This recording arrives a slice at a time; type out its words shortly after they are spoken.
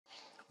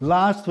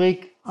Last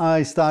week,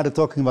 I started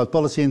talking about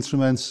policy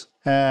instruments,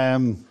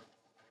 and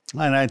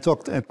I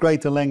talked at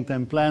greater length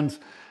and planned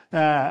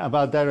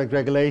about direct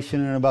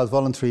regulation and about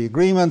voluntary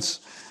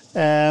agreements,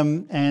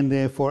 and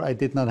therefore I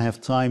did not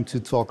have time to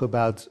talk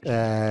about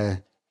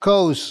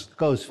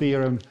Coase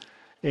theorem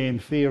in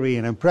theory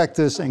and in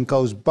practice, and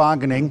Coase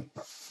bargaining.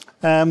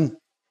 So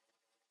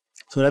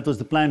that was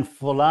the plan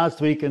for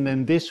last week, and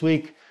then this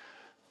week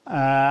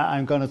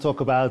I'm going to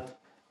talk about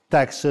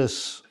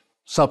taxes,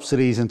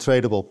 subsidies and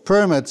tradable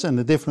permits and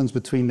the difference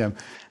between them.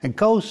 And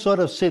Coase sort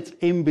of sits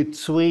in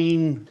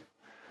between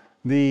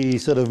the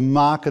sort of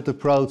market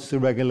approach to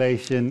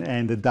regulation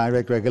and the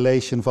direct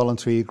regulation,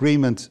 voluntary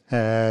agreement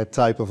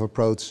type of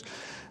approach.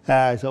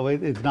 So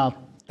it's not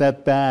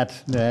that bad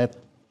that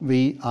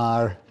we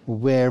are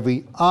where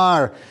we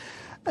are.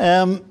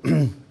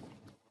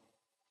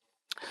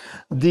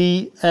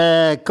 The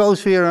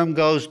Coase theorem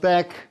goes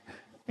back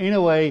in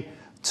a way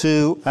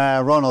to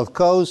Ronald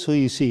Coase, who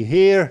you see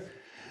here.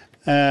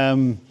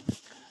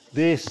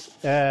 This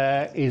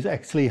is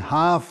actually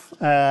half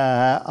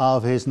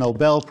of his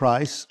Nobel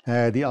Prize.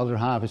 The other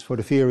half is for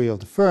the theory of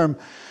the firm.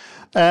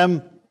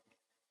 And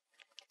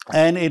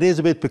it is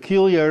a bit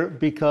peculiar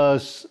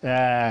because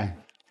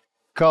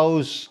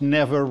Coase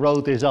never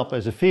wrote this up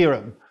as a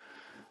theorem.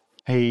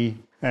 He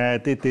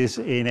did this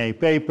in a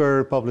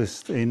paper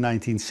published in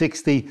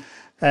 1960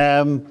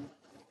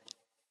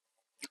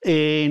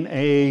 in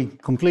a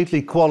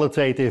completely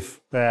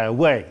qualitative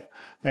way.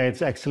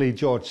 It's actually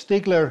George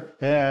Stigler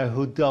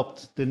who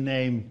dubbed the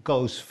name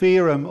Coase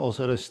theorem.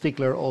 Also, the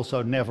Stigler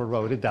also never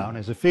wrote it down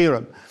as a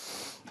theorem.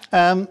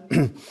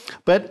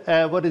 But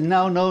what is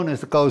now known as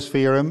the Coase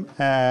theorem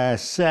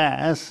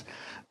says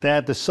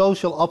that the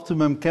social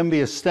optimum can be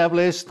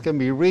established, can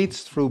be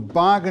reached through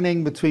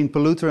bargaining between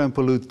polluter and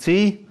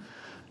pollutee.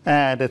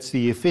 That's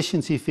the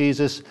efficiency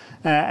thesis,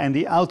 and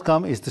the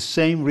outcome is the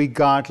same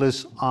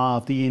regardless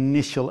of the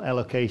initial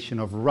allocation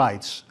of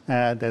rights.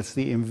 That's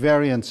the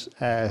invariance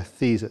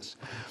thesis.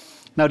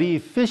 Now, the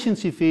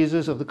efficiency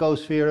thesis of the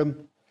Coase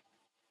theorem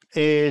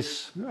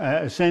is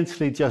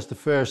essentially just the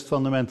first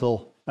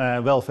fundamental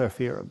welfare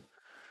theorem.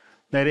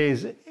 That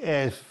is,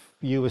 if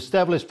you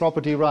establish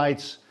property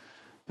rights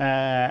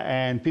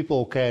and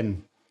people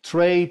can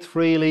trade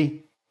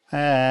freely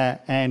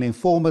and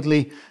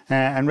informedly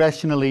and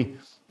rationally,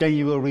 then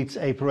you will reach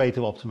a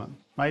Pareto optimum,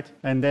 right?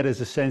 And that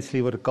is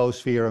essentially what the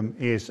Coase theorem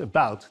is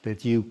about,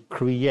 that you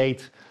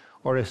create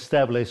or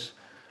establish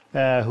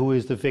who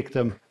is the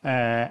victim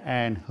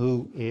and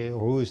who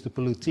is the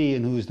pollutee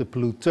and who is the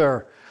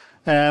polluter.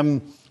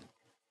 And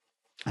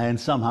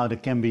somehow there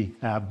can be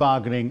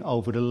bargaining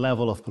over the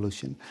level of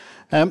pollution.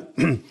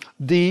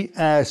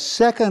 The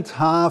second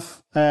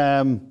half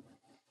of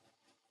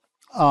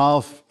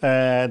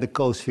the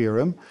Coase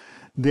theorem,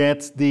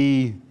 that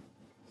the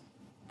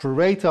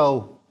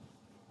Pareto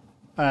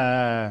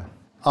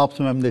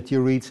optimum that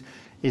you reach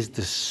is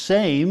the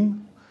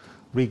same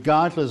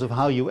regardless of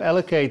how you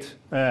allocate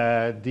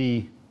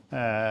the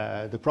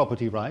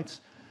property rights.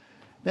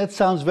 That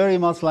sounds very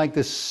much like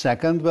the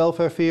second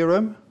welfare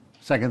theorem.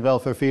 Second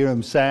welfare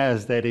theorem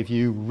says that if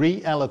you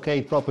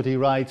reallocate property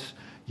rights,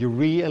 you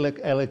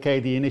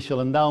reallocate the initial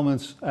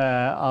endowments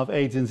of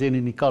agents in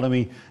an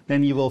economy,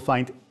 then you will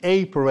find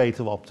a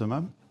Pareto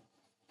optimum.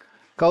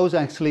 Coase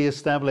actually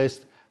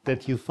established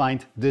that you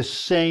find the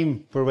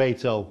same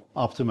Pareto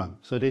optimum.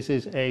 So this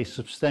is a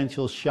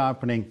substantial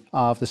sharpening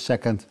of the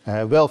second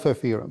welfare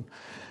theorem.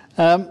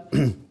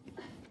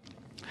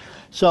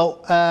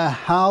 So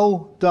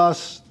how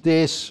does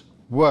this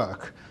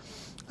work?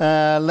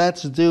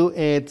 Let's do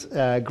it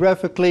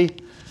graphically.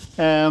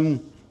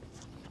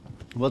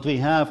 What we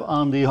have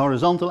on the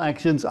horizontal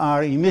axis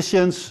are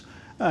emissions,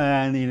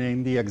 and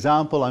in the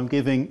example I'm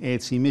giving,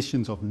 it's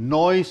emissions of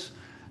noise.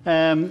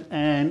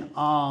 And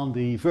on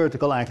the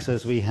vertical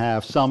axis, we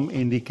have some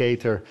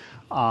indicator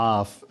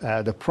of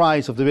the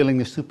price of the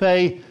willingness to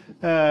pay.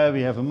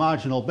 We have a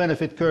marginal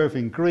benefit curve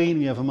in green.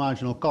 We have a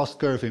marginal cost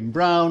curve in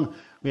brown.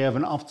 We have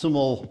an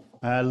optimal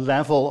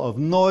level of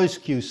noise,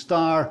 Q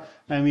star,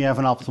 and we have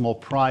an optimal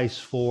price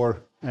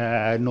for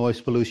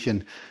noise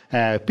pollution,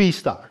 P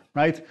star,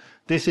 right?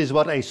 This is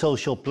what a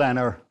social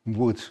planner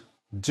would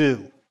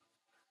do,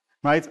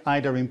 right?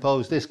 Either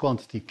impose this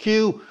quantity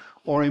Q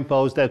or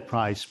impose that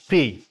price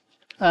P.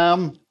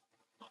 Now,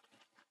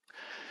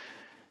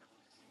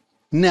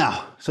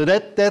 so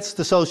that's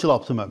the social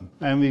optimum,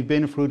 and we've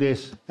been through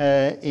this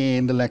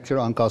in the lecture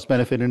on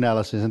cost-benefit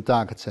analysis and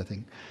target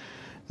setting.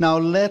 Now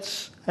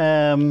let's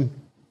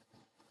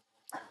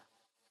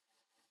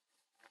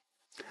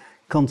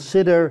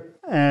consider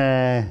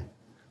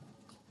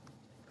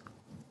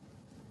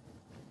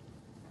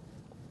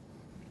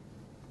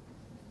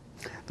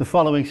the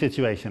following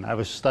situation. I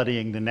was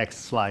studying the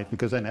next slide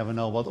because I never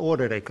know what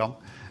order they come.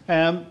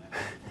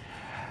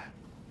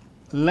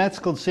 Let's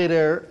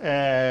consider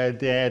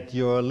that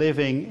you're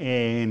living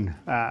in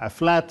a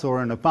flat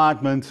or an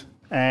apartment,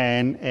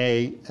 and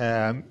a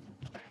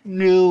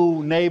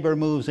new neighbor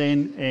moves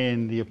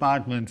in the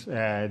apartment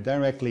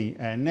directly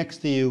next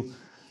to you,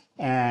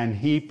 and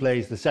he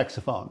plays the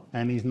saxophone,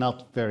 and he's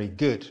not very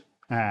good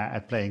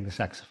at playing the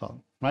saxophone,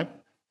 right?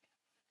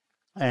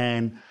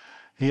 And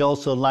he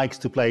also likes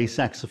to play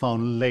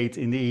saxophone late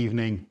in the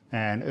evening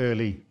and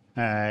early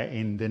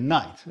in the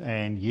night,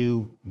 and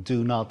you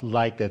do not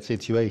like that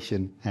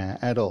situation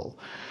at all.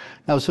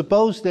 Now,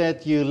 suppose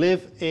that you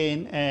live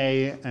in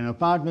an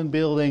apartment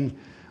building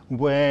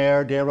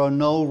where there are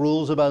no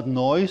rules about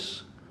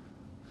noise,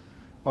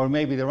 or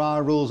maybe there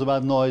are rules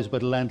about noise,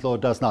 but the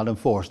landlord does not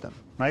enforce them,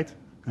 right?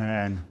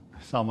 And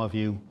some of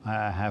you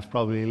have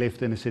probably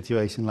lived in a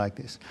situation like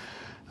this.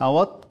 Now,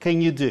 what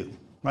can you do,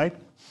 right?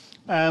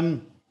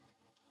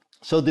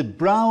 So the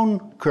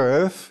brown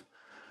curve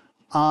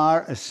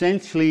are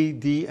essentially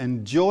the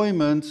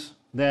enjoyment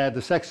that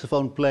the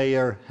saxophone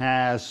player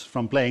has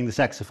from playing the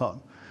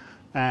saxophone.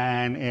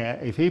 And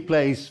if he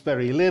plays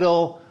very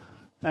little,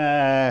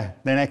 then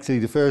actually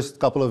the first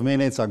couple of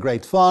minutes are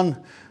great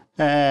fun.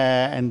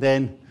 And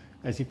then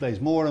as he plays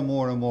more and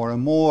more and more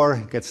and more,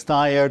 he gets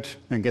tired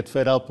and gets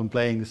fed up and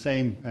playing the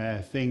same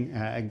thing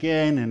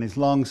again, and his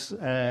lungs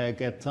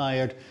get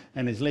tired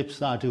and his lips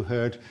start to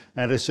hurt.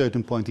 At a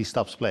certain point he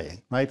stops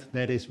playing, right?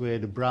 That is where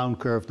the brown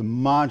curve, the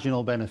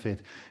marginal benefit,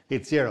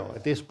 it's zero.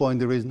 At this point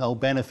there is no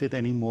benefit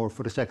anymore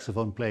for the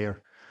saxophone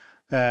player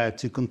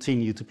to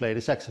continue to play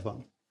the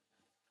saxophone.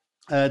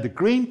 The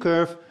green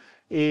curve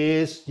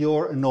is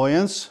your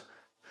annoyance.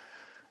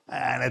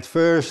 And at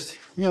first,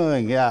 you know,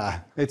 yeah,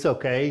 it's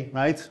okay,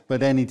 right? But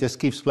then he just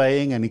keeps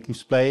playing and he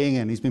keeps playing,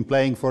 and he's been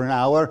playing for an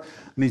hour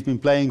and he's been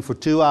playing for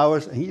 2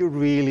 hours, and you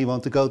really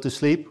want to go to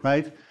sleep,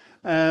 right?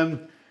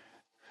 And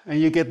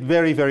you get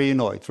very, very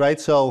annoyed, right?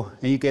 So,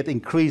 and you get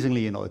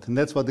increasingly annoyed. And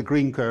that's what the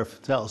green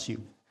curve tells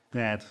you,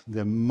 that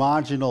the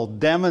marginal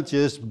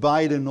damages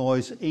by the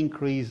noise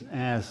increase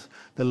as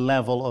the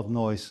level of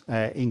noise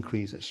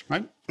increases,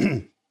 right?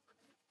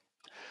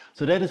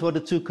 So that is what the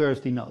two curves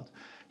denote.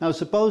 Now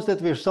suppose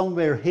that we're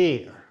somewhere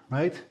here,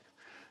 right?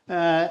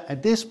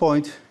 At this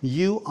point,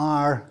 you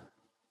are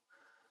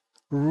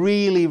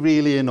really,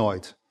 really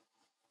annoyed.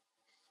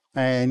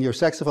 And your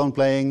saxophone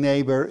playing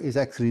neighbor is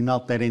actually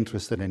not that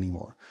interested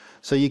anymore.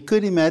 So you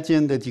could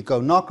imagine that you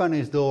go knock on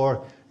his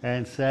door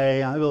and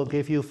say, I will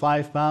give you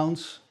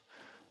 £5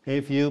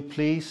 if you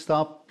please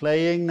stop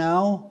playing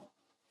now,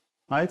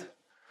 right?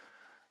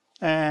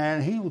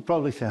 And he would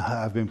probably say,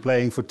 I've been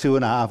playing for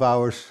 2.5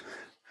 hours.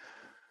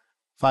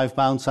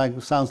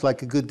 £5 sounds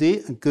like a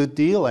good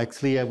deal.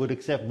 Actually, I would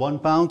accept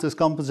 £1 as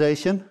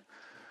compensation.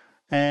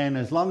 And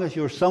as long as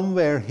you're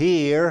somewhere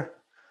here,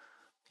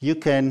 you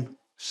can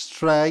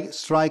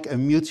strike a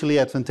mutually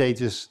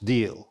advantageous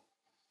deal.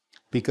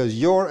 Because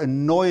your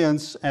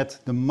annoyance at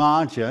the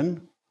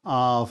margin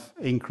of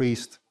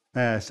increased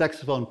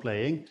saxophone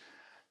playing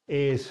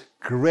is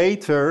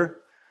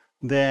greater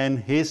than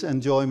his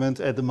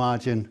enjoyment at the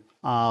margin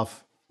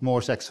of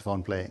more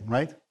saxophone playing,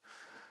 right?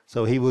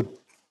 So he would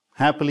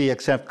happily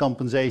accept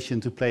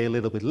compensation to play a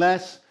little bit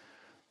less.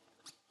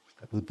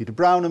 That would be the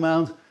brown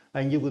amount,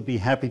 and you would be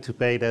happy to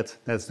pay that.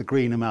 That's the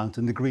green amount,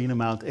 and the green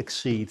amount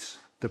exceeds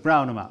the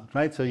brown amount,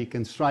 right? So you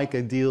can strike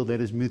a deal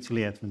that is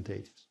mutually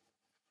advantageous.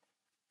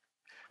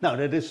 Now,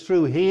 that is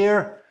true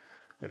here.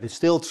 That is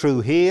still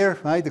true here,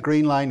 right? The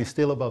green line is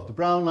still above the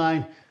brown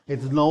line.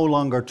 It's no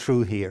longer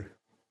true here.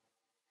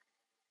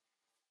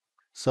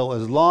 So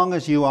as long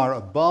as you are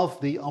above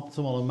the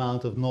optimal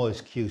amount of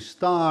noise Q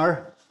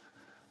star,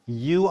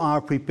 you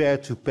are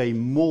prepared to pay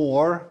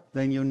more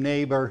than your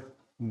neighbor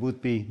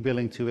would be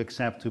willing to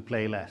accept to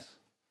play less,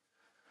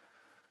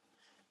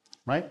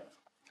 right?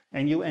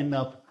 And you end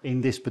up in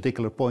this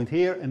particular point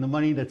here, and the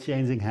money that's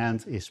changing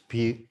hands is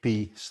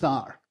P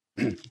star.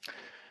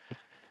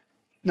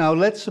 Now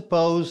let's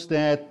suppose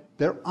that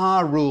there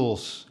are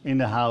rules in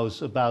the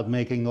house about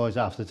making noise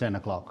after 10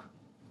 o'clock,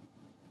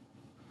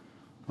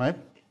 right?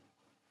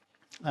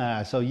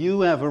 So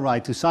you have a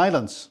right to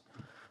silence.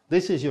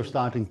 This is your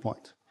starting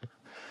point.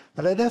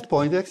 But at that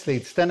point, actually,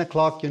 it's 10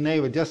 o'clock, your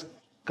neighbor just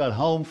got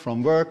home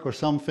from work or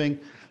something,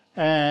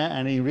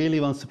 and he really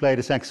wants to play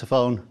the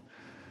saxophone,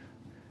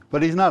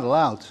 but he's not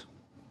allowed.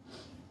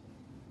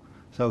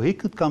 So he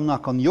could come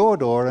knock on your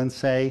door and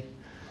say,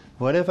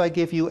 what if I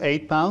give you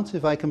 £8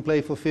 if I can play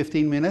for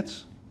 15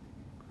 minutes?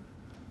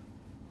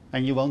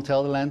 And you won't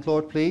tell the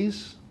landlord,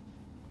 please?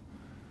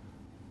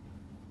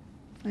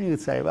 And you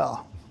would say,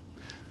 well,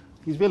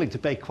 he's willing to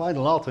pay quite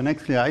a lot, and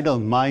actually I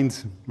don't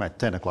mind at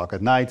 10 o'clock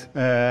at night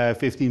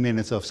 15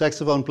 minutes of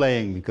saxophone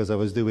playing, because I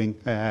was doing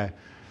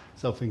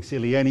something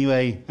silly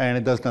anyway, and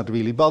it does not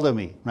really bother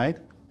me, right?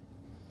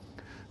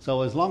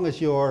 So as long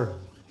as you're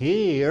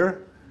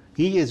here,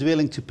 he is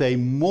willing to pay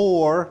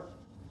more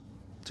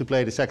to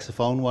play the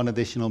saxophone 1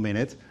 additional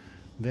minute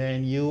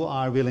than you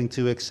are willing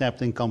to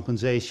accept in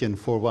compensation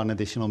for 1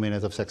 additional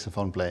minute of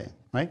saxophone playing,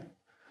 right?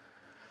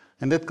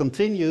 And that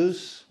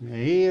continues.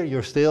 Here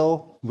you're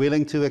still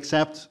willing to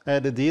accept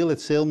the deal.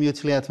 It's still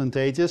mutually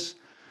advantageous.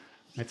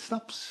 It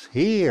stops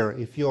here.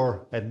 If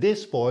you're at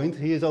this point,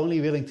 he is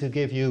only willing to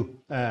give you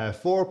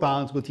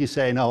 £4, but you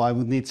say, no, I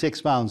would need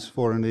 £6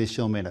 for an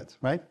additional minute,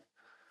 right?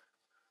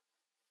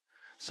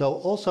 So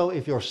also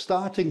if your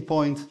starting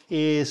point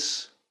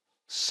is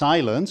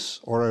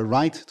silence or a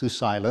right to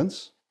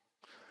silence,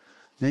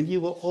 then you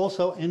will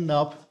also end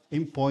up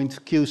in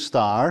point Q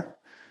star,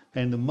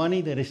 and the money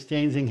that is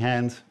changing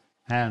hands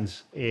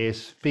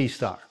is P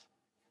star.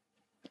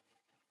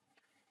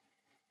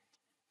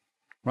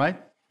 Right?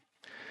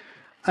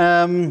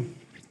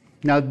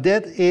 Now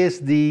that is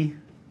the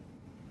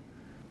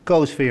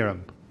Coase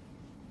theorem.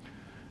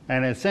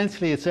 And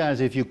essentially it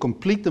says if you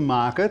complete the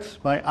market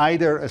by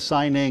either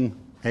assigning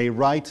a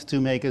right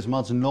to make as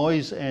much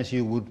noise as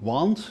you would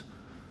want,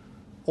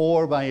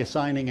 or by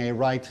assigning a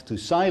right to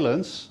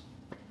silence,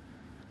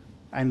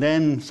 and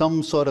then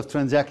some sort of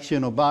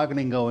transaction or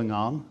bargaining going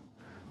on,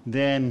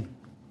 then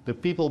the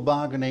people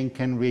bargaining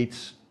can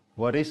reach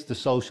what is the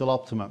social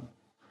optimum.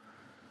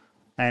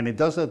 And it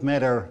doesn't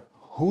matter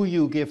who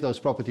you give those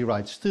property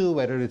rights to,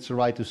 whether it's a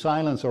right to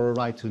silence or a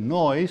right to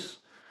noise,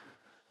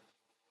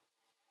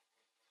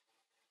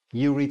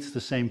 you reach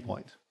the same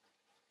point.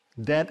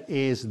 That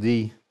is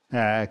the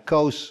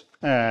Coase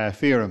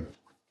theorem.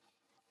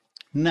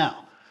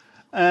 Now,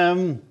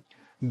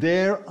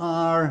 there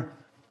are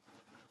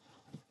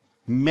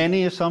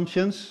many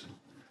assumptions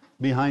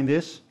behind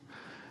this.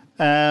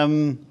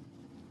 And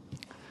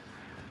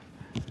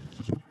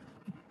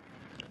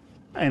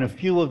a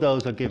few of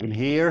those are given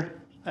here.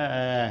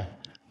 There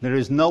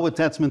is no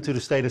attachment to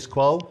the status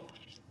quo,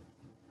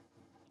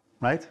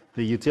 right?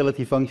 The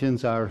utility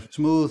functions are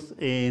smooth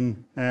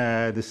in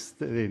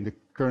the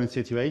current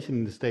situation,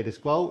 in the status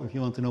quo. If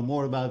you want to know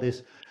more about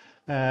this,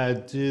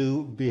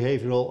 do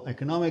behavioral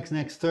economics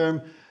next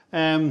term.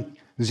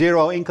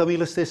 Zero income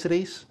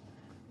elasticities.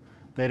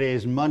 That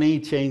is, money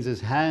changes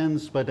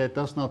hands, but that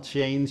does not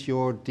change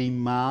your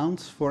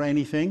demand for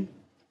anything.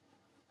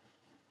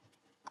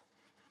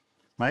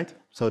 Right?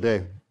 So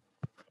the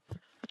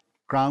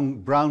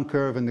brown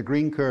curve and the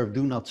green curve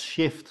do not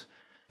shift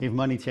if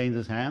money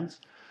changes hands.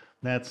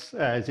 That's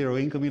zero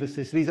income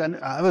elasticities. And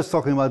I was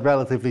talking about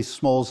relatively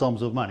small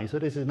sums of money, so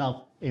this is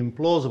not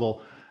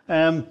implausible.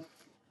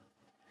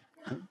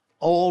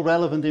 All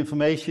relevant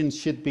information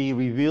should be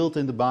revealed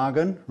in the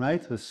bargain,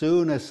 right? As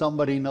soon as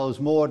somebody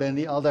knows more than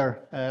the other,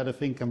 the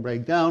thing can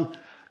break down.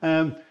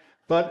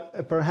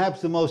 But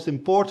perhaps the most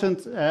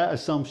important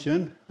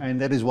assumption, and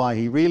that is why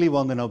he really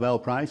won the Nobel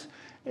Prize,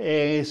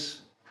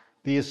 is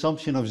the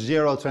assumption of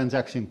zero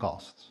transaction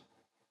costs.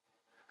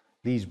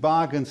 These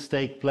bargains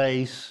take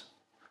place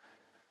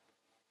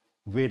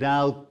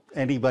without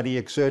anybody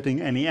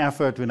exerting any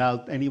effort,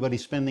 without anybody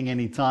spending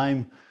any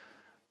time.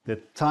 The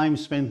time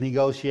spent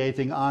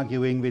negotiating,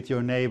 arguing with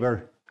your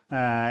neighbor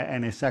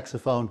and his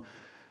saxophone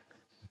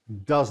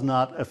does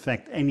not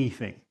affect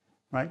anything,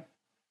 right?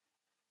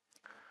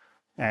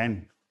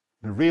 And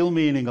the real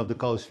meaning of the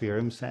Coase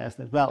theorem says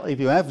that, well, if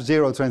you have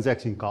zero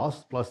transaction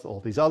costs plus all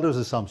these other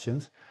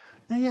assumptions,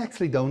 then you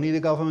actually don't need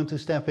the government to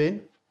step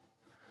in.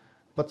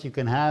 What you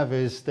can have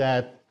is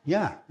that,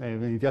 yeah,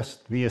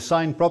 we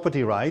assign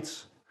property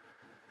rights.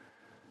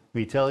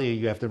 We tell you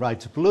you have the right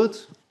to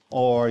pollute,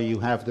 or you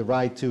have the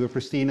right to a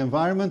pristine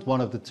environment,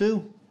 one of the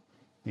two.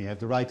 You have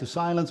the right to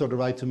silence or the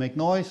right to make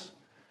noise,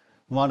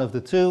 one of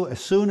the two. As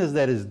soon as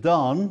that is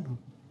done,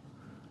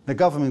 the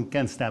government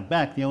can step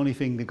back. The only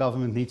thing the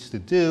government needs to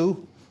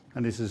do,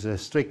 and this is a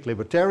strict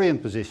libertarian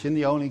position,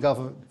 the only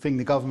thing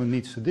the government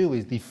needs to do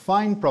is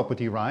define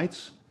property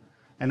rights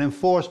and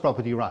enforce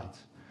property rights.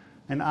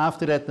 And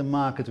after that, the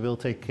market will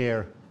take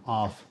care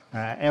of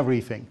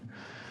everything.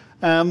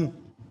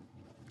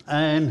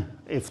 And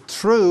if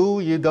true,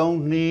 you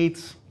don't need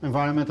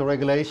environmental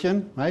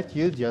regulation, right?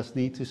 You just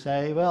need to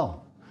say,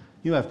 well,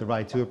 you have the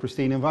right to a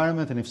pristine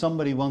environment, and if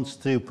somebody wants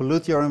to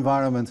pollute your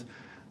environment,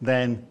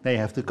 then they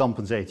have to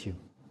compensate you.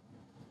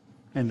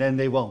 And then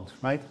they won't,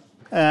 right?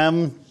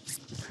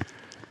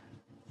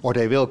 Or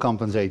they will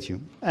compensate you.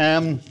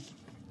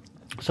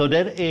 So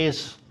that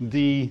is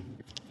the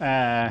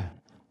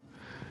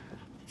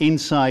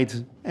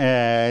insight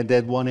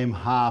that won him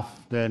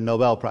half the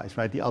Nobel Prize,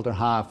 right? The other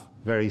half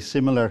very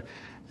similar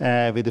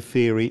with the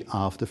theory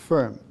of the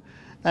firm.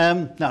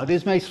 Now,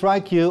 this may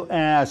strike you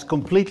as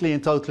completely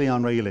and totally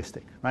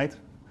unrealistic, right?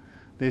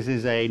 This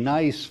is a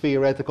nice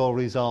theoretical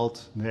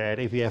result that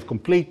if you have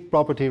complete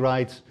property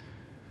rights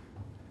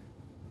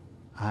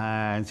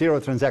and zero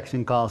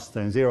transaction costs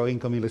and zero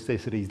income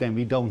elasticities, then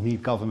we don't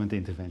need government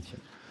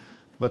intervention.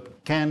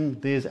 But can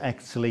this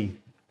actually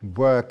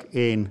work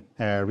in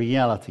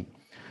reality?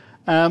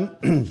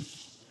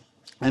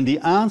 And the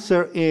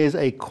answer is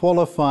a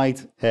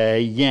qualified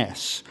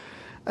yes.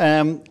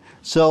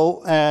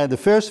 So the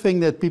first thing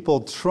that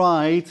people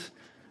tried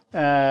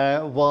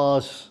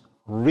was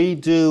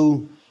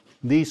redo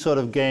these sort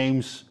of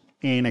games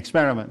in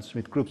experiments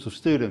with groups of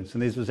students.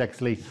 And this was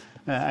actually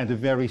at the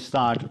very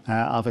start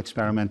of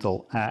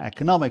experimental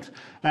economics.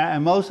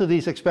 And most of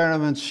these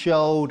experiments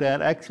show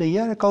that actually,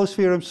 yeah, the Coase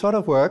theorem sort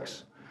of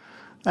works.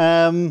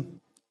 And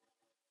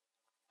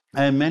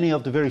many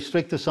of the very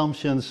strict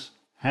assumptions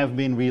have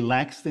been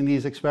relaxed in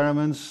these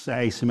experiments.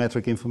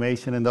 Asymmetric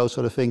information and those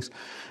sort of things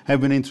have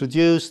been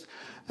introduced.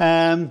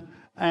 And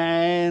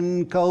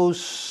and COAS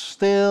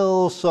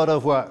still sort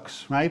of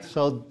works, right?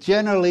 So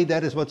generally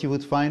that is what you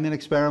would find in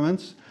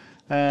experiments.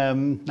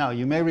 Now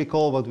you may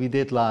recall what we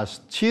did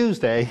last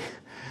Tuesday,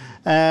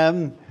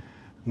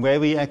 where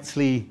we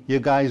actually, you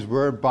guys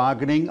were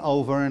bargaining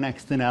over an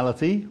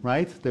externality,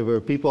 right? There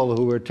were people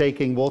who were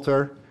taking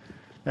water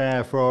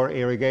for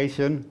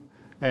irrigation,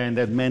 and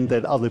that meant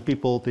that other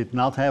people did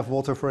not have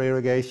water for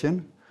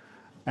irrigation.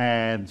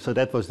 And so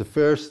that was the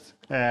first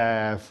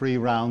 3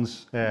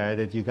 rounds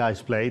that you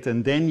guys played,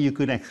 and then you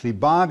could actually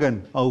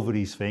bargain over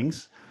these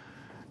things.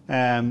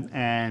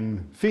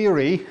 And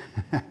theory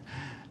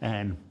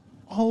and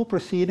all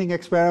preceding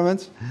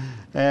experiments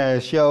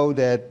show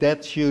that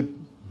that should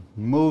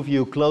move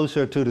you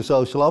closer to the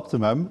social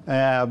optimum.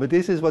 But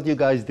this is what you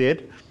guys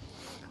did.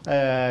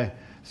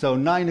 So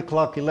 9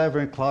 o'clock,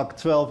 11 o'clock,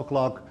 12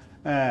 o'clock,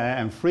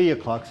 and 3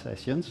 o'clock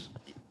sessions.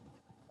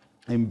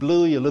 In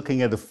blue, you're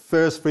looking at the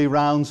first 3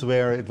 rounds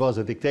where it was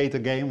a dictator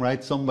game,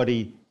 right?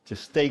 Somebody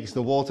just takes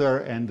the water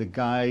and the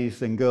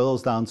guys and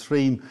girls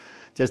downstream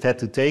just had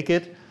to take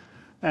it.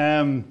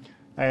 And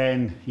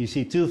you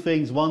see 2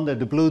 things. One, that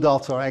the blue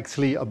dots are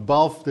actually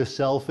above the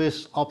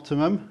selfish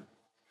optimum.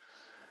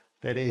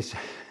 That is,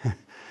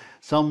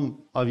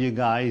 some of you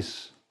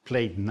guys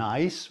played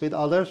nice with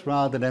others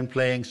rather than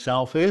playing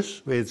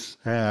selfish, which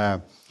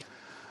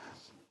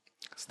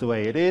it's the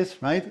way it is,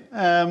 right?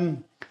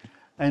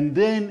 And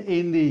then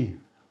in the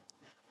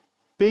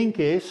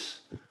pinkish,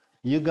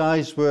 you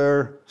guys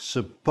were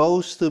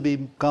supposed to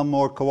become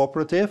more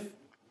cooperative.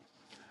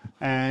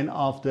 And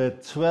of the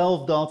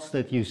 12 dots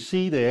that you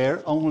see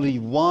there, only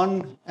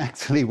 1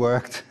 actually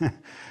worked.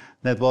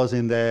 That was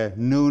in the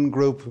noon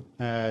group,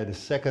 the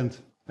second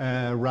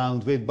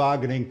round with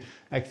bargaining.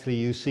 Actually,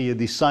 you see a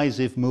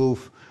decisive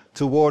move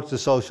towards the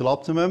social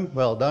optimum.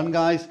 Well done,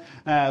 guys.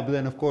 But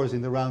then, of course,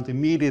 in the round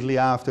immediately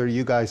after,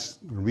 you guys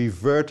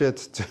reverted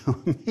to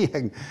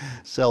being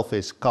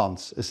selfish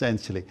cons,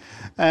 essentially.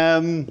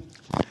 Apologies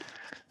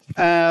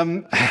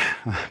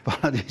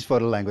for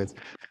the language.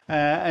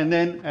 And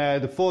then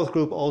the 4th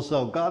group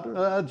also got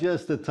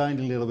just a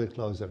tiny little bit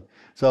closer.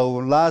 So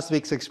last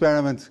week's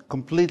experiment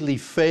completely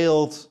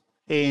failed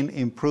in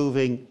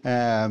improving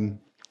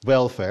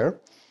welfare.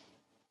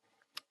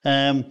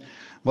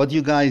 What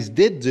you guys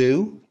did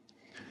do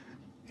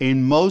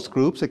in most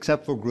groups,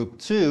 except for group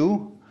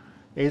 2,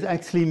 is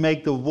actually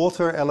make the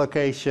water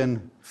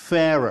allocation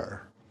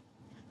fairer,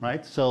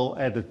 right? So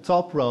at the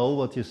top row,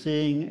 what you're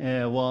seeing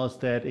was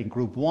that in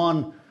group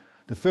 1,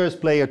 the first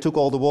player took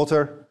all the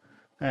water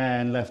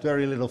and left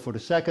very little for the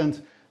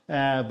second.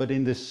 But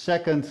in the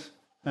second,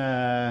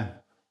 yeah,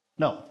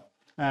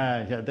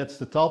 that's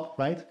the top,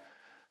 right?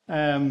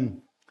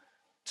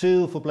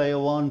 2 for player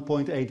 1,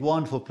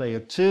 0.81 for player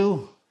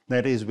 2.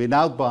 That is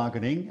without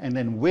bargaining. And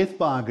then with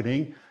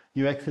bargaining,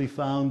 you actually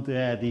found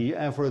that the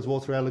average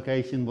water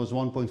allocation was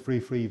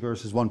 1.33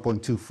 versus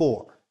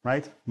 1.24,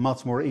 right?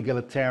 Much more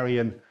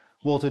egalitarian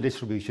water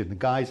distribution. The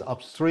guys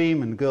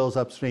upstream and girls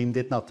upstream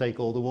did not take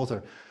all the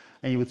water.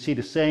 And you would see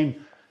the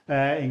same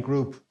in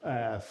group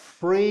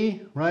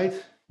 3, right?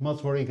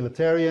 Much more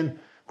egalitarian.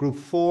 Group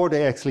 4,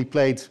 they actually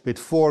played with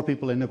 4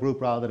 people in the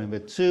group rather than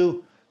with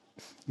 2.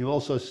 You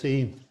also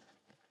see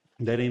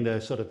that in the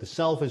sort of the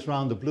selfish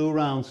round, the blue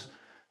rounds,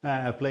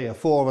 player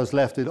 4 was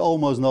left with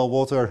almost no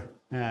water,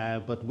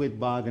 but with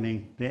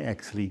bargaining, they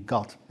actually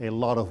got a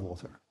lot of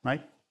water,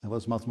 right? It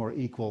was much more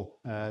equal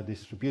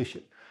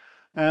distribution.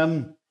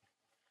 And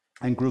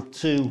group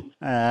 2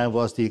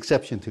 was the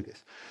exception to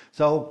this.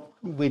 So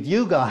with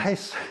you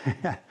guys,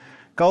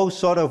 COAS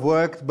sort of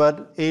worked,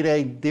 but in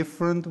a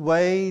different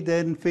way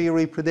than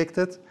theory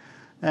predicted.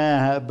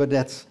 But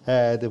that's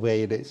the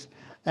way it is.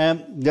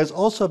 There's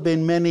also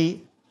been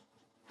many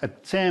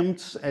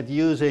attempts at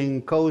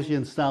using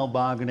Coasian style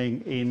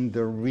bargaining in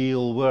the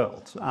real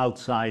world,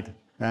 outside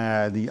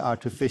the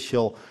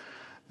artificial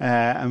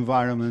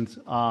environment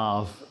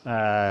of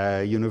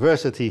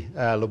university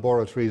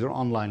laboratories or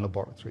online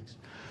laboratories.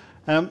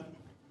 And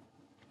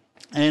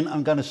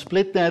I'm going to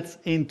split that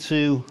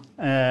into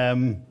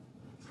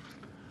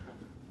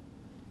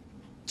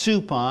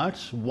 2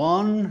 parts.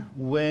 One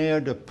where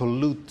the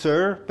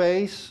polluter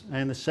pays,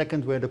 and the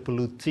second where the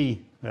pollutee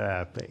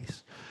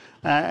pays.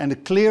 And the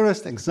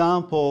clearest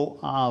example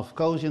of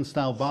Coasian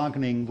style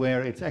bargaining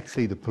where it's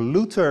actually the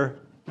polluter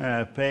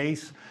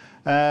pays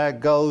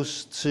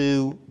goes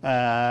to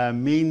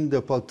Mines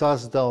de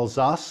Potasse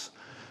d'Alsace,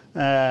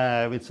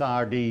 which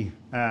are the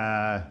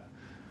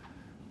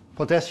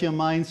potassium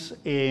mines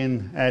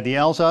in the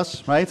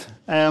Alsace, right?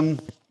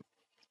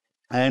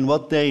 And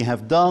what they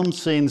have done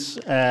since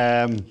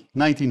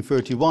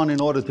 1931,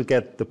 in order to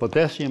get the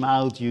potassium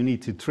out, you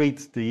need to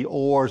treat the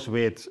ores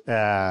with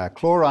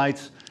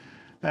chlorides.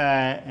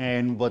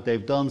 And what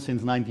they've done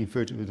since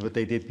 1930, what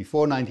they did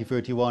before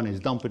 1931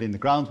 is dump it in the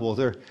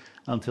groundwater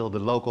until the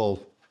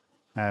local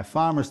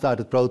farmers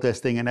started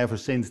protesting, and ever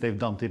since they've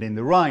dumped it in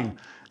the Rhine,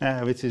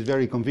 which is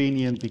very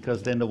convenient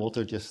because then the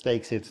water just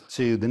takes it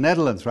to the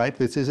Netherlands, right?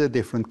 Which is a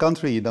different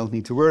country, you don't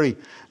need to worry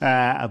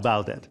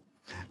about that.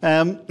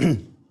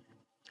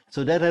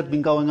 So that had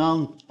been going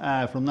on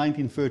from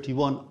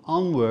 1931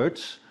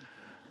 onwards,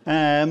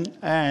 and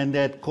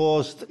that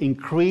caused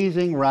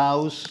increasing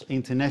rows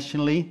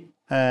internationally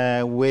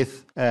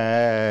with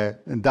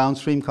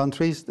downstream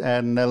countries,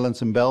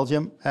 Netherlands and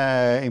Belgium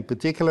in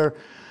particular.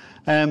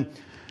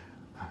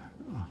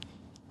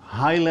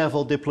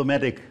 High-level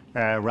diplomatic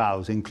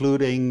rows,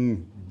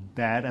 including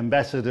that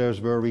ambassadors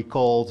were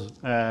recalled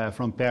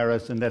from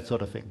Paris and that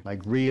sort of thing,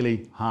 like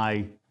really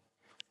high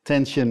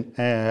tension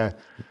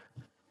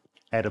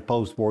at a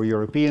post-war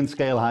European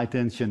scale, high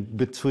tension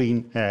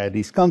between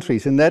these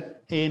countries. And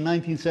that in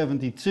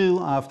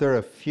 1972, after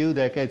a few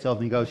decades of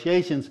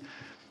negotiations,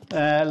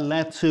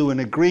 led to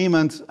an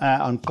agreement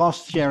on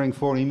cost sharing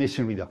for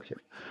emission reduction.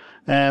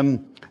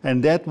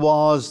 And that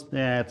was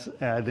that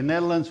the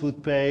Netherlands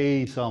would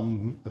pay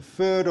a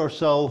third or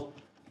so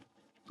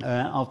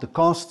of the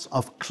costs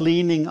of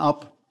cleaning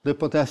up the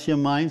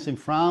potassium mines in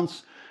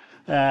France.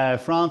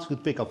 France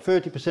would pick up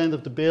 30%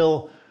 of the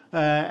bill,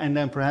 and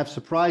then perhaps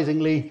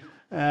surprisingly,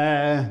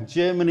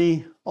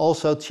 Germany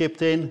also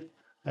chipped in.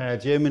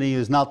 Germany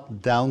is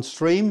not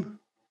downstream,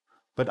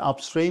 but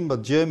upstream,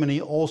 but Germany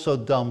also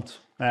dumped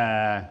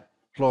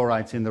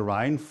chlorides in the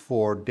Rhine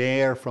from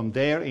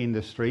their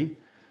industry.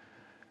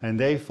 And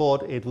they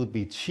thought it would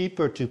be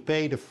cheaper to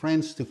pay the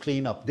French to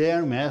clean up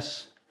their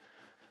mess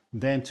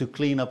than to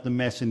clean up the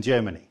mess in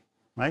Germany,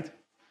 right?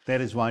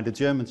 That is why the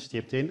Germans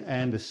chipped in.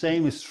 And the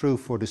same is true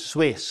for the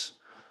Swiss.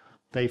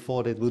 They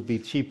thought it would be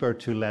cheaper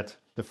to let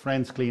the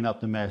French clean up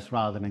the mess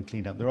rather than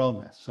clean up their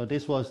own mess. So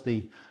this was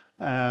the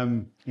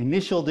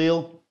initial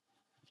deal.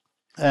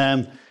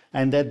 And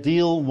that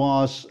deal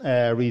was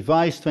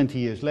revised 20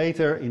 years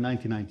later in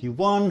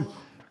 1991.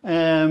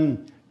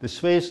 The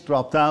Swiss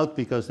dropped out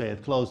because they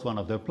had closed one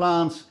of their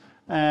plants.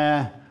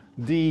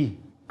 The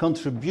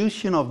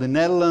contribution of the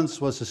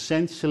Netherlands was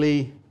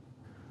essentially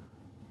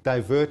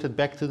diverted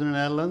back to the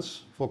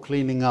Netherlands for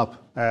cleaning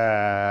up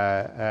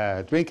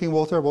drinking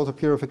water, water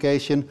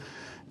purification.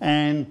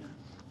 And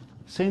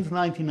since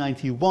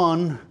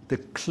 1991, the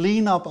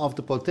cleanup of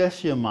the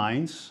potassium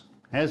mines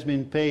has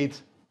been paid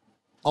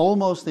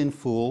almost in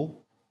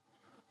full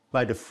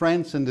by the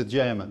French and the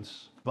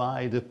Germans,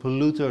 by the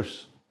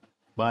polluters,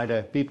 by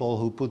the people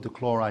who put the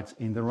chlorides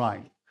in the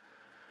Rhine.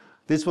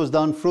 This was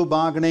done through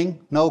bargaining.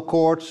 No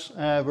courts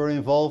were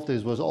involved.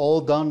 This was all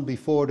done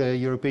before the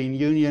European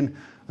Union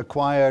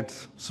acquired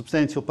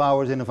substantial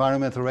powers in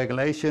environmental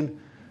regulation.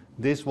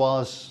 This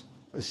was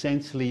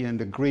essentially an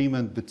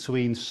agreement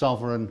between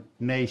sovereign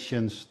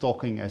nations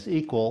talking as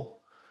equal.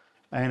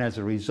 And as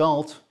a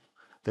result,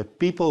 the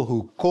people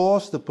who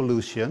caused the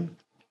pollution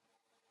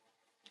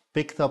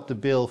picked up the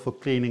bill for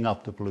cleaning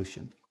up the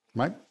pollution,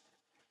 right?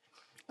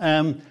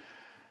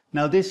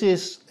 Now, this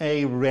is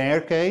a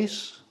rare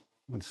case.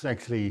 It's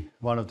actually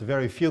one of the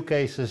very few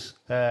cases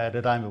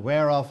that I'm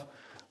aware of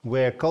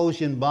where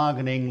Coasian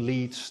bargaining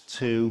leads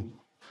to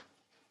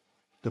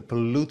the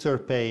polluter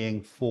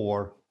paying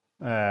for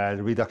the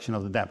reduction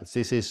of the damage.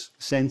 This is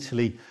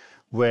essentially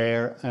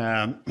where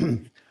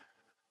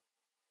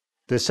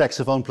the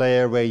saxophone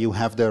player, where you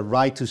have the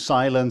right to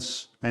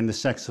silence and the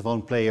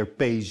saxophone player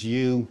pays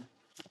you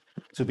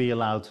to be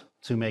allowed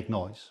to make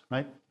noise,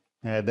 right?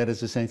 That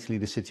is essentially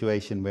the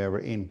situation where we're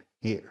in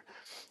here.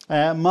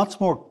 Much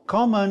more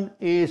common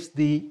is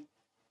the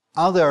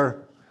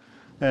other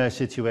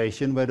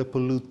situation where the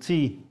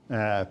pollutee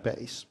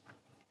pays.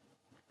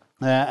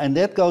 And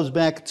that goes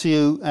back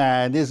to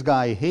this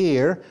guy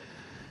here,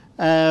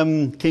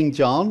 King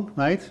John,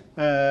 right?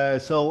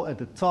 So at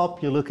the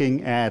top you're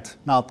looking at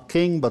not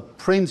King but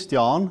Prince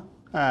John,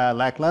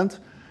 Lackland,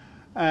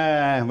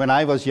 when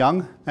I was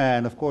young.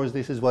 And of course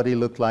this is what he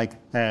looked like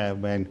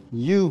when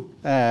you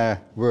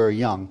were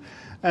young.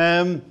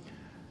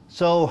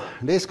 So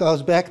this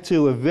goes back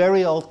to a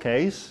very old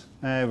case.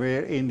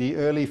 We're in the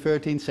early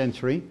 13th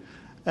century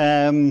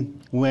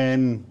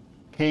when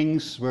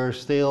kings were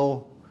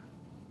still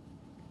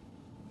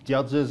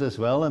judges as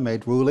well and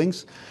made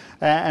rulings.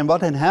 And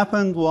what had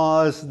happened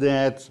was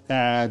that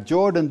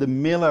Jordan the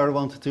miller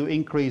wanted to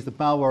increase the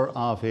power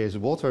of his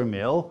water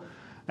mill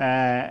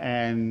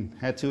and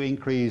had to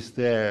increase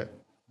the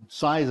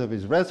size of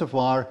his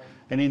reservoir,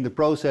 and in the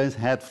process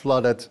had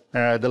flooded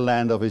the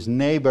land of his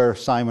neighbor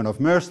Simon of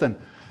Merston.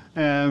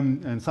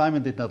 And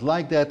Simon did not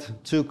like that,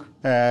 took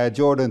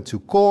Jordan to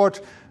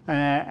court,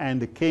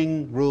 and the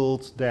king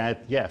ruled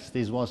that yes,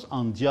 this was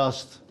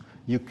unjust.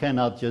 You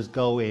cannot just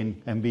go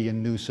in and be a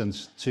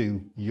nuisance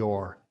to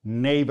your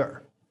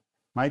neighbor,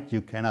 right?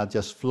 You cannot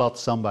just flood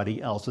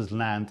somebody else's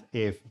land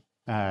if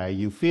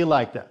you feel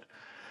like that.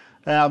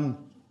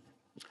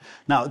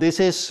 Now, this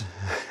is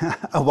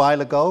a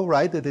while ago,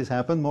 right, that this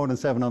happened, more than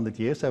 700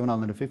 years,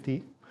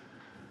 750.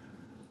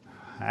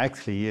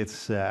 Actually,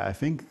 it's, I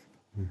think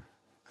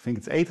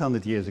it's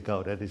 800 years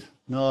ago. That is,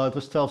 no, it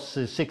was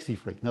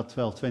 1263, not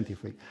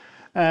 1223.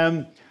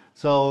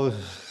 So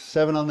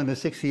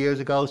 760 years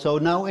ago. So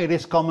now it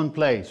is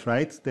commonplace,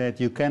 right, that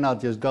you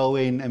cannot just go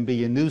in and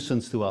be a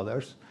nuisance to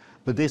others.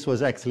 But this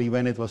was actually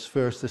when it was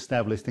first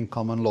established in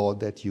common law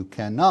that you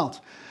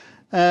cannot.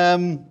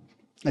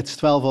 It's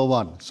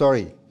 1201,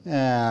 sorry.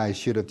 I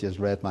should have just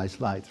read my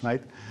slides,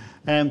 right?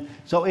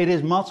 So it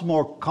is much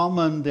more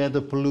common that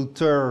the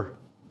polluter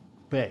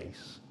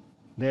pays.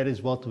 That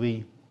is what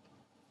we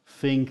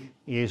think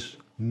is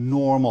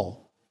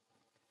normal.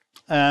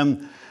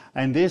 And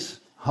this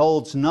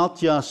holds not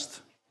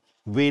just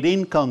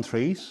within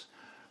countries,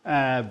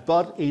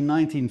 but in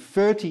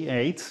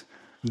 1938,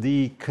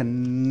 the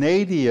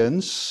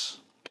Canadians,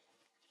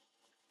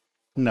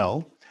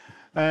 no,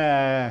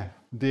 the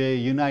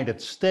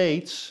United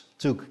States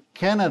took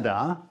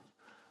Canada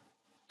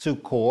to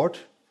court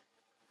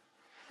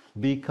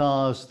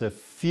because the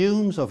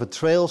fumes of a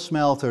trail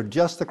smelter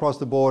just across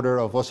the border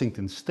of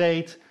Washington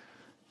State,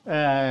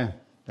 that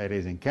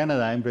is in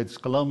Canada, in British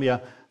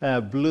Columbia,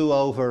 blew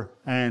over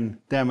and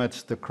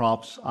damaged the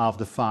crops of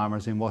the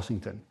farmers in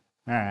Washington.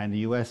 And the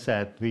US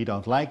said, we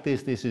don't like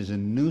this, this is a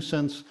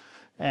nuisance,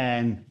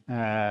 and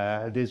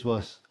this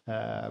was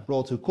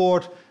brought to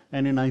court,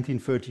 and in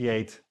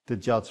 1938 the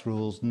judge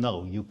rules,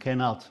 no, you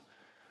cannot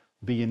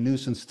be a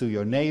nuisance to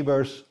your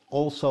neighbors,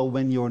 also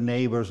when your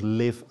neighbors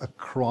live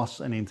across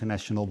an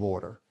international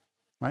border,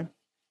 right?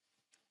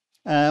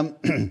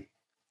 And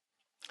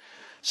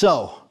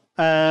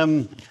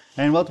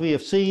what we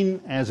have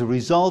seen as a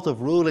result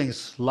of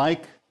rulings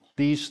like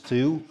these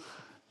two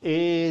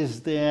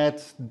is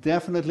that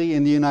definitely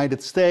in the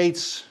United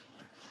States,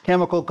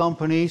 chemical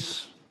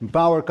companies,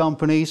 power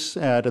companies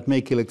that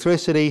make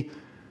electricity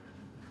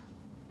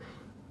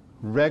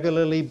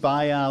regularly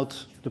buy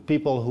out the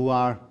people who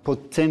are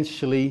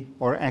potentially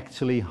or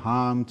actually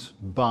harmed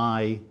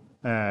by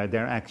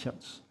their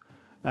actions.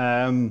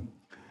 And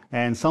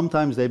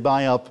sometimes they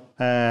buy up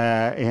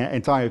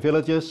entire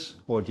villages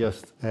or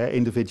just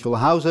individual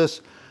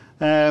houses.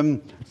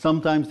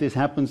 Sometimes this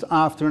happens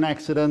after an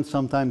accident,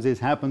 sometimes this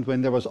happened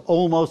when there was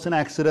almost an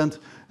accident,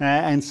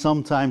 and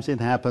sometimes it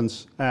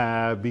happens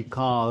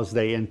because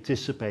they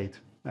anticipate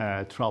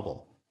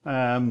trouble.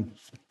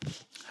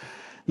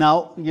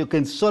 Now, you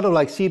can sort of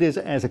like see this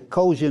as a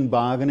Coasian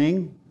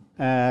bargaining,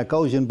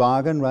 Coasian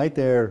bargain, right?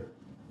 They're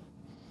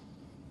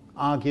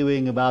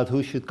arguing about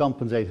who should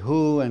compensate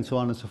who and so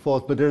on and so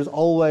forth, but there's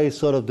always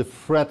sort of the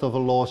threat of a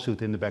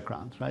lawsuit in the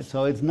background, right?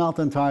 So it's not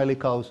entirely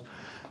close,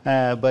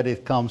 but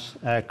it comes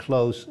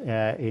close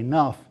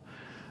enough.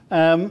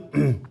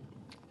 And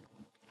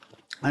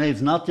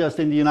it's not just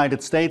in the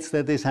United States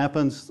that this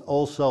happens.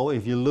 Also,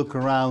 if you look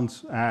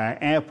around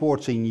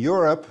airports in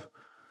Europe,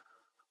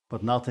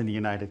 but not in the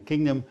United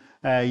Kingdom,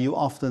 you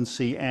often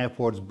see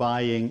airports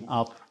buying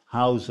up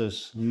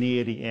houses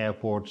near the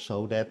airport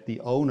so that the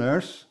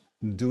owners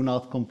do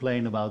not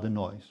complain about the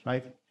noise,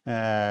 right?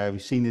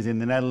 We've seen this in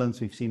the Netherlands,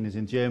 we've seen this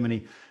in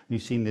Germany,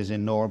 we've seen this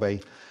in Norway.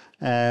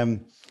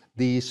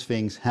 These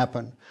things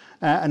happen.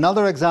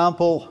 Another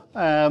example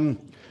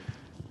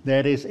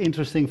that is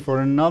interesting for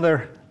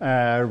another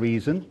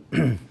reason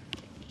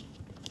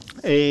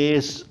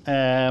is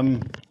when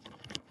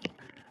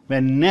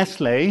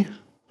Nestle,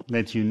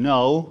 that you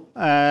know,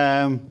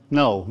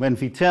 when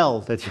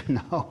Vittel, that you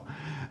know,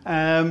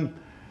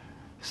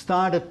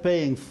 started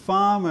paying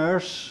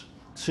farmers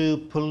to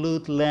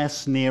pollute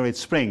less near its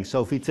springs.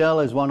 So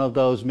Vittel is one of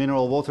those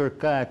mineral water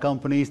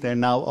companies. They're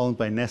now owned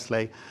by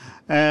Nestle.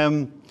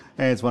 And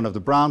it's one of the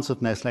brands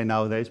of Nestle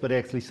nowadays, but they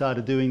actually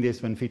started doing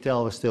this when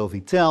Vittel was still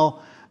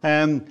Vittel.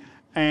 And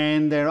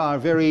there are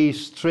very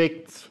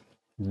strict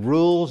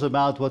rules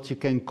about what you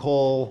can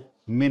call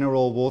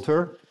mineral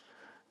water.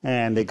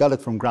 And they got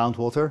it from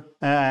groundwater.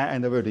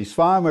 And there were these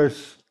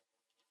farmers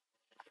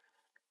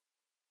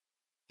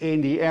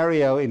in the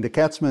area, in the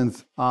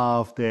catchment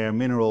of their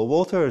mineral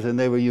waters, and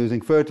they were using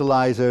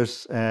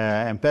fertilizers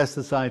and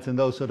pesticides and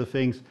those sort of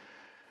things.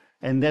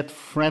 And that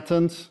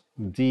threatened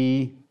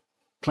the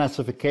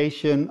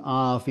classification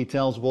of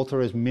Vittel's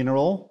water as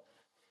mineral.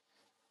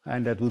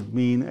 And that would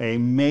mean a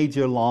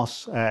major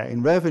loss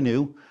in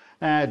revenue.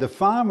 The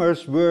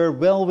farmers were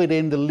well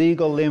within the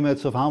legal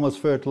limits of how much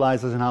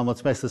fertilizers and how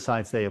much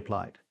pesticides they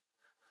applied.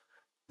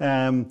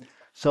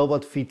 So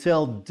what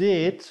Vittel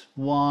did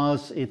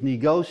was it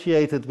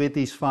negotiated with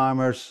these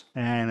farmers,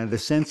 and it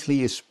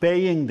essentially is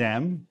paying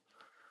them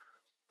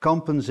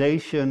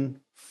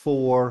compensation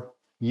for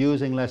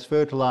using less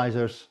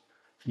fertilizers,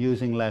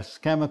 using less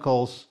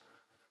chemicals.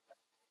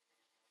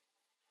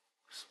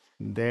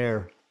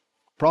 Their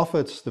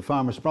profits, the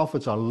farmers'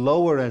 profits are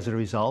lower as a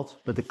result,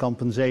 but the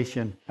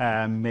compensation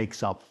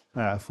makes up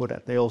for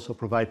that. They also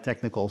provide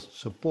technical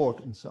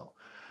support and so.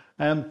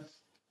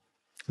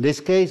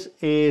 This case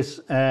is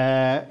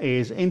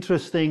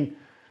interesting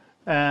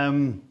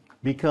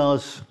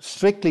because,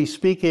 strictly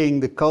speaking,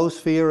 the Coase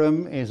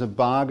theorem is a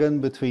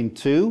bargain between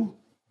two,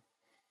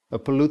 a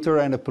polluter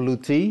and a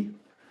pollutee.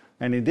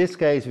 And in this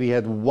case, we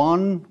had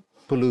one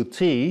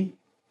pollutee,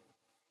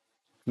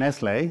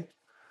 Nestle,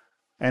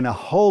 and a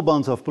whole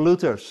bunch of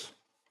polluters,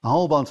 a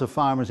whole bunch of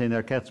farmers in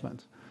their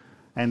catchment.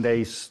 And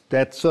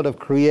that sort of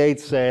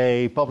creates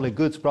a public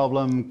goods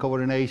problem,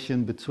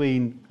 coordination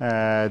between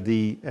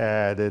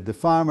the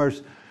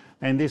farmers.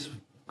 And this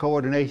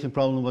coordination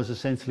problem was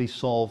essentially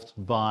solved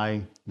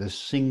by the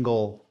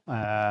single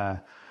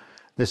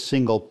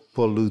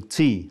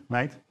pollutee,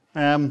 right?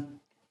 New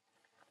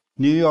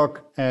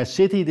York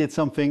City did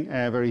something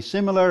very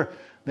similar.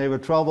 They were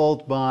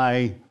troubled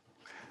by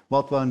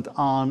what went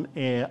on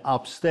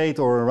upstate,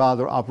 or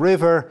rather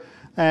upriver,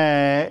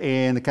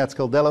 in the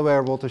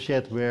Catskill-Delaware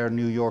watershed, where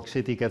New York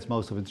City gets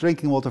most of its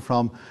drinking water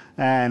from.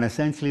 And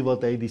essentially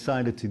what they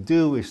decided to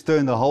do is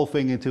turn the whole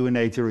thing into a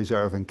nature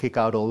reserve and kick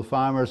out all the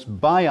farmers,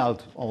 buy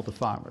out all the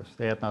farmers.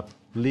 They had not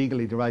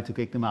legally the right to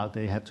kick them out,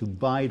 they had to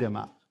buy them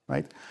out,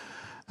 right?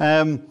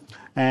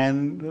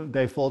 And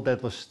they thought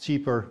that was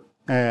cheaper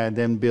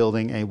than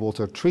building a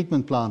water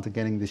treatment plant and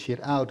getting the shit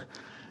out.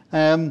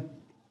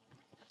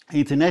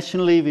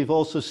 Internationally, we've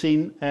also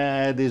seen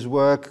this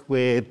work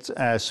with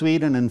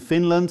Sweden and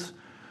Finland,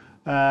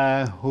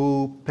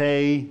 who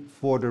pay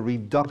for the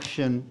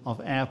reduction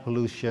of air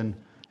pollution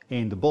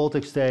in the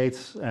Baltic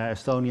states,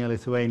 Estonia,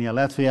 Lithuania,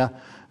 Latvia,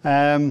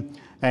 and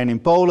in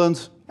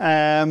Poland.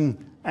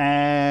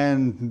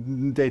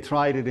 And they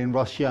tried it in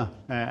Russia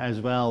as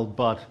well,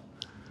 but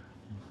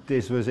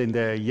this was in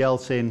the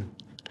Yeltsin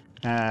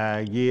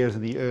years,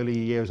 in the early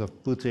years of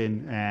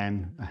Putin,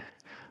 and it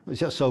was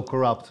just so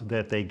corrupt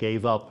that they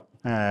gave up.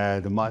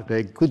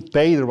 They could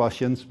pay the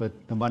Russians, but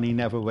the money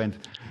never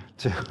went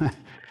to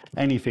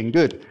anything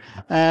good.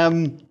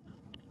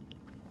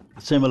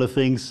 Similar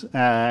things,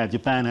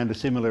 Japan had a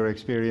similar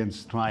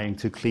experience trying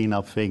to clean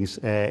up things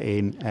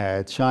in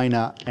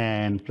China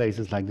and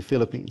places like the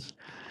Philippines.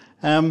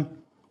 Now,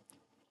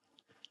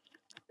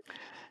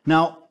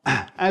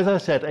 as I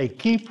said, a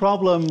key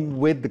problem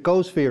with the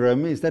Coase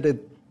theorem is that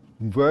it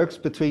works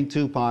between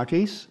two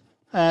parties.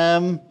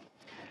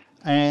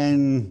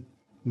 And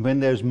when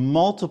there's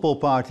multiple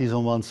parties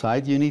on one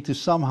side, you need to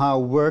somehow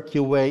work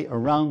your way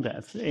around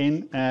that.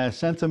 In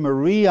Santa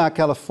Maria,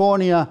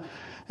 California,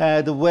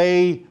 the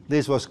way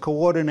this was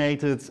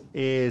coordinated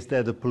is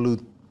that the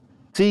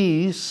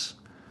pollutees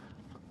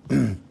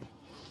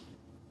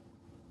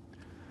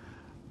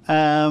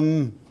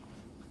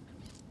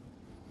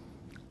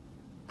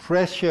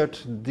pressured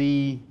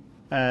the,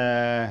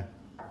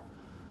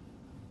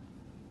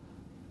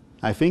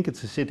 I think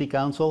it's a city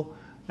council,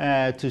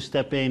 to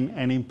step in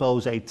and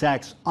impose a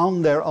tax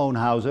on their own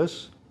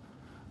houses,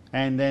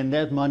 and then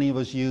that money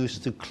was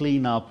used to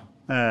clean up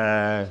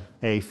a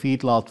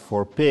feedlot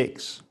for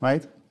pigs,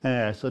 right?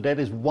 So that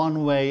is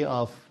one way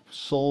of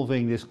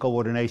solving this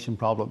coordination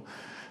problem,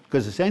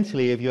 because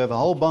essentially if you have a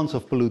whole bunch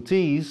of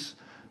pollutees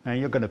and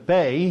you're going to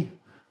pay,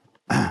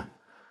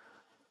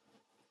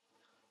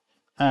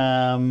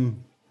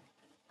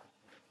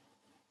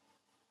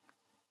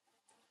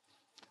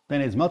 then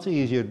it's much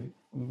easier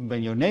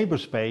when your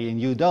neighbors pay and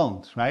you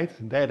don't, right?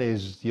 That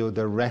is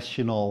the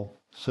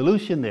rational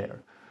solution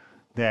there,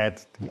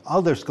 that the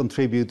others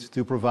contribute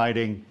to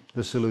providing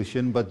the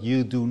solution, but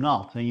you do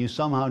not, and you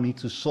somehow need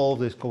to solve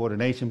this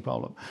coordination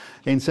problem.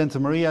 In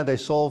Santa Maria, they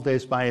solved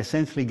this by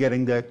essentially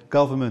getting the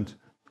government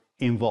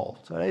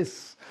involved. So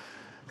this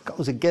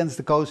goes against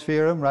the Coase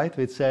theorem, right?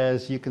 Which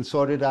says you can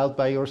sort it out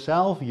by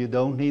yourself, you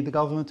don't need the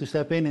government to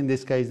step in. In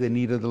this case, they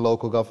needed the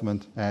local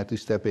government to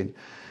step in.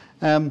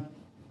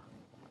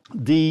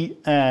 The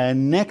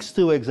next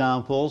two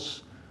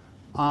examples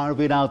are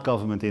without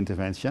government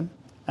intervention.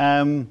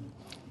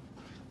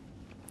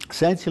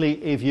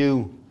 Essentially, if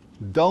you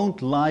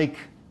don't like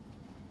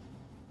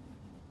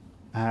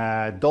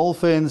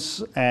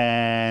dolphins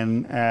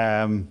and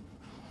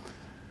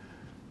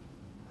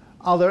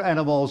other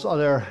animals,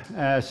 other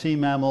sea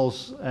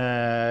mammals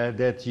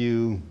that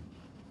you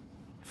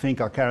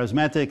think are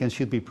charismatic and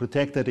should be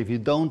protected, if you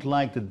don't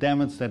like the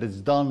damage that is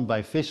done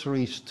by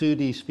fisheries to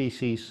these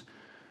species,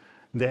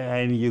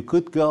 then you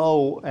could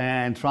go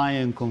and try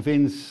and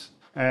convince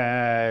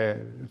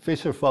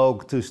fisher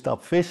folk to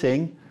stop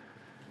fishing,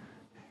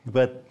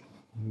 but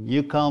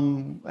you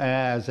come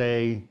as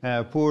a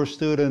poor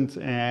student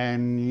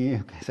and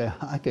you say,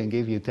 I can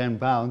give you 10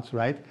 pounds,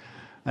 right?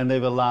 And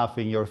they will laugh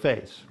in your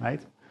face,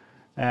 right?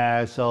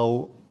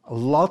 So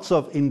lots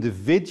of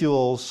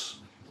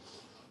individuals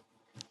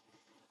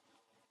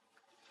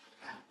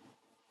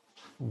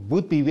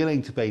would be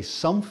willing to pay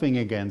something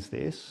against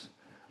this,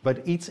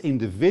 but each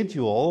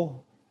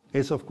individual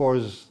is, of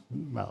course,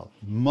 well,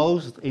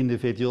 most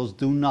individuals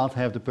do not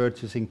have the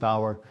purchasing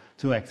power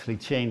to actually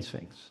change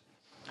things.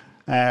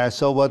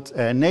 So what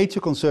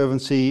Nature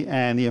Conservancy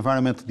and the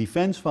Environmental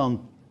Defense Fund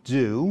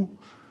do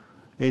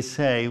is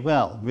say,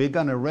 well, we're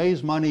going to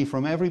raise money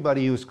from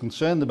everybody who's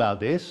concerned about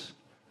this,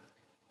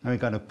 and we're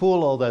going to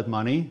pool all that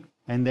money,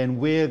 and then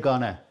we're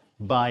going to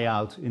buy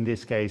out, in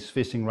this case,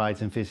 fishing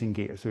rights and fishing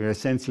gear. So we're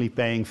essentially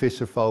paying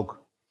fisher folk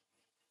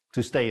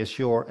to stay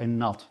ashore and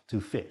not to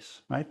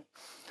fish, right?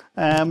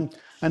 And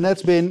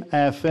that's been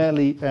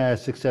fairly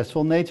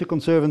successful. Nature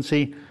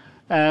Conservancy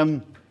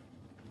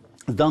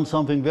done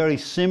something very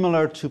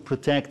similar to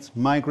protect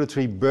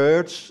migratory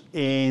birds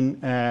in,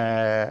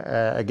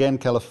 again,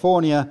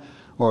 California,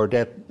 or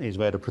that is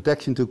where the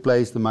protection took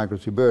place. The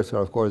migratory birds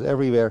are, of course,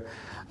 everywhere.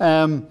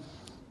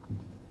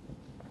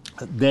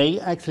 they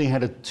actually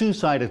had a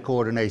two-sided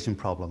coordination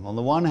problem. On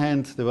the one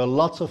hand, there were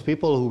lots of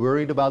people who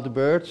worried about the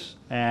birds,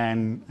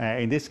 and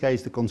in this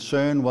case the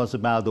concern was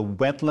about the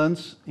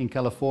wetlands in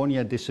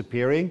California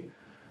disappearing.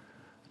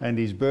 And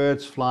these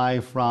birds fly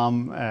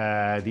from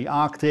the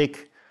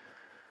Arctic,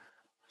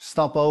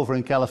 stop over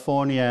in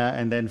California,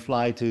 and then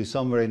fly to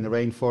somewhere in the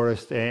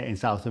rainforest in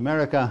South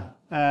America,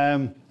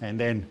 and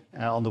then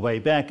on the way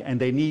back, and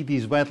they need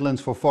these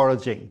wetlands for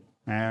foraging,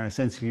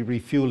 essentially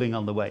refueling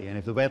on the way. And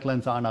if the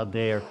wetlands are not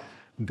there,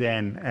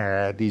 then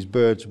these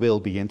birds will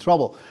be in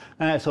trouble.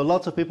 So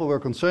lots of people were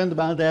concerned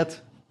about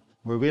that,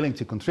 were willing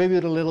to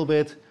contribute a little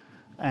bit,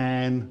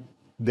 and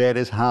that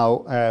is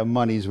how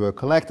monies were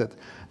collected.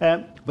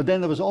 But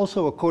then there was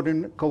also a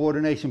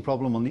coordination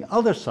problem on the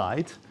other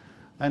side,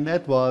 and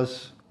that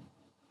was,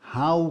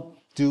 how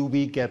do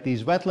we get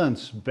these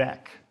wetlands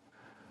back?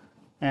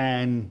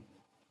 And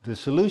the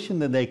solution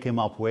that they came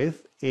up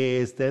with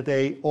is that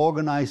they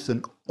organized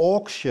an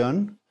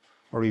auction,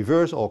 or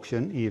reverse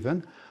auction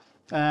even,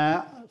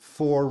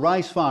 for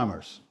rice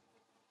farmers.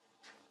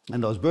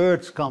 And those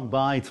birds come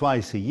by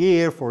twice a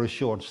year for a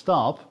short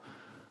stop.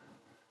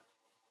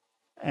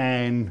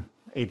 And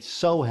it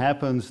so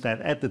happens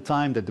that at the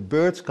time that the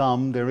birds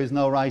come, there is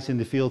no rice in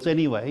the fields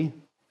anyway,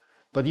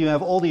 but you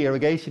have all the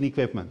irrigation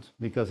equipment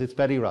because it's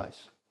paddy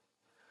rice.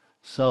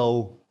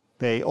 So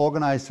they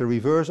organize a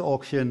reverse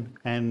auction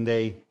and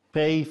they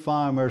pay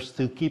farmers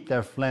to keep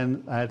their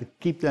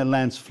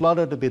lands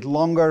flooded a bit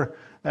longer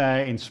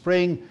in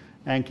spring,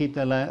 and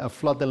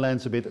flood the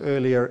lands a bit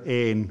earlier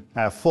in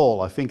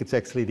fall. I think it's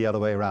actually the other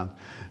way around.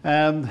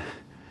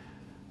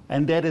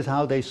 And that is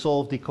how they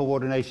solve the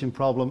coordination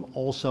problem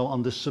also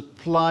on the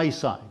supply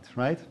side,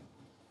 right?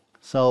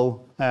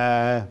 So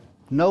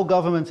no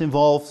government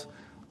involved.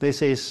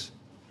 This is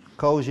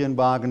Coasian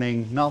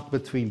bargaining, not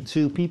between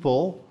two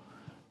people,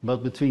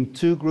 but between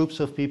two groups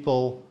of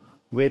people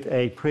with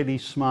a pretty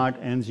smart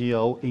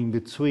NGO in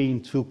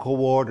between to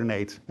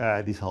coordinate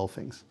these whole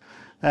things.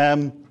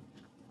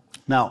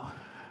 Now,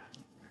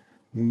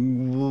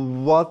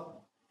 what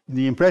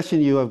the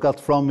impression you have got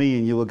from me,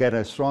 and you will get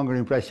a stronger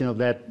impression of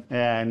that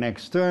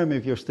next term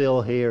if you're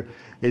still here,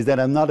 is that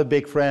I'm not a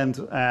big friend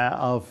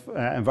of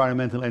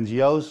environmental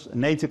NGOs.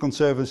 Nature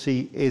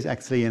Conservancy is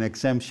actually an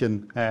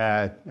exception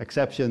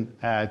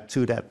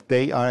to that.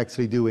 They are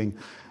actually doing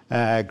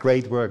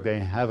great work. They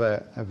have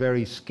a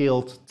very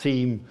skilled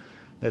team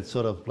that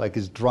sort of like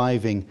is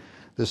driving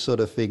the sort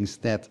of things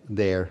that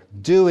they're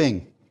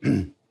doing.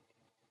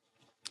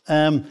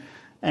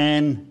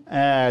 And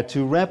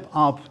to wrap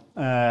up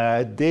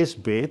this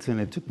bit, and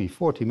it took me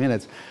 40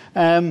 minutes,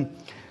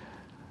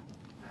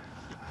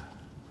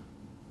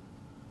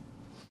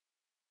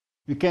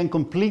 you can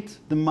complete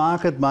the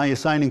market by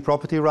assigning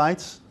property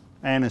rights,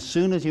 and as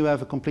soon as you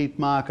have a complete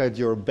market,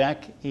 you're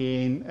back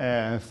in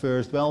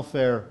first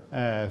welfare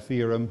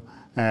theorem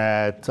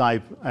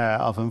type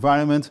of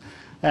environment.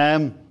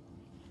 And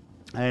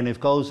if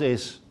Coase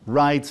is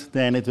right,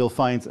 then it will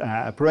find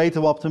a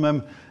Pareto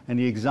optimum. And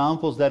the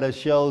examples that I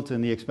showed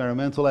and the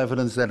experimental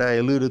evidence that I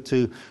alluded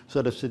to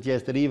sort of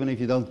suggest that even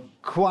if you don't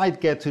quite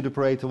get to the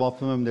Pareto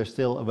optimum, there's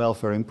still a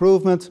welfare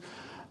improvement.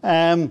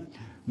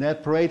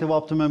 That Pareto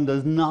optimum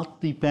does not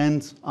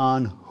depend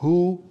on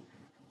who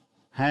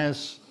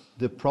has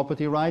the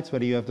property rights,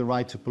 whether you have the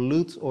right to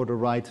pollute or the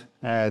right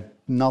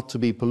not to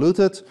be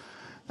polluted.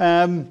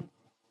 And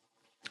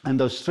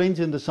those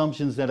stringent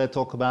assumptions that I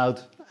talk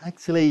about,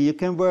 actually you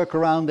can work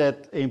around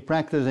that in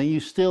practice and you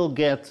still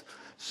get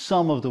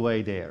some of the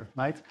way there,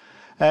 right?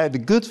 The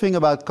good thing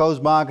about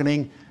Coase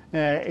bargaining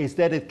is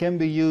that it can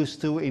be used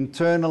to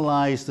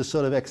internalize the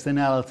sort of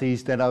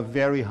externalities that are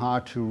very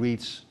hard to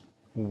reach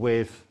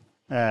with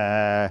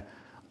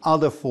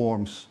other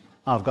forms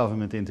of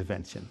government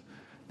intervention.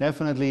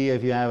 Definitely,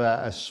 if you have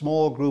a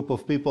small group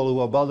of people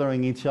who are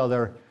bothering each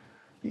other,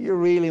 you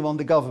really want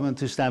the government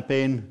to step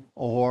in,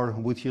 or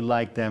would you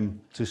like them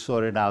to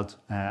sort it out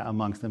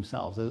amongst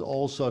themselves? There's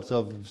all sorts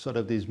of sort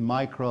of these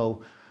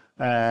micro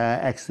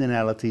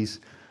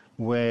externalities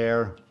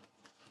where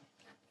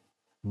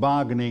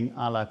bargaining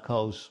a la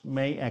Coase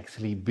may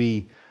actually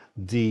be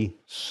the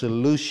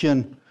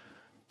solution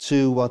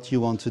to what you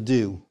want to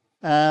do.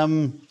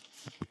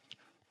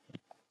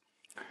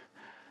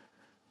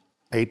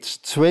 It's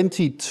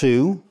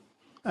 22.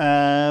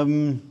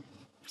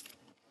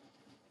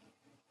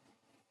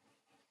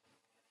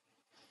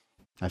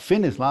 I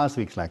finished last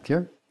week's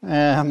lecture.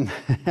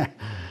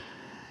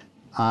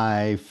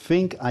 I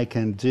think I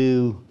can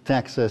do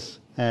taxes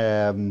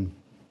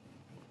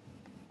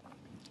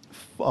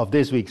of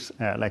this week's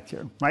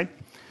lecture, right?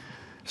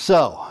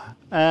 So,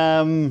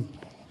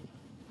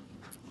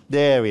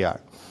 there we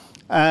are.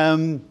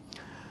 I'm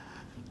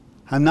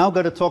now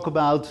going to talk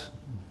about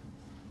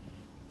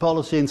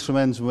policy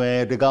instruments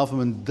where the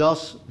government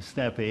does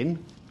step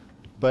in,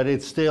 but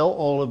it's still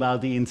all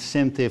about the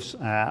incentives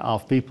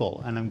of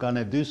people. And I'm going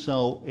to do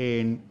so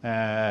in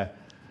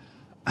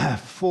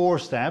 4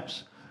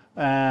 steps.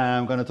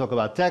 I'm going to talk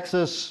about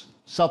taxes,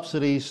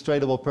 subsidies,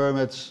 tradable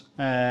permits,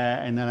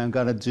 and then I'm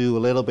going to do a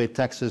little bit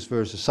taxes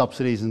versus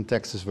subsidies and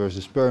taxes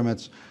versus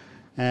permits.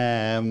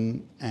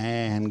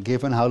 And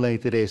given how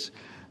late it is,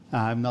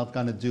 I'm not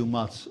going to do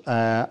much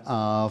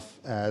of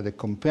the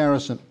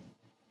comparison.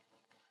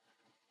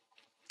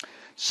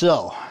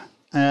 So,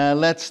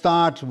 let's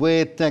start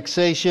with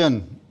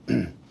taxation.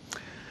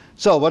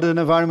 So, what is an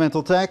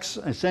environmental tax?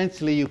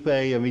 Essentially, you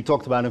pay, and we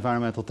talked about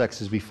environmental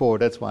taxes before,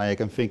 that's why I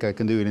think I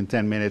can do it in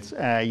 10 minutes.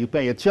 You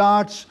pay a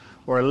charge,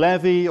 or a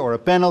levy, or a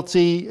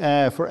penalty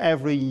for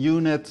every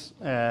unit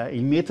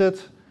emitted,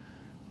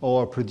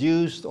 or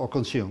produced, or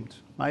consumed,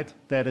 right?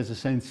 That is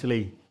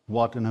essentially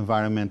what an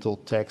environmental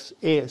tax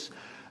is.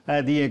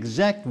 The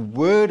exact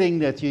wording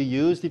that you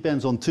use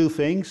depends on two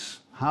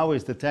things. How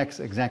is the tax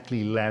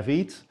exactly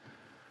levied?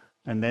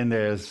 And then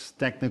there's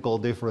technical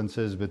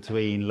differences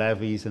between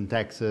levies and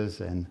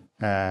taxes and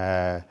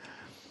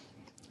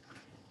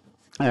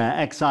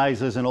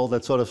excises and all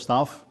that sort of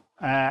stuff.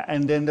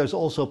 And then there's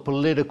also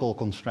political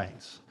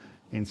constraints.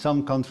 In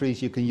some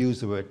countries you can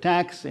use the word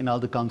tax, in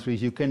other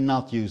countries you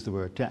cannot use the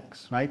word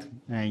tax, right?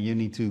 And you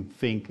need to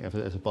think,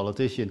 as a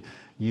politician,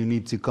 you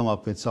need to come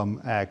up with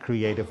some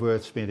creative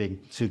wordsmithing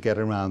to get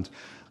around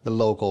the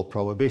local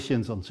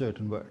prohibitions on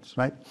certain words,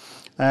 right?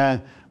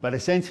 But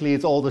essentially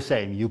it's all the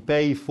same. You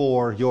pay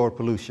for your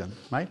pollution,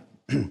 right?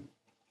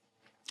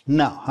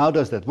 Now, how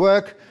does that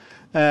work?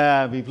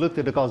 We've looked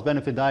at the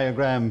cost-benefit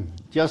diagram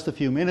just a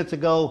few minutes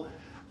ago.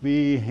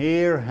 We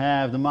here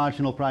have the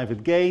marginal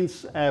private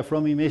gains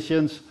from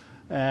emissions.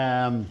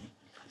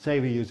 Say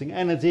we're using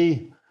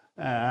energy.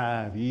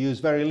 If you use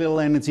very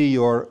little energy,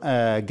 your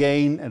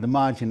gain at the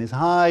margin is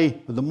high.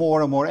 But the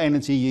more and more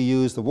energy you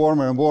use, the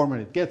warmer and warmer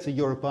it gets in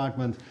your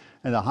apartment,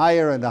 and the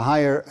higher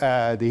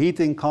the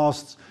heating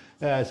costs.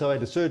 So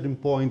at a certain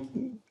point,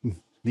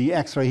 the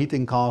extra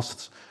heating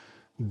costs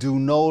do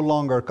no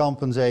longer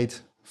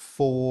compensate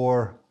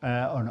for,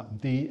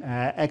 the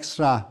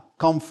extra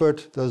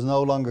comfort does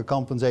no longer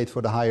compensate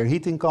for the higher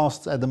heating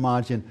costs at the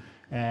margin,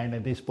 and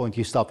at this point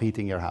you stop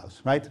heating your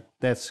house, right?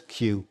 That's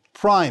Q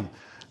prime.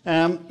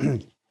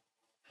 And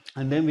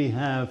then we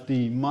have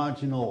the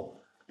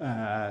marginal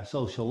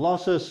social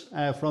losses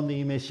from the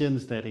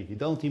emissions, that if you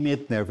don't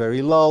emit, they're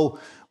very low,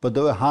 but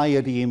the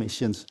higher the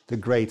emissions, the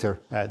greater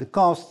the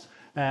costs.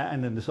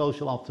 And then the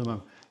social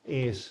optimum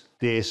is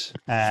this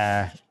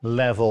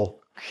level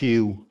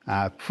Q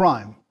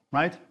prime,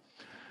 right?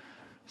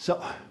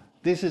 So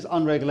this is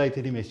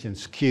unregulated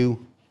emissions,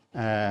 Q,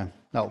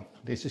 no,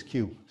 this is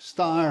Q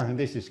star and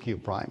this is Q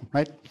prime,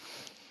 right?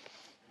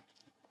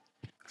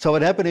 So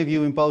what happens if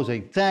you impose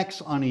a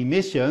tax on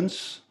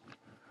emissions?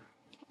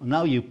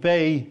 Now you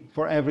pay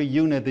for every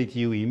unit that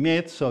you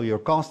emit, so your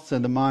costs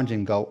and the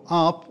margin go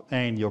up,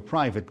 and your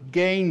private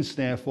gains,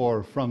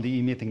 therefore, from the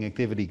emitting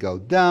activity go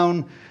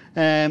down,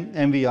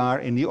 and we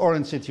are in the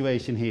orange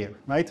situation here,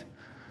 right?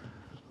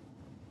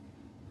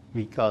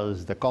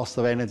 Because the cost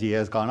of energy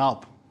has gone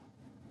up.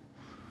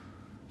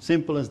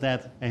 Simple as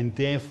that, and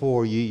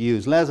therefore you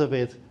use less of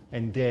it,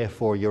 and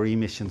therefore your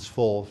emissions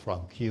fall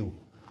from Q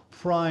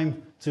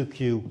prime to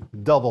Q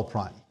double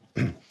prime.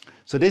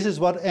 So this is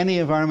what any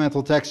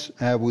environmental tax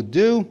would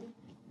do.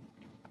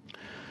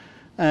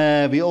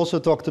 We also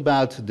talked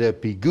about the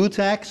PIGU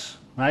tax,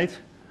 right?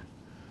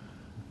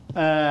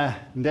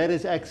 That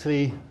is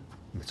actually,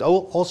 it's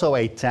also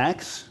a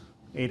tax.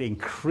 It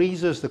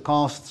increases the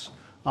costs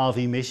of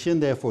emission,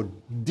 therefore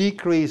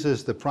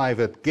decreases the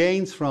private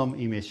gains from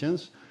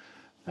emissions.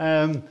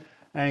 And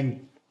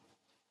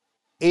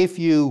if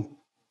you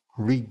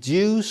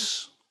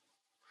reduce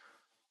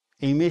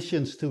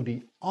emissions to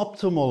the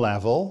optimal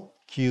level,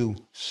 Q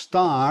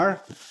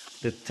star,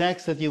 the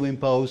tax that you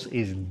impose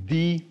is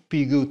the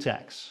PIGU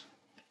tax,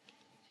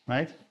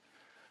 right?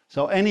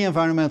 So any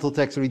environmental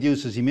tax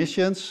reduces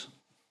emissions,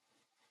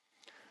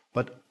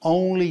 but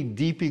only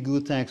the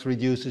PIGU tax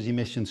reduces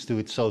emissions to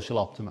its social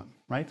optimum,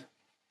 right?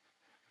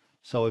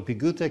 So a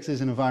PIGU tax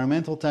is an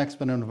environmental tax,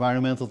 but an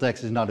environmental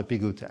tax is not a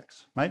PIGU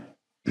tax, right?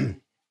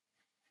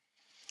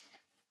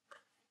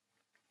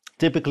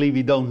 Typically,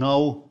 we don't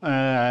know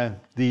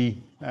the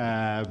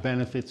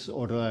benefits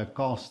or the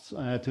costs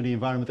to the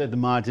environment at the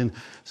margin,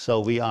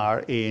 so we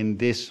are in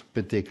this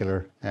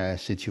particular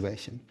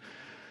situation.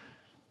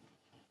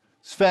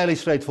 It's fairly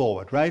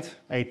straightforward, right?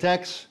 A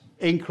tax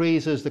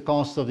increases the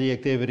cost of the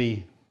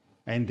activity,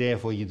 and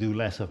therefore you do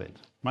less of it,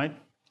 right?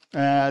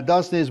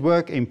 Does this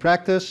work in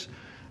practice?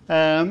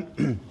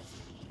 This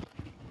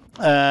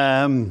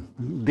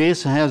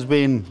has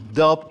been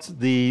dubbed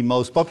the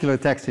most popular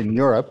tax in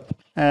Europe.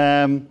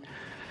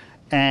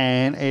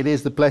 And it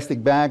is the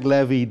plastic bag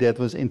levy that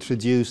was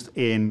introduced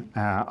in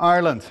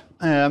Ireland.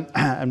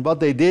 And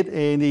what they did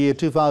in the year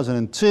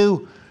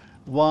 2002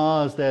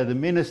 was that the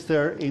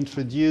minister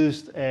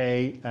introduced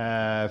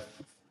a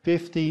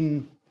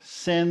 15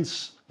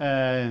 cents,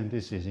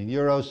 this is in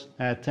euros,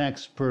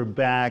 tax per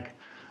bag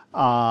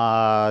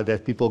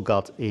that people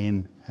got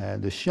in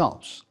the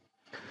shops.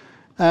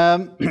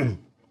 And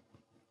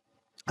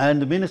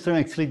the minister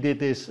actually did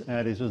this,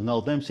 this was Noel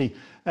Dempsey,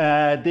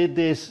 did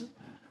this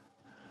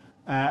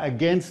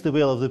against the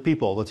will of the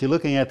people. What you're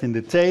looking at in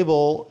the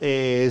table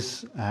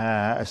is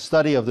a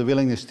study of the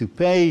willingness to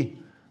pay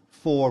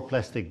for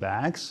plastic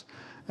bags.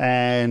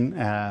 And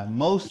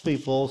most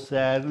people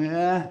said,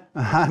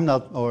 I'm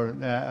not, or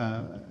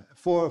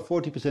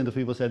 40% of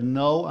people said,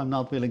 no, I'm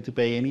not willing to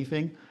pay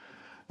anything.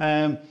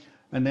 And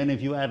then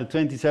if you add a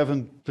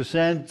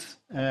 27%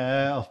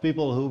 of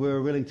people who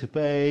were willing to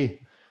pay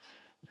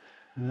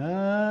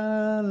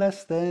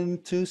less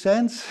than 2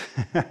 cents,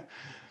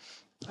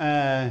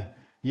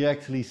 you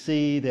actually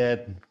see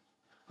that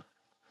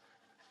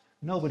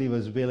nobody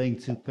was willing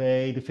to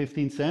pay the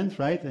 15 cents,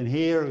 right? And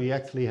here we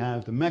actually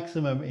have the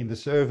maximum in the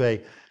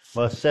survey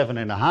was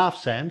 7.5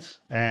 cents,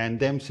 and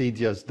Dempsey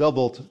just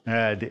doubled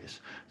this.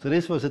 So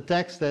this was a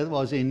tax that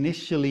was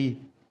initially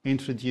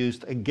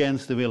introduced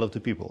against the will of the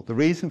people. The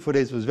reason for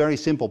this was very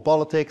simple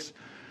politics.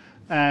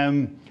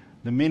 The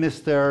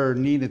minister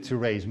needed to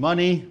raise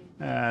money.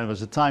 It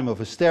was a time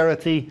of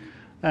austerity,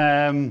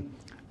 and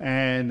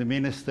the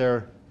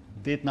minister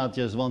did not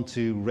just want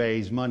to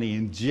raise money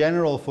in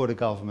general for the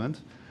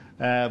government,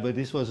 but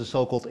this was a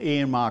so-called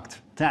earmarked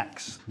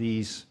tax.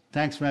 These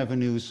tax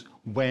revenues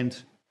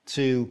went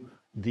to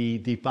the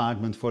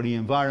Department for the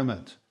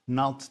Environment,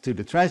 not to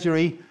the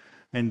Treasury,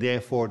 and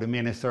therefore the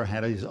minister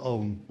had his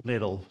own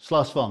little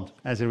slush fund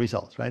as a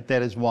result, right?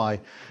 That is why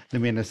the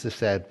minister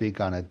said, we're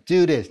gonna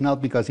do this, not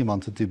because he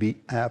wanted to be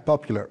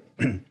popular.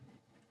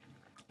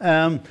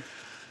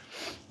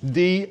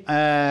 The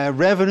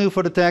revenue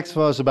for the tax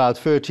was about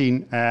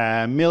 13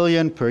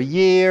 million per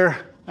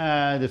year.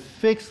 The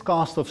fixed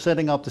cost of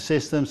setting up the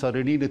system, so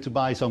they needed to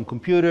buy some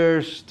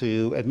computers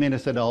to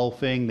administer the whole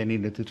thing. They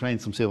needed to train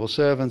some civil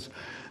servants.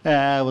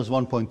 Was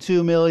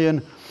 1.2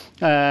 million.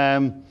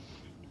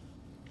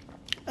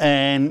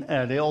 And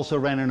they also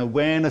ran an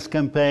awareness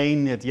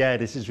campaign that, yeah,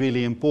 this is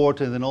really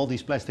important, and all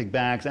these plastic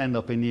bags end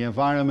up in the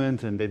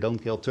environment, and they don't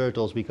kill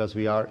turtles because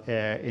we are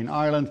in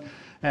Ireland.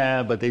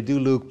 But they do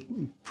look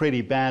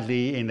pretty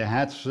badly in the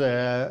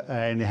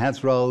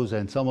hedgerows,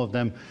 and some of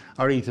them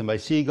are eaten by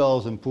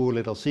seagulls and poor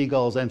little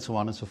seagulls, and so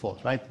on and so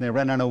forth, right? They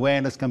ran an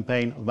awareness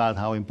campaign about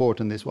how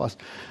important this was.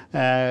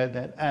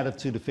 That added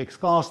to the fixed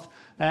cost,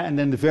 and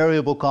then the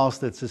variable cost,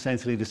 that's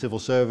essentially the civil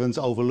servants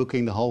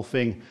overlooking the whole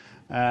thing,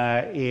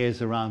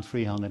 is around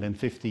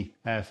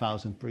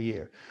 350,000 per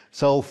year.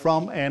 So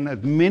from an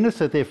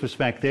administrative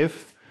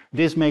perspective,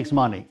 this makes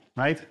money,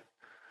 right?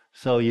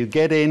 So you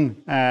get in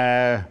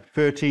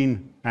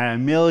 13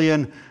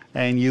 million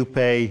and you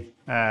pay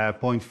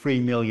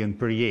 0.3 million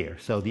per year.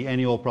 So the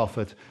annual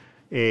profit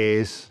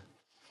is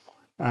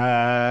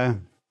 12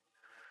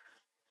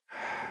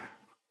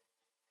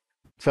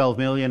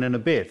 million and a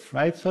bit,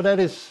 right? So that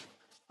is,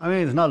 I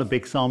mean, it's not a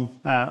big sum.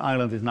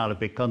 Ireland is not a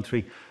big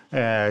country.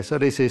 So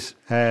this is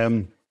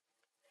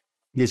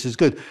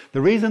good.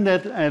 The reason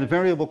that the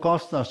variable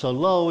costs are so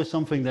low is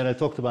something that I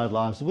talked about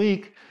last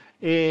week,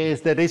 is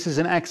that this is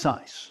an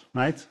excise,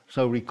 right?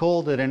 So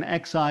recall that an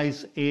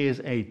excise is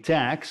a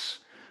tax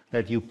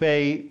that you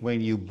pay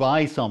when you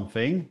buy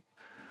something,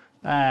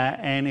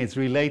 and it's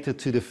related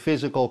to the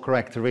physical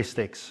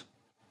characteristics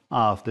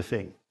of the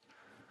thing.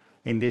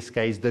 In this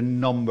case, the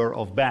number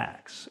of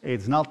bags.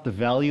 It's not the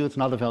value, it's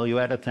not a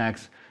value-added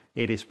tax,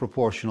 it is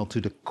proportional to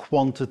the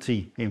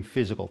quantity in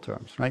physical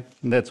terms, right?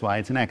 And that's why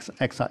it's an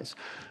excise.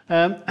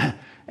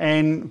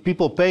 And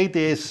people pay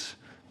this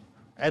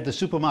at the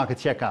supermarket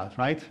checkout,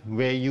 right?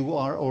 Where you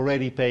are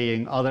already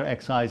paying other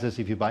excises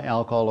if you buy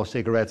alcohol or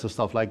cigarettes or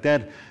stuff like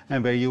that,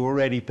 and where you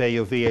already pay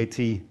your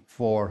VAT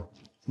for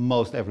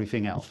most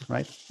everything else,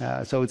 right?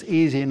 So it's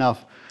easy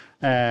enough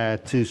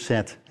to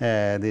set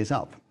this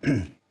up.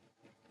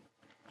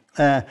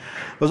 It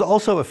was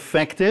also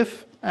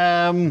effective.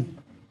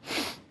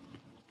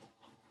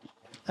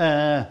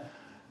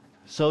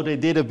 So they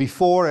did a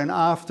before and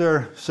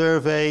after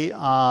survey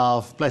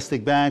of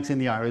plastic bags in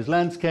the Irish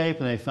landscape,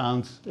 and they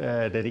found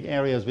that the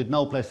areas with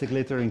no plastic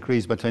litter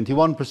increased by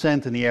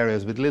 21%, and the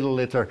areas with little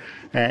litter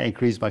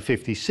increased by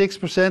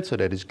 56%, so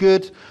that is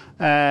good.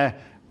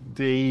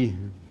 You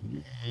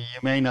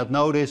may not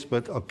notice,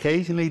 but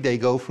occasionally they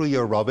go through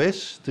your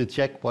rubbish to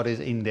check what is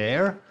in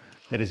there.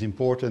 That is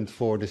important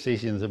for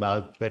decisions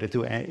about whether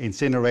to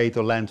incinerate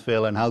or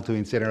landfill, and how to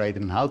incinerate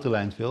and how to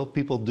landfill.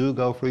 People do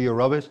go through your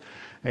rubbish.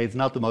 It's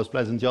not the most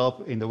pleasant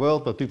job in the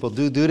world, but people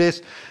do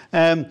this.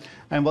 And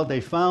what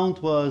they found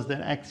was that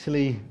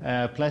actually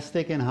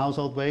plastic in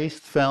household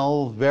waste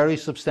fell very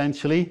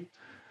substantially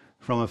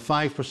from a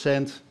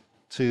 5%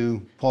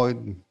 to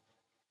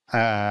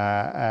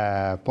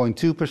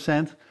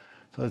 0.2%.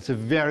 So it's a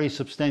very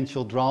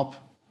substantial drop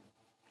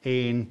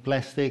in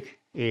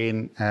plastic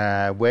in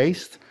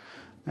waste.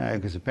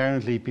 Because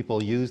apparently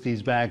people used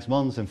these bags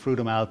once and threw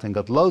them out and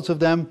got loads of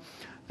them.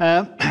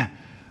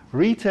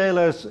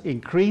 Retailers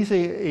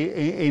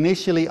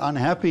initially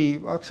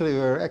unhappy, actually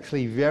were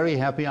very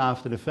happy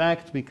after the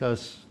fact,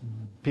 because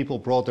people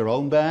brought their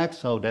own bags,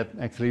 so that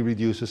actually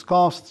reduces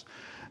costs.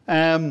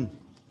 And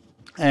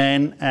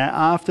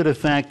after the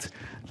fact,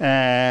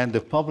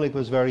 the public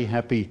was very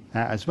happy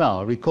as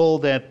well. Recall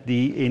that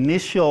the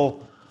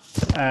initial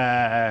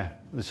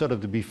sort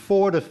of the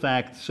before the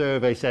fact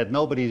survey said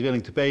nobody is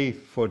willing to pay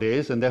for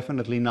this, and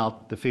definitely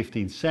not the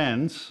 15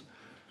 cents.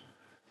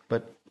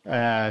 But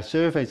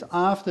surveys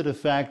after the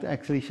fact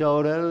actually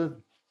show that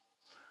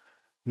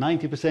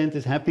 90%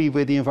 is happy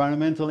with the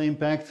environmental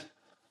impact,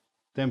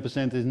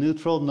 10% is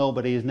neutral,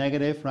 nobody is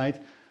negative,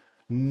 right?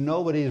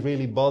 Nobody is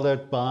really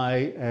bothered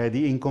by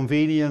the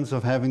inconvenience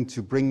of having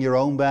to bring your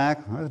own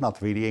bag. Well, it's not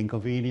really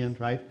inconvenient,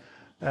 right?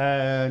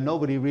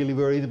 Nobody really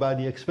worried about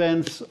the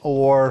expense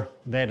or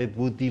that it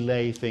would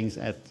delay things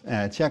at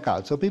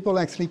checkout. So people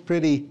are actually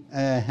pretty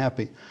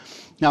happy.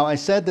 Now, I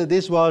said that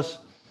this was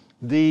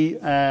the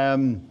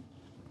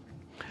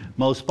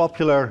most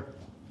popular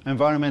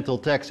environmental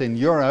tax in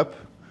Europe,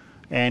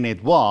 and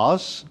it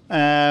was,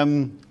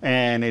 and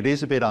it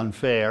is a bit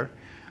unfair.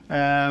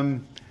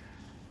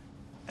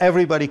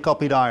 Everybody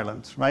copied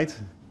Ireland, right?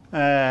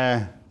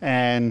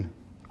 And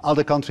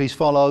other countries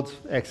followed,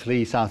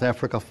 actually South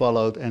Africa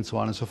followed, and so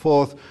on and so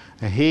forth.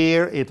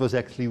 Here it was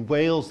actually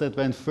Wales that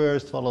went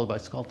first, followed by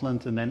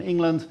Scotland and then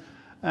England.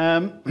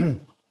 And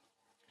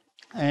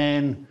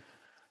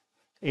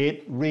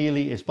it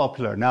really is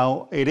popular.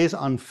 Now, it is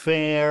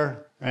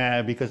unfair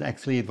because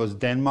actually it was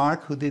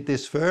Denmark who did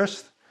this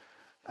first,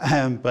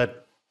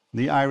 but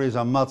the Irish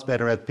are much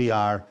better at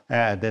PR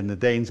than the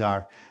Danes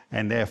are,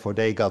 and therefore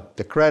they got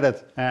the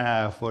credit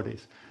for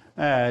this.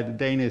 The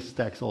Danish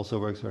tax also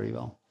works very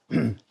well.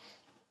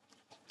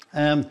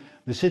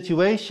 The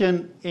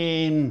situation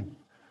in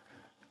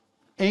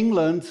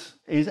England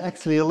is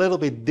actually a little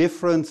bit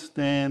different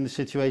than the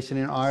situation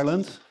in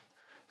Ireland.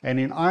 And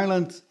in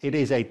Ireland, it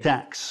is a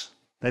tax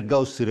that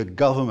goes to the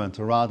government,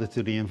 or rather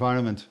to the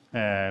Environment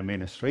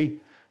Ministry,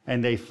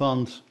 and they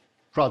fund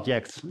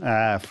projects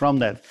from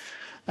that.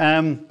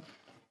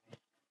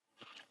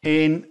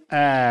 In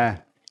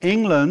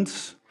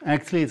England,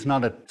 actually it's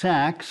not a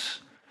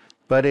tax,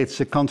 but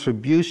it's a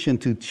contribution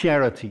to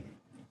charity.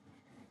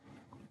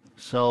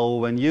 So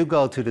when you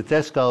go to the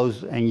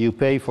Tesco's and you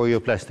pay for your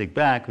plastic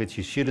bag, which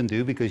you shouldn't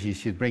do because you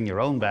should bring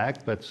your own bag,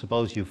 but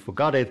suppose you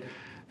forgot it,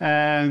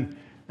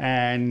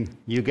 and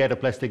you get a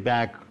plastic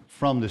bag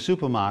from the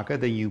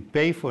supermarket and you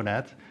pay for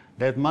that,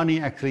 that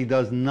money actually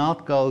does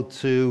not go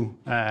to,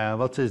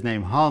 what's his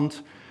name,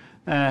 Hunt,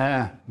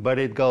 but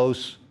it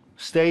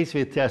stays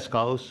with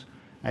Tesco's,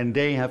 and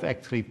they have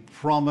actually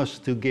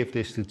promised to give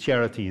this to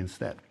charity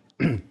instead,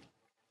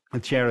 a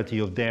charity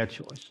of their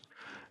choice.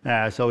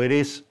 So it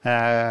is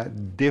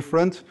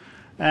different.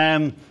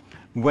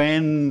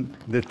 When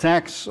the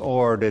tax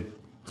or the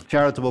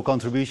charitable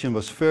contribution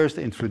was first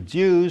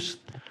introduced,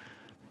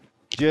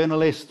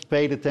 journalists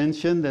paid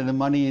attention that the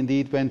money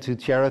indeed went to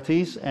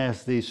charities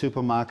as the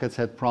supermarkets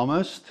had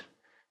promised,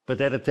 but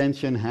that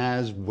attention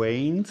has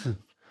waned.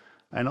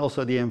 And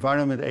also the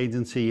Environment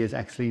Agency is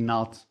actually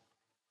not,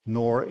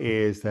 nor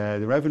is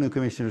the revenue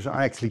commissioners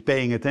are actually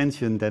paying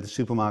attention that the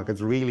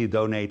supermarkets really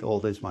donate all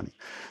this money.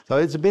 So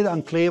it's a bit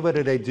unclear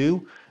whether they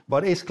do.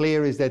 What is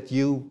clear is that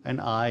you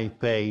and I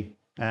pay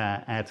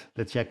at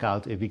the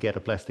checkout if we get a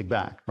plastic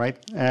bag, right?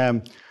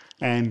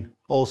 And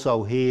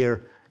also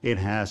here it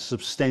has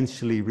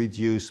substantially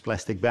reduced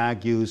plastic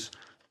bag use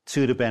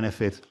to the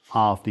benefit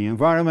of the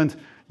environment.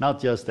 Not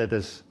just that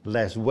there's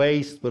less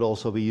waste, but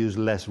also we use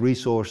less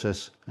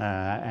resources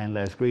and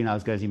less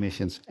greenhouse gas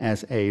emissions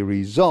as a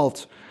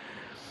result.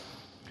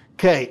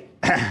 Okay,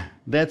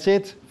 that's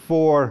it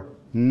for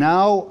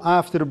now.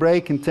 After the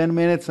break in 10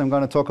 minutes, I'm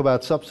going to talk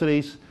about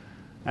subsidies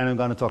and I'm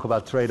going to talk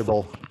about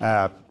tradable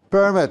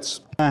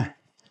permits.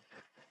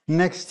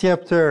 Next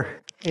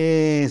chapter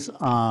is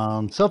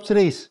on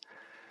subsidies.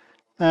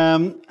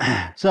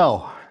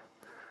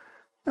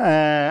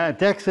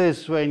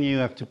 Taxes when you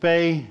have to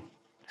pay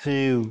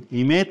to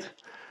emit.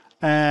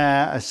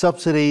 A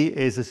subsidy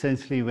is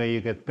essentially where you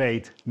get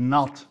paid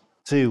not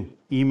to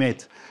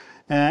emit.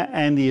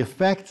 And the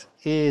effect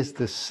is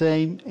the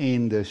same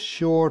in the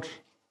short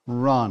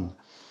run.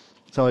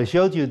 So I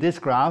showed you this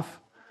graph.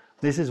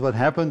 This is what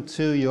happened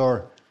to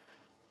your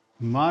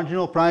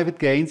marginal private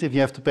gains. If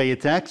you have to pay a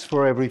tax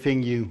for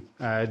everything you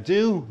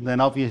do, then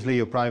obviously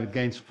your private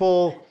gains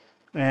fall.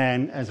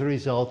 And as a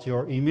result,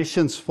 your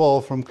emissions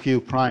fall from Q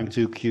prime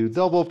to Q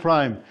double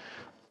prime.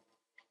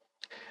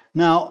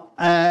 Now,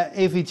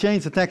 if we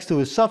change the tax to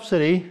a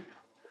subsidy,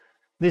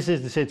 this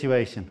is the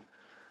situation.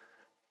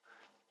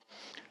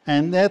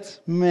 And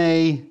that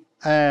may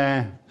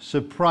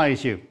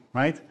surprise you,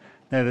 right?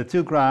 Now, the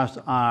two graphs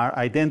are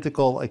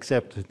identical,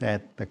 except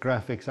that the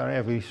graphics are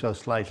ever so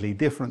slightly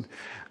different.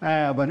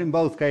 But in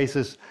both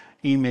cases,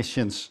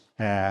 emissions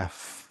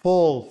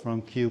fall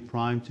from Q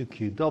prime to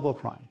Q double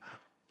prime.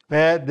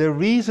 The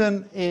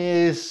reason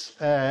is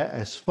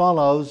as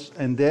follows,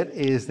 and that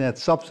is that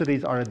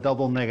subsidies are a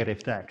double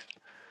negative tax.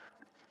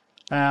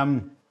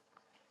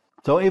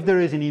 So if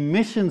there is an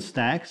emissions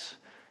tax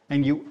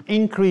and you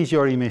increase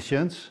your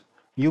emissions,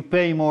 you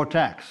pay more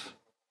tax.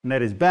 And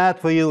that is bad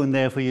for you, and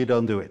therefore you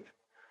don't do it.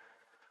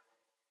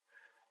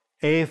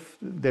 If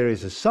there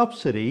is a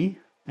subsidy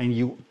and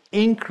you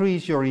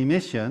increase your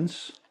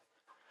emissions,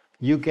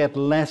 you get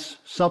less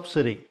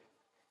subsidy.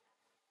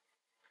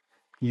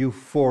 You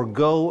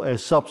forego a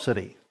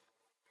subsidy.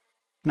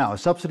 Now, a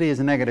subsidy is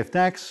a negative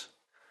tax.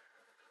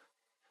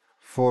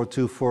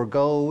 to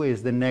forego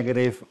is the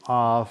negative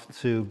of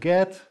to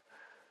get.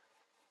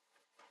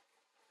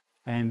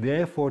 And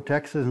therefore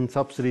taxes and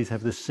subsidies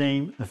have the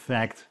same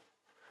effect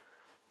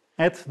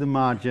at the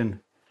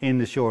margin in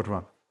the short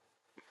run.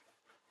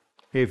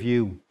 If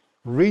you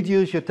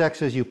reduce your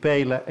taxes, you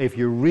pay less. If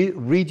you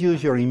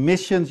reduce your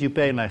emissions, you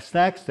pay less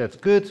tax, that's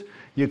good.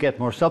 You get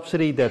more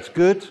subsidy, that's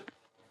good.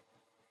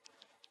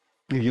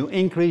 If you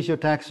increase your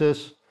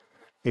taxes,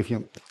 if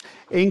you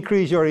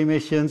increase your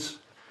emissions,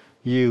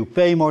 you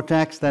pay more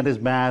tax, that is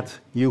bad.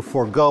 You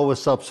forego a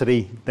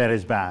subsidy, that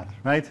is bad,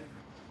 right?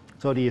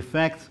 So the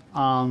effect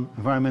on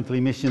environmental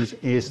emissions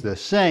is the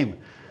same.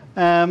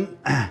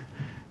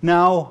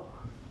 Now,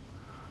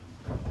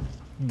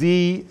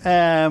 the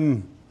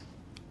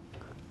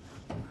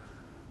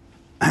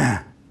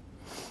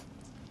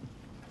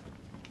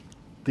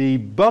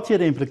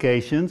budget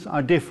implications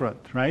are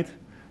different, right?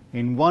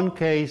 In one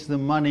case, the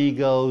money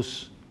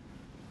goes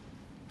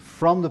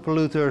from the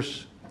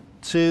polluters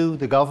to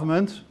the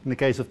government, in the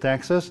case of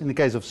taxes. In the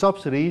case of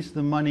subsidies,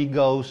 the money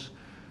goes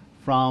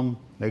from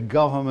the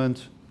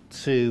government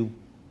to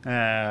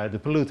the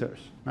polluters,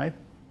 right?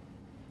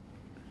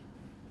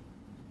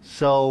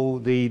 So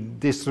the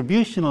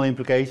distributional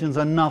implications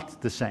are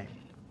not the same.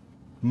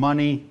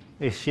 Money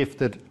is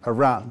shifted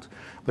around.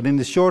 But in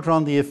the short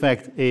run, the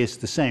effect is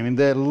the same. In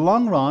the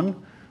long run,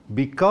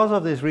 because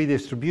of this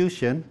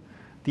redistribution,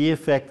 the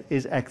effect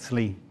is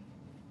actually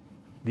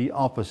the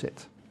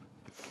opposite.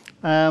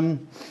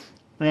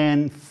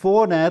 And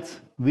for that,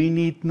 we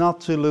need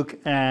not to look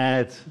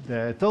at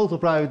the total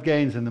private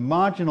gains and the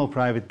marginal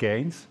private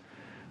gains,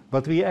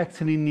 but we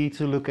actually need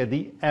to look at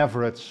the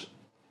average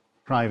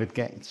private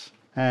gains.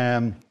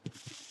 And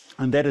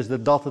that is the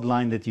dotted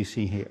line that you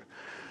see here.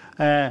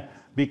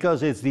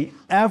 Because it's the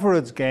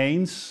average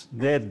gains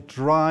that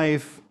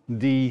drive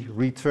the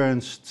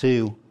returns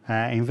to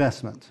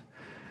investment.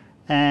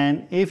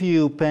 And if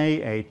you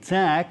pay a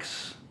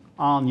tax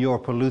on your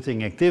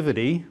polluting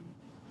activity,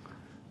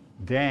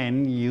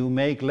 then you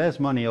make less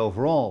money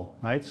overall,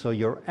 right? So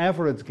your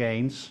average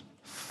gains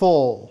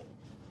fall.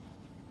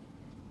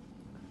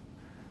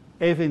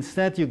 If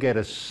instead you get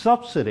a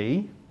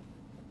subsidy,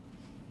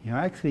 you're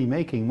actually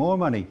making more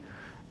money,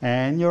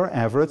 and your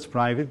average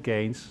private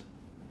gains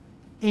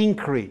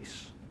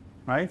increase,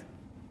 right?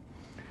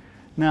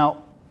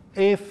 Now,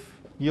 if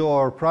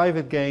your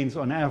private gains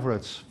on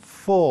average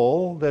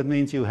fall, that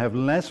means you have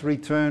less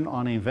return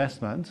on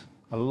investment,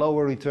 a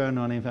lower return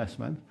on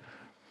investment,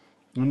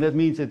 and that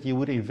means that you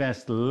would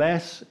invest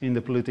less in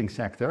the polluting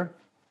sector.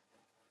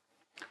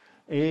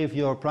 If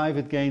your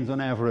private gains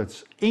on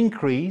average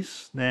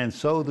increase, then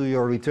so do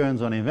your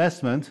returns on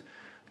investment,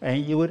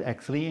 and you would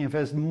actually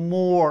invest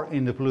more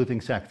in the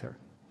polluting sector.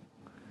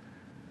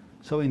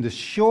 So in the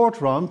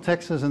short run,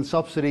 taxes and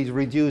subsidies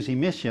reduce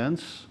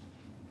emissions,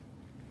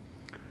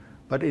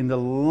 but in the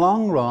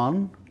long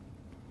run,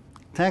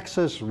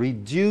 taxes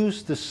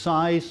reduce the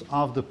size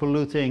of the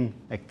polluting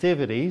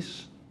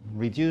activities,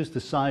 reduce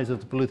the size of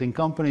the polluting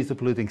companies, the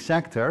polluting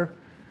sector,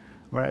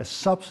 whereas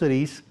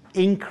subsidies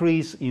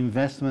increase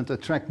investment,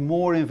 attract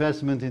more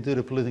investment into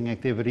the polluting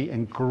activity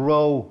and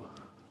grow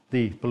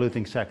the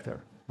polluting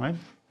sector, right?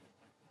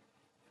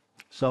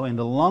 So in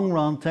the long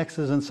run,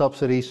 taxes and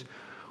subsidies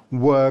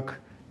work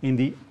in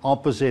the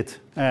opposite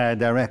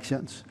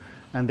directions.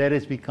 And that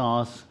is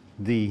because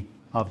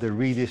of the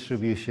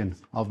redistribution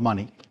of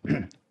money.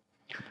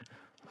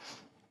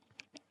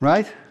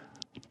 Right?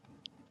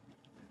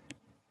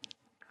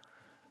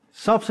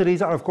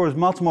 Subsidies are, of course,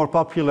 much more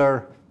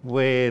popular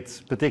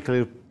with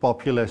particularly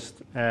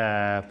populist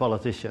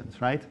politicians,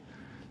 right?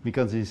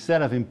 Because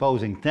instead of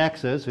imposing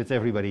taxes, which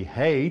everybody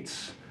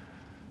hates,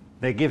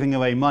 they're giving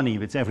away money,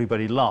 which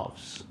everybody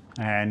loves.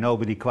 And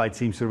nobody quite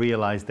seems to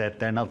realize that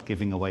they're not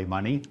giving away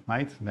money,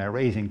 right? They're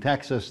raising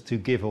taxes to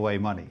give away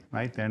money,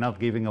 right? They're not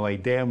giving away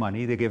their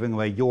money, they're giving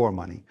away your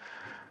money.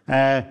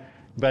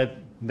 But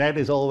that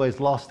is always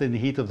lost in the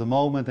heat of the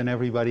moment, and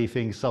everybody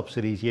thinks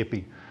subsidies,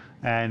 yippee.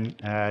 And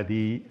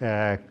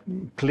the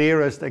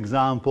clearest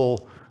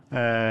example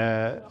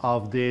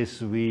of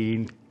this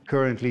we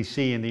currently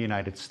see in the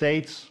United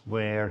States,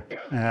 where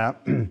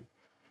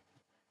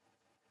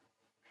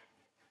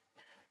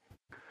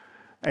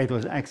it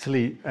was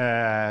actually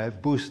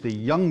Bush the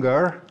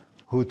Younger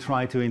who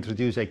tried to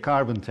introduce a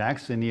carbon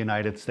tax in the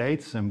United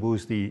States, and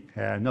Bush the,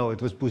 no,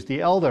 it was Bush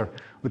the Elder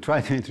who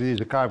tried to introduce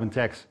a carbon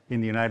tax in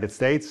the United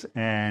States,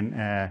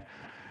 and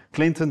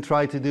Clinton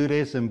tried to do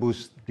this, and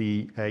Bush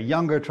the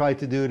Younger tried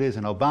to do this,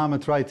 and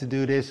Obama tried to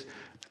do this.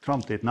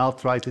 Trump did not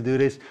try to do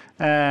this,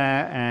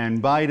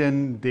 and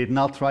Biden did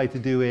not try to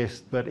do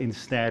this, but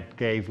instead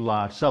gave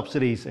large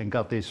subsidies and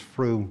got this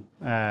through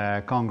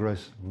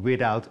Congress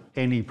without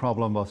any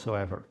problem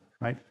whatsoever,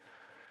 right?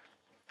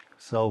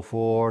 So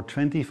for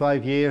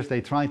 25 years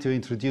they tried to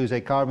introduce a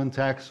carbon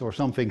tax or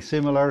something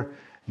similar,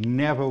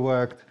 never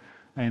worked,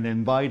 and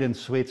then Biden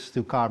switched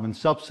to carbon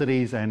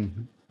subsidies,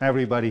 and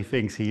everybody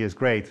thinks he is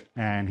great,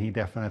 and he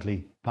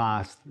definitely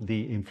passed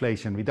the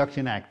Inflation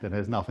Reduction Act that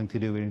has nothing to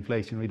do with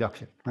inflation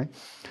reduction, right?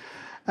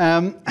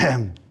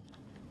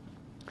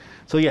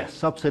 So yes,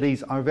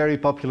 subsidies are very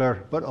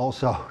popular, but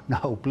also,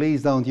 no,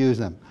 please don't use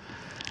them.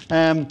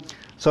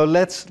 So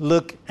let's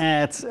look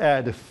at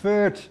the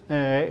third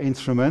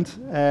instrument,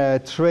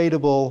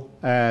 tradable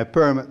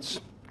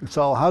permits.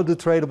 So how do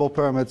tradable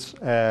permits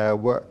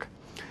work?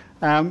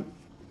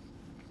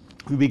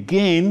 We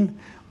begin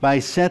by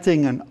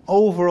setting an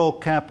overall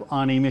cap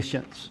on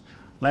emissions.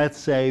 Let's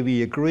say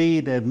we agree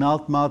that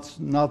not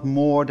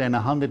more than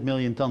 100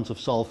 million tons of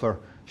sulfur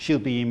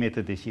should be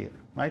emitted this year,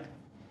 right?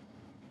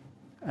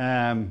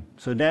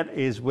 So that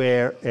is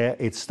where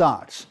it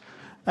starts.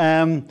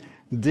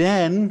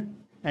 Then,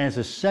 as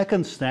a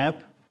second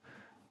step,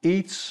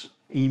 each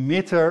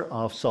emitter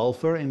of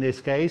sulfur, in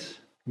this case,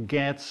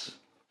 gets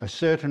a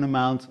certain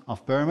amount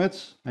of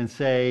permits and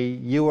say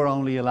you are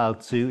only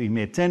allowed to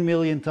emit 10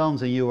 million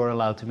tons and you are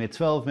allowed to emit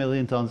 12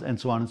 million tons and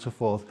so on and so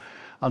forth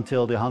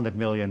until the 100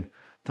 million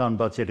ton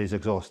budget is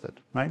exhausted,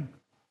 right?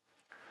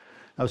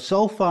 Now,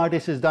 so far,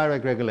 this is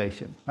direct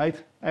regulation,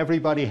 right?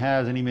 Everybody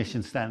has an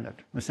emission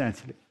standard,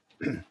 essentially.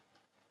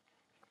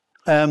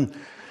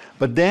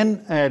 But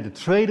then the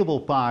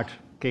tradable part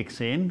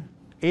kicks in.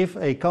 If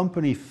a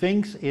company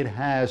thinks it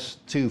has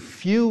too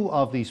few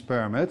of these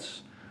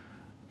permits,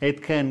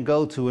 it can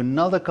go to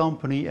another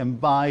company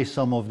and buy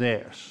some of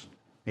theirs.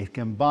 It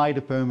can buy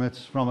the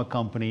permits from a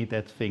company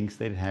that thinks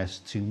that it has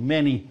too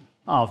many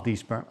of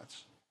these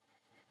permits,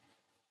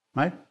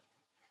 right?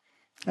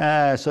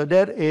 So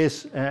that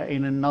is,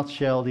 in a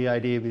nutshell, the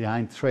idea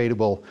behind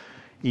tradable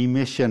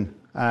emission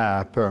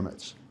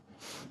permits.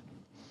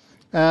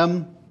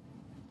 And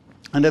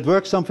that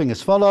works something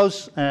as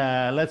follows.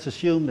 Let's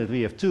assume that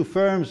we have two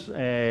firms,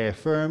 a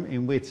firm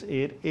in which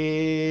it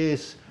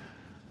is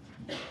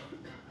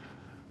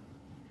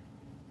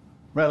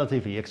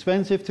relatively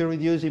expensive to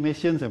reduce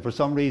emissions, and for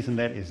some reason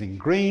that is in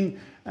green,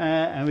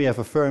 and we have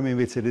a firm in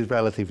which it is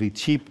relatively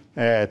cheap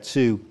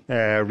to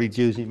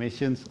reduce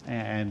emissions,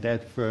 and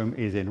that firm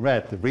is in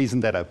red. The reason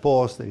that I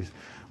paused is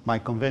my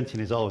convention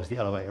is always the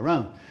other way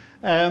around.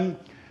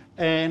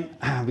 And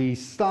we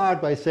start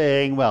by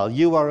saying, well,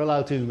 you are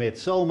allowed to emit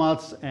so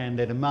much, and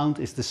that amount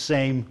is the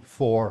same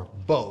for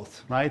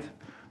both, right?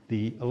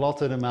 The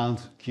allotted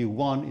amount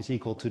Q1 is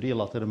equal to the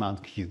allotted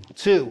amount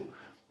Q2.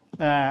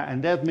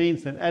 And that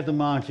means that at the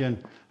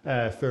margin,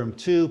 firm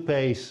 2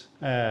 pays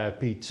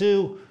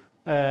P2.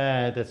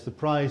 That's the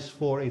price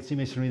for its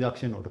emission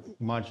reduction, or the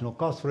marginal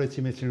cost for its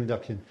emission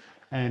reduction.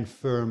 And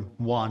firm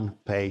 1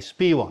 pays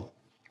P1.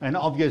 And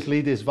obviously,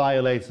 this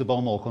violates the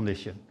Baumol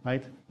condition,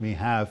 right? We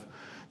have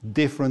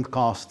different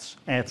costs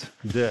at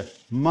the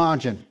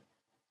margin.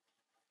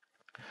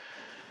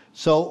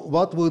 So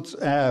what would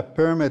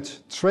permit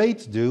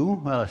trade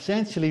do? Well,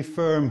 essentially,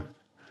 firm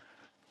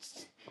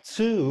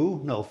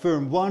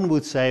 1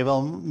 would say,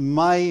 well,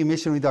 my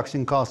emission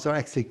reduction costs are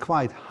actually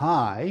quite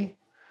high.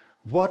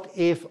 What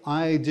if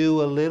I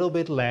do a little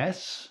bit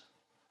less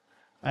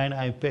and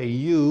I pay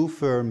you,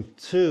 firm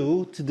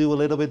 2, to do a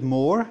little bit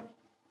more?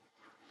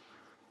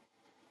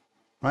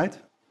 Right?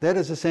 That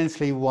is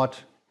essentially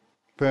what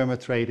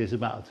permit trade is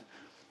about.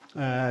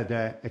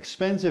 The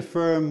expensive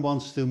firm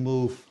wants to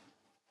move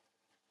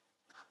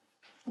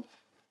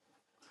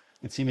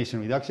its emission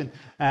reduction.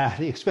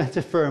 The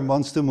expensive firm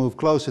wants to move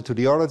closer to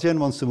the origin,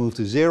 wants to move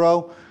to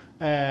zero.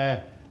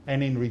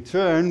 And in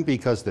return,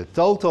 because the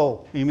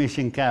total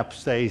emission cap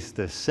stays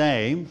the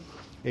same,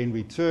 in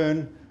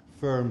return,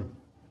 firm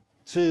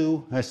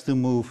 2 has to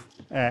move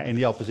in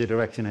the opposite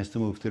direction, has to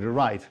move to the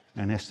right,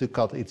 and has to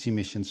cut its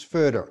emissions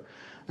further.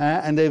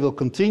 And they will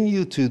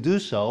continue to do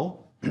so.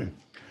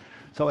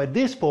 So at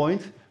this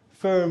point,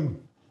 firm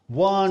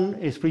 1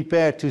 is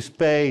prepared to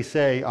pay,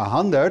 say,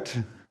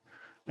 100,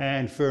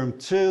 and firm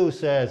 2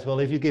 says, well,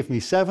 if you give me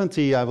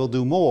 70, I will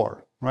do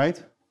more,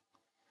 right?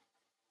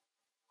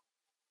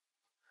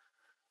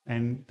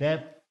 And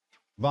that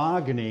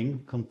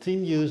bargaining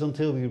continues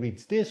until we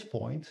reach this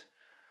point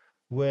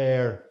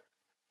where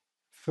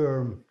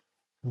firm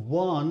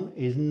 1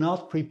 is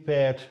not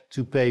prepared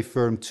to pay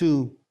firm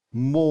 2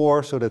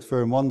 more, so that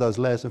firm 1 does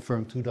less and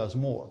firm 2 does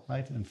more,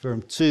 right? And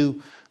firm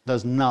 2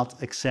 does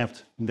not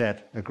accept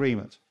that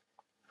agreement.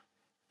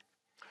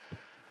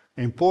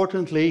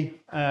 Importantly,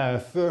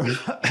 firm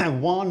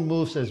 1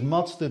 moves as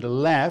much to the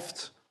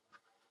left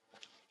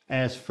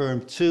as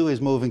firm 2 is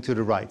moving to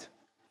the right.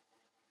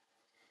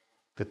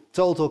 The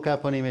total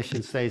cap on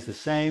emissions stays the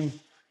same,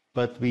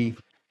 but we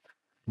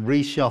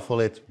reshuffle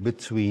it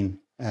between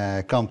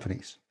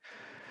companies.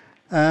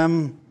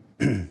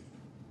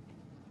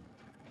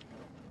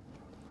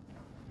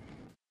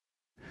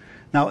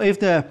 Now, if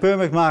the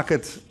permit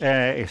market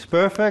is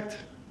perfect,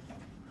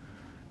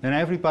 then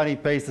everybody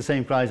pays the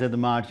same price at the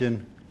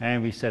margin,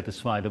 and we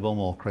satisfy the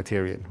Baumol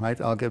criterion, right?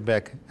 I'll get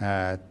back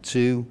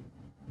to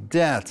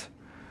that.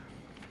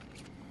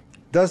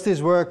 Does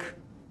this work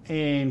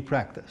in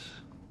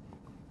practice?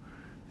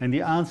 And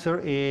the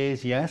answer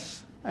is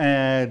yes.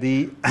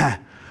 The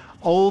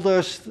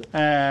oldest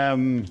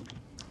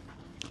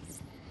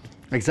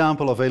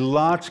example of a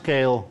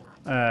large-scale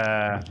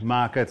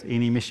market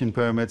in emission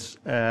permits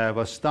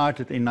was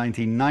started in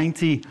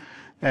 1990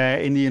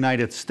 in the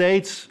United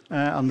States,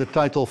 under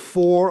Title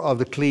IV of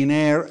the Clean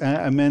Air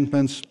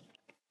Amendments.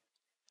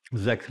 It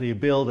was actually a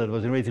bill that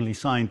was originally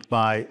signed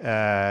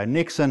by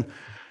Nixon,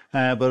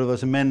 but it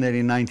was amended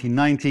in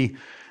 1990,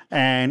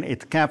 and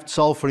it capped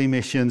sulfur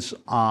emissions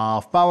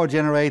of power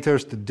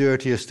generators, the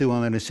dirtiest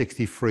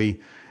 263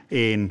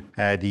 in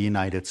the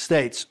United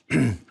States.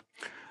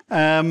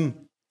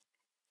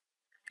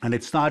 And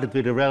it started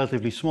with a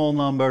relatively small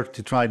number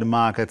to try the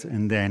market,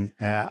 and then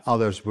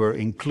others were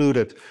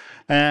included.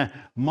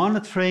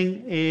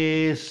 Monitoring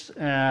is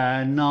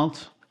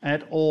not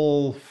at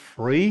all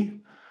free.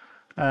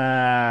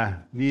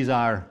 These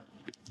are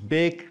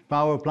big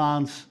power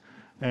plants,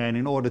 and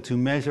in order to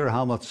measure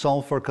how much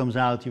sulfur comes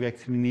out, you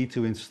actually need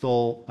to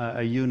install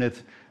a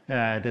unit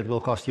that will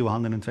cost you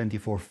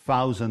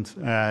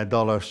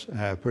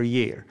 $124,000 per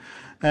year.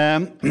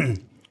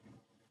 And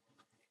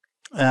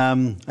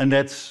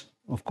that's,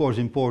 of course,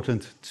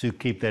 important to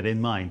keep that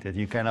in mind, that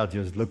you cannot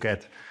just look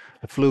at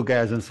a flue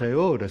gas and say,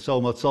 oh, there's so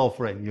much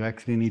sulfur in. You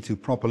actually need to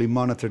properly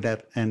monitor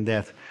that, and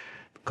that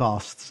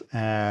costs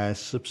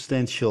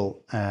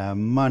substantial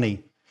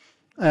money.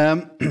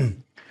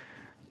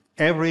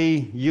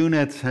 Every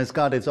unit has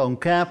got its own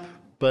cap,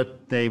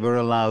 but they were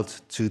allowed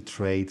to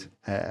trade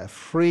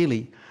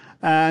freely.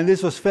 And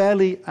this was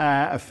fairly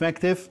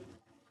effective.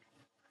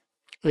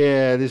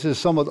 This is a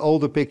somewhat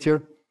older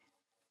picture.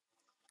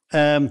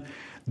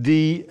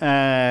 The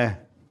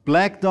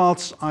black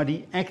dots are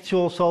the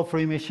actual sulfur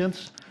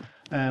emissions.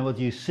 What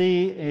you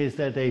see is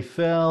that they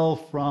fell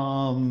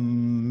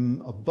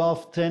from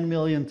above 10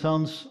 million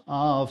tons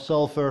of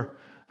sulfur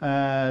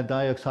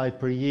dioxide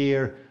per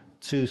year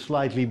to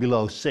slightly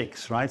below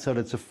 6, right? So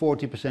that's a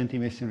 40%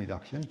 emission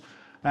reduction.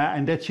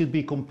 And that should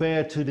be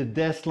compared to the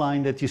dashed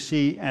line that you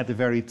see at the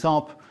very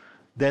top.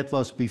 That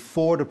was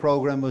before the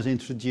program was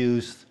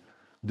introduced,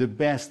 the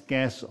best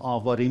guess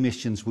of what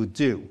emissions would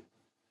do.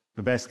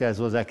 The best guess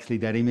was actually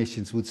that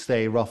emissions would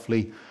stay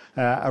roughly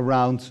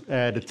around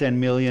the 10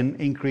 million,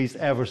 increased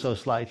ever so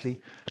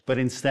slightly, but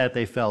instead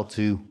they fell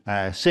to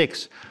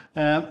 6.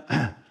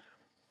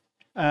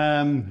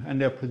 And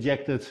they're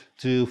projected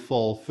to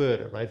fall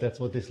further, right? That's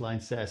what this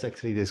line says.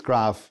 Actually, this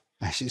graph,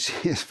 as you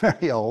see, is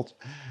very old.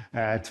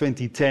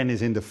 2010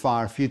 is in the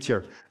far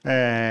future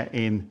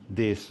in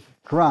this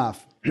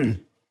graph. So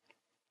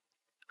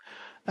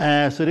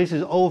this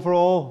is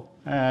overall.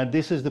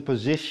 This is the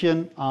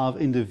position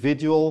of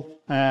individual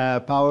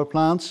power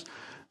plants,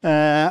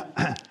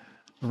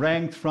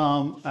 ranked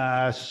from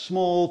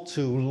small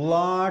to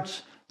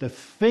large. The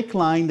thick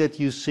line that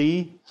you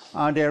see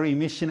are their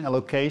emission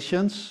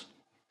allocations.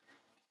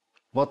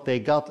 What they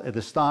got at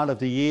the start of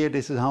the year,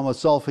 this is how much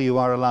sulfur you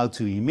are allowed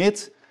to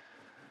emit,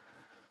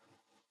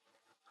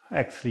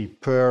 actually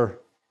per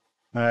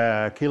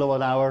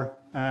kilowatt hour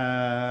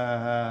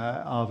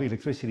of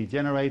electricity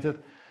generated.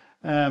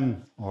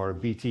 Or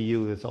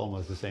BTU, it's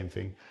almost the same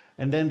thing.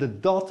 And then the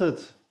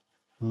dotted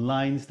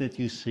lines that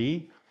you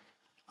see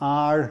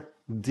are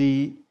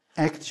the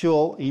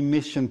actual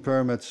emission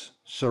permits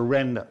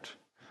surrendered.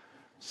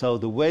 So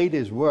the way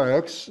this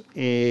works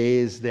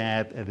is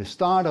that at the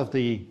start of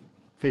the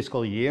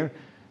fiscal year,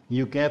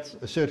 you get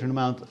a certain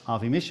amount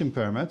of emission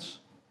permits,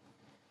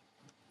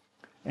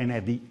 and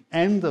at the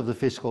end of the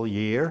fiscal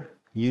year,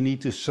 you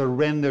need to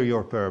surrender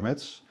your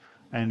permits.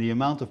 And the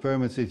amount of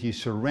permits that you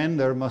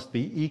surrender must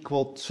be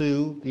equal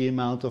to the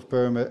amount of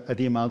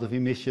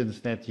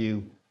emissions that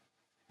you,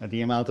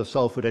 the amount of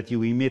sulfur that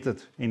you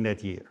emitted in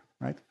that year,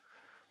 right?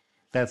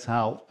 That's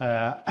how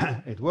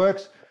it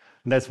works.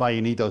 And that's why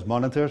you need those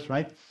monitors,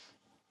 right?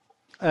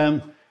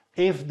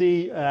 If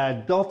the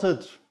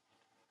dotted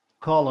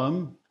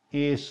column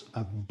is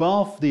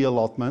above the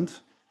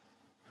allotment,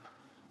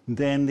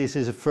 then this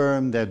is a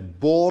firm that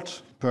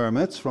bought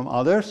permits from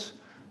others.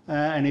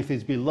 And if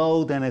it's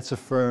below, then it's a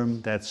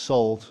firm that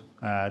sold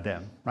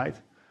them, right?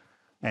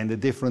 And the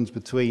difference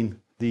between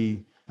the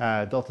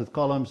dotted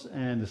columns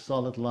and the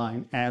solid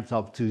line adds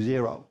up to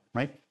 0,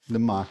 right? The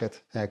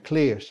market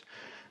clears.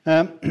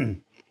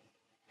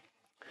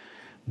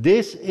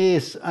 This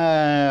is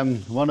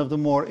one of the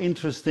more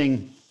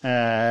interesting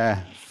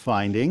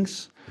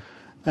findings.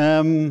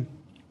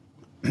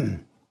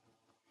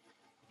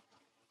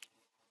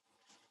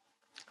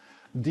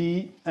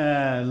 The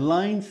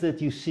lines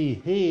that you see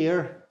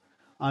here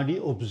are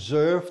the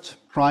observed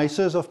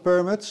prices of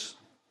permits.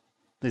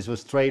 This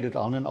was traded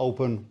on an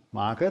open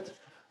market,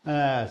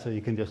 so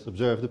you can just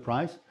observe the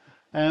price.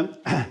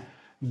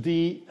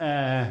 The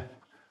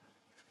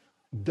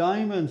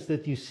diamonds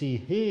that you see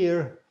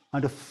here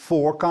are the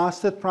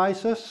forecasted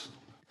prices.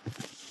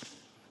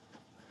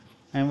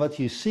 And what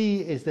you see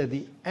is that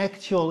the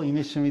actual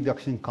emission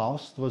reduction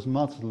cost was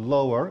much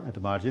lower at the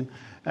margin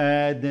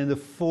than the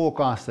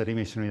forecasted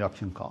emission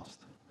reduction cost.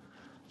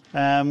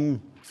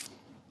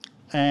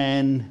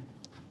 And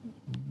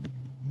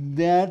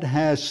that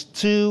has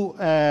two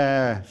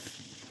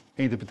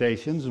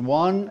interpretations.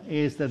 One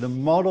is that the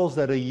models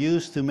that are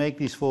used to make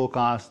these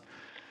forecasts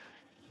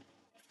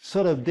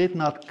sort of did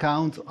not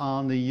count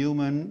on the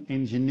human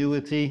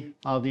ingenuity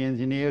of the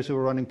engineers who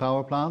were running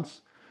power plants.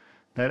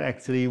 that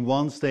actually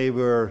once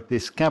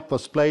this cap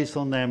was placed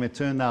on them, it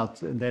turned out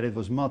that it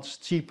was much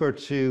cheaper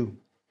to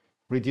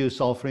reduce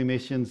sulfur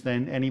emissions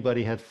than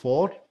anybody had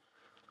thought.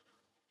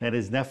 That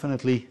is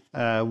definitely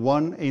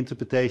one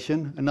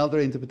interpretation. Another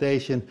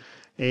interpretation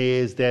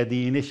is that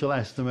the initial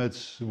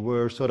estimates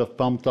were sort of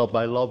pumped up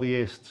by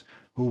lobbyists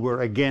who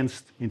were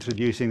against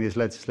introducing this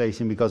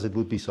legislation because it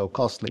would be so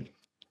costly.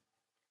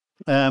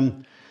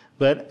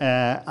 But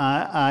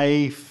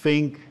I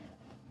think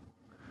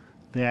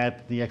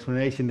that the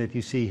explanation that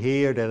you see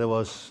here, that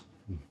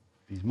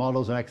these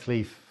models are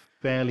actually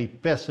fairly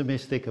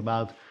pessimistic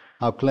about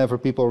how clever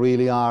people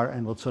really are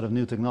and what sort of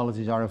new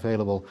technologies are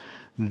available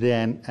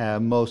than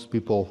most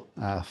people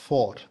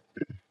thought.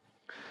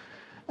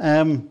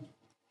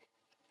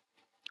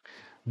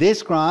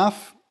 This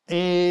graph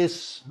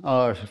is,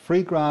 or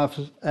three graphs,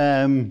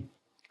 are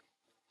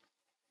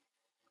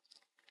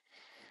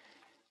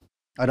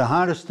the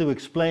hardest to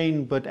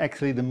explain, but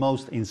actually the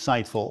most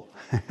insightful.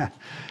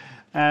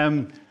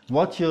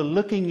 What you're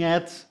looking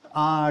at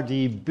are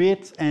the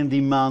bid and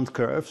demand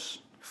curves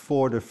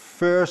for the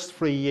first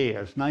 3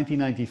 years,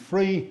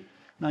 1993,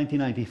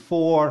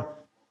 1994,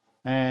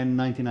 and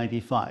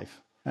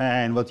 1995.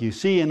 And what you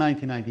see in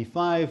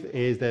 1995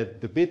 is that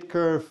the bid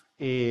curve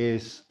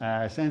is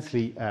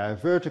essentially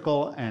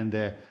vertical and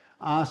the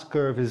ask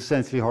curve is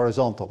essentially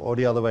horizontal, or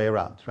the other way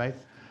around, right?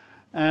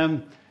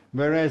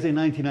 Whereas in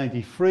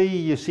 1993,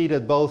 you see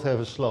that both have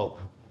a slope.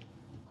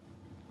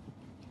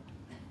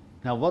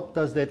 Now, what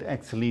does that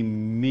actually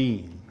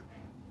mean?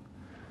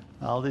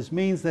 Well, this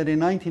means that in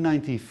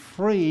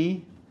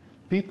 1993,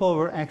 people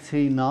were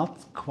actually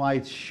not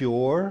quite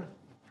sure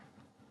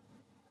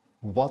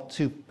what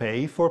to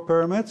pay for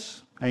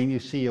permits. And you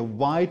see a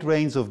wide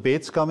range of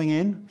bids coming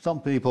in.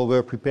 Some people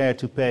were prepared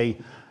to pay,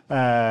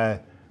 that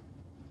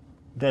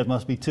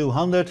must be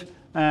 200,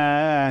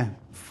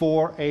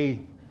 for a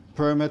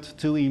permit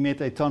to emit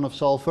a ton of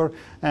sulfur.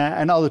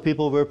 And other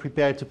people were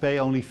prepared to pay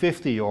only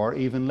 50 or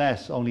even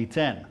less, only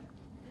 10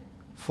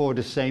 for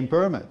the same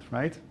permit,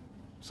 right?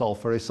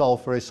 Sulfur is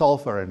sulfur is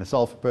sulfur, and a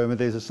sulfur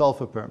permit is a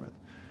sulfur permit.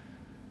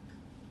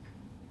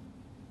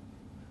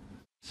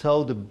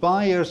 So the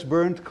buyers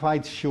weren't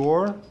quite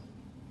sure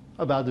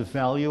about the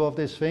value of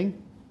this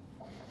thing.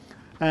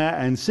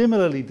 And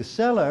similarly, the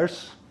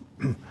sellers,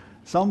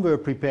 some were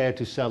prepared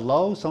to sell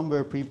low, some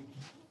were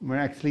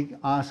actually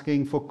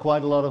asking for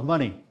quite a lot of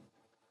money.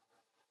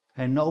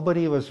 And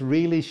nobody was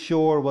really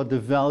sure what the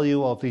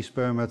value of these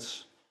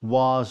permits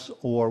was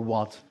or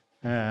what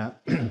the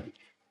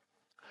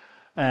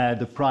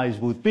price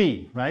would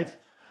be, right?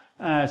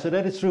 So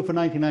that is true for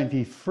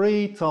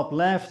 1993, top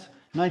left.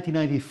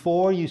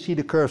 1994, you see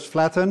the curves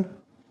flatten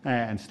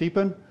and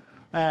steepen.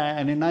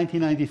 And in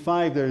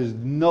 1995, there is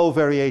no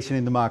variation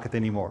in the market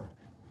anymore.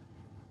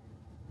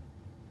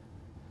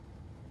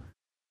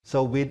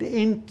 So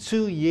within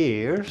 2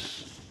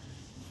 years,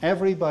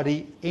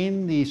 everybody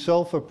in the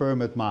sulfur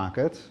permit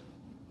market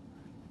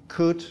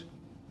could,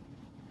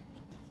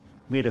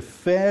 with a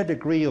fair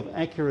degree of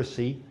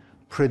accuracy,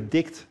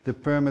 predict the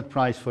permit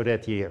price for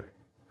that year.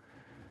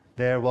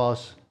 There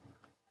was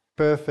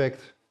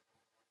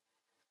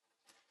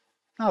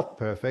not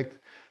perfect,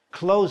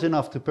 close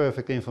enough to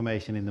perfect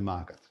information in the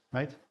market,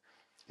 right?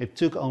 It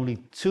took only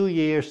 2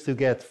 years to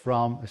get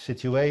from a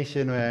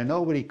situation where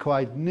nobody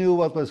quite knew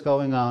what was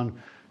going on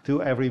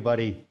to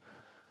everybody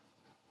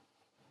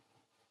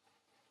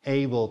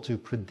able to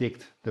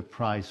predict the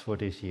price for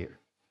this year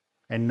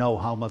and know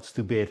how much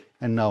to bid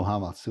and know how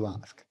much to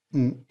ask.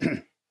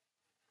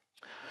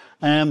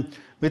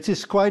 Which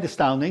is quite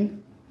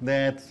astounding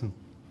that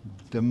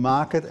the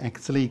market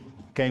actually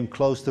came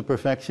close to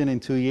perfection in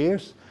 2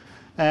 years.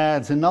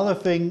 It's another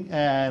thing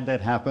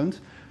that happened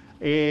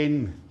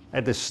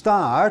at the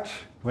start,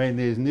 when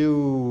this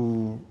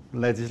new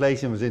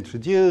legislation was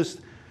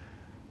introduced.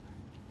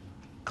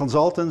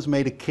 Consultants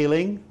made a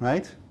killing,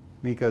 right?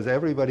 Because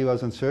everybody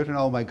was uncertain.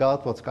 Oh my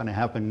God, what's going to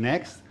happen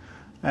next?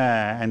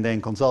 And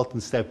then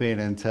consultants step in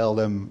and tell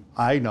them,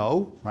 I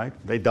know, right?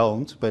 They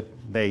don't, but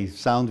they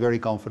sound very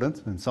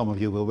confident. And some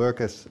of you will work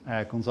as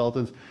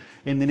consultants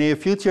in the near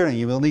future, and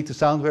you will need to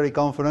sound very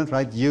confident,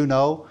 right? You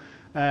know,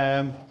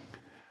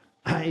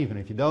 even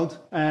if you don't.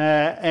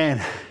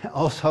 And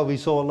also we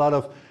saw a lot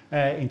of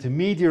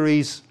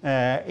intermediaries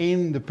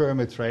in the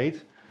permit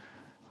trade.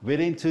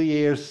 Within 2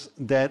 years,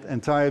 that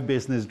entire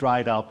business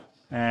dried up,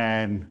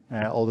 and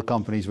all the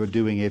companies were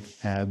doing it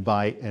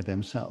by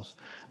themselves.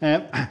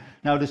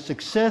 Now, the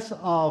success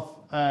of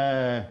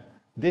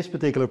this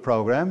particular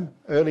program,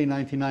 early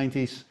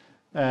 1990s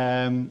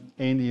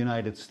in the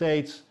United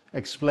States,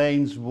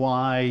 explains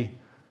why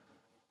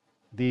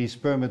these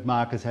permit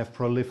markets have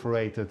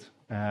proliferated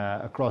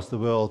across the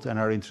world and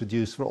are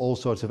introduced for all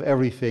sorts of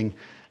everything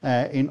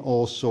in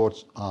all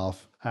sorts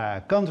of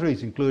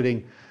countries,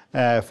 including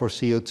for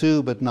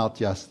CO2, but not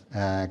just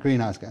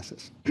greenhouse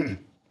gases.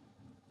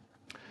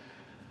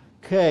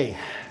 Okay,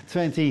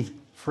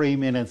 23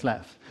 minutes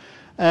left.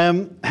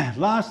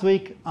 Last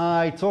week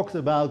I talked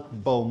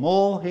about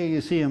Beaumont. Here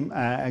you see him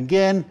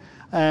again.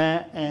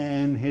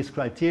 and his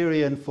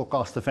criterion for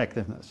cost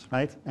effectiveness,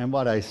 right? And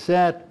what I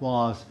said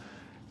was,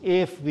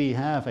 if we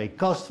have a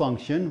cost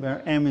function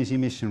where m is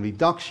emission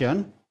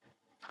reduction,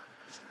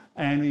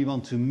 and we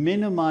want to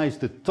minimize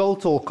the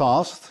total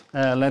cost,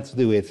 let's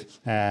do it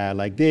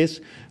like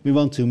this. We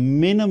want to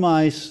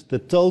minimize the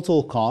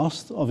total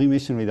cost of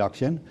emission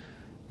reduction,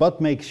 but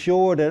make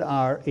sure that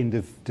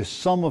the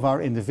sum of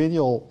our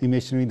individual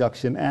emission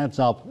reduction adds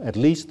up at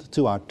least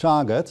to our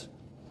target.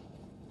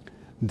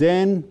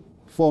 Then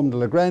form the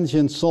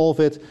Lagrangian, solve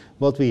it.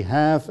 What we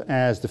have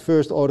as the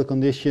first order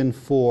condition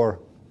for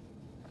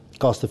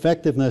cost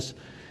effectiveness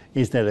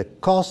is that the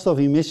cost of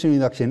emission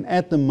reduction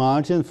at the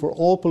margin for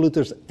all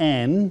polluters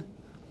n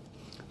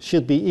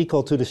should be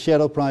equal to the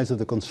shadow price of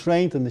the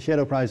constraint, and the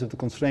shadow price of the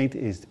constraint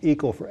is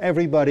equal for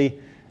everybody.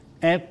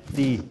 At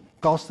the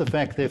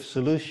cost-effective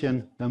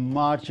solution, the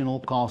marginal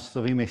costs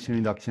of emission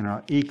reduction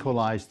are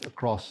equalized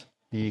across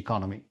the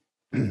economy.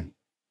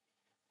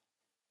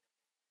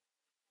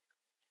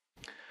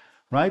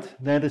 Right?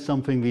 That is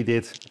something we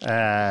did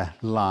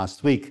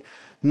last week.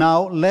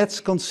 Now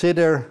let's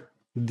consider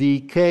the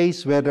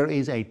case where there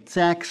is a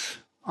tax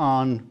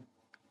on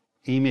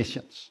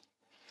emissions.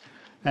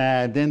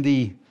 Then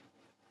the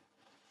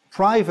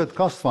private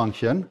cost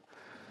function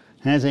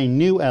has a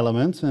new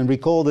element, and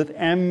recall that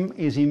m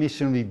is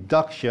emission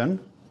reduction.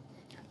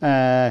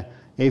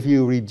 If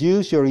you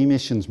reduce your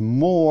emissions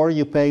more,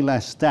 you pay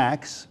less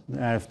tax.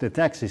 If the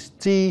tax is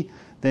t,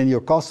 then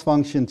your cost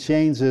function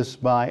changes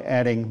by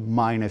adding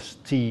minus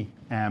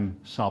tm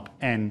sub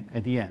n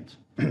at the end.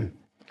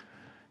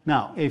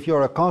 Now, if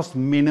you're a cost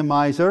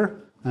minimizer,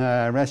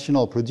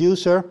 rational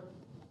producer,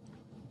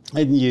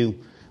 and you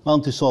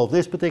want to solve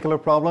this particular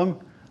problem,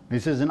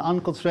 this is an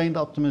unconstrained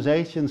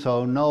optimization,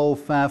 so no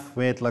faff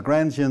with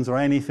Lagrangians or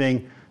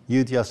anything.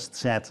 You just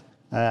set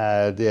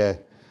the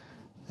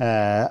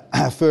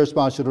first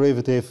partial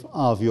derivative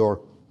of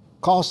your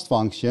cost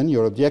function,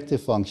 your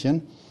objective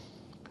function,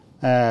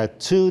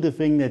 to the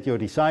thing that you're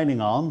deciding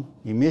on,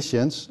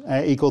 emissions,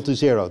 equal to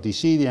 0.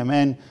 dc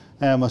dmn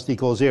must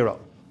equal 0.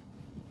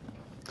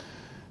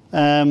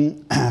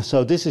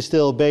 So this is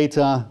still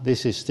beta,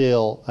 this is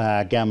still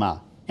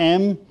gamma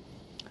m,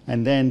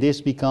 and then this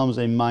becomes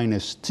a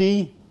minus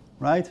t,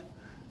 right?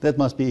 That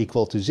must be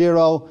equal to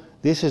 0.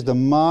 This is the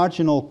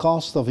marginal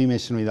cost of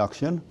emission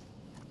reduction.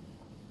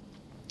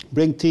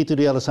 Bring t to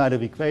the other side of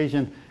the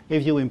equation.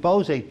 If you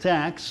impose a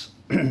tax,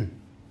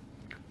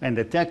 and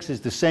the tax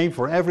is the same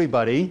for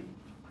everybody,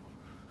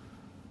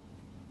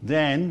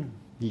 then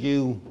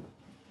you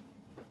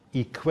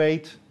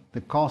equate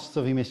the costs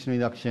of emission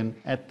reduction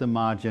at the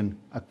margin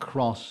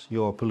across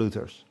your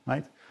polluters,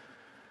 right?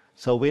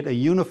 So with a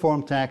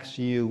uniform tax,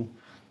 you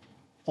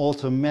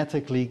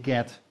automatically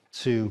get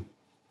to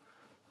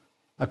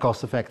a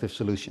cost-effective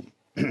solution.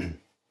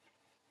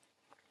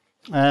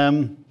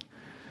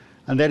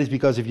 And that is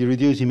because if you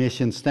reduce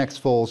emissions, tax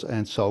falls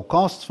and so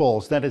cost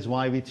falls. That is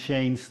why we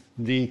changed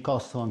the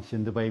cost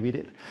function the way we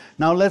did.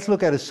 Now let's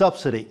look at a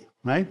subsidy,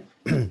 right?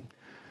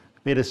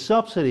 With a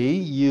subsidy,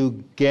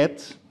 you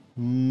get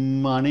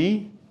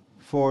money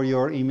for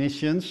your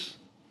emissions,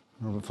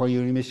 for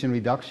your emission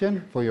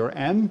reduction, for your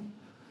M,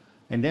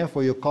 and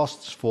therefore your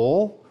costs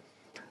fall.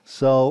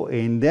 So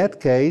in that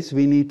case,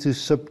 we need to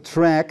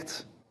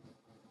subtract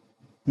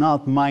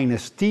not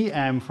minus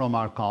Tm from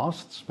our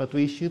costs, but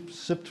we should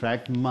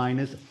subtract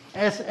minus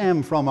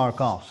Sm from our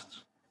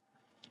costs.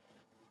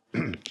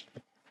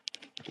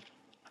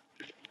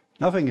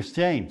 Nothing has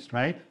changed,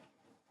 right?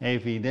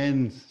 If we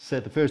then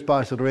set the first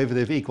partial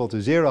derivative equal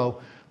to 0,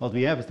 what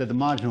we have is that the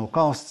marginal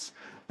costs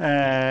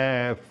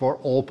for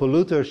all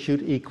polluters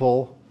should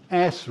equal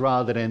S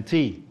rather than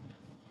T.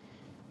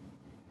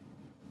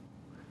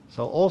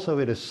 So also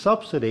with a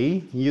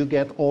subsidy, you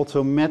get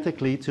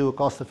automatically to a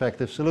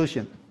cost-effective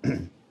solution.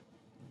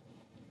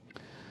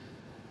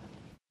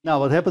 Now,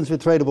 what happens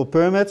with tradable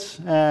permits?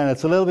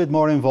 It's a little bit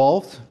more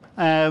involved.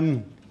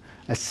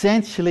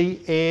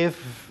 Essentially,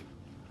 if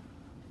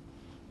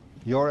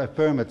you're a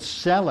permit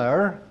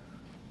seller,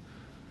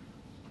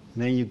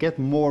 then you get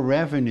more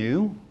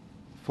revenue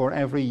for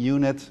every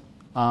unit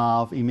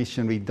of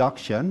emission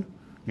reduction.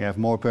 You have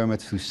more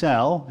permits to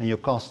sell, and your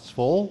costs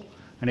fall.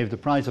 And if the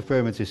price of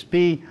permits is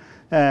P,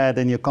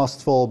 then your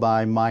costs fall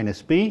by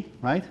minus P,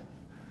 right?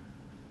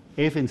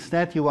 If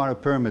instead you are a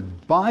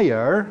permit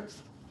buyer,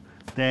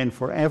 then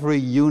for every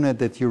unit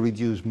that you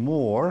reduce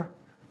more,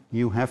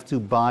 you have to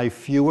buy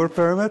fewer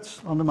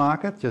permits on the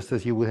market, just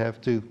as you would have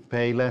to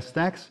pay less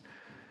tax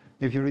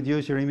if you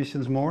reduce your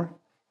emissions more.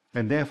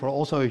 And therefore,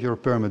 also if you're a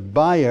permit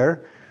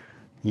buyer,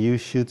 you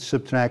should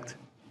subtract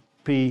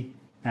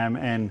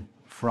Pmn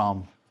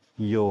from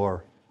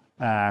your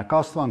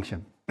cost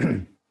function.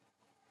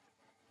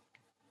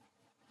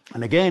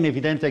 And again, if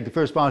you then take the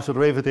first partial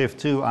derivative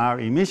to our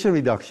emission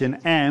reduction,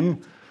 m,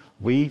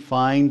 we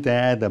find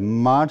that the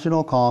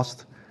marginal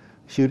cost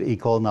should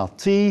equal not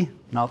T,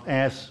 not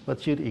S,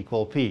 but should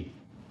equal P,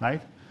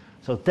 right?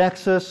 So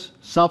taxes,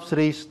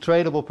 subsidies,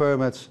 tradable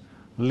permits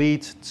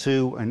lead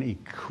to an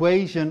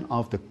equation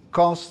of the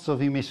costs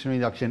of emission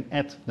reduction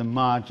at the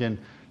margin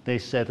they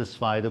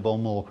satisfy the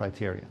Baumol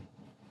criteria.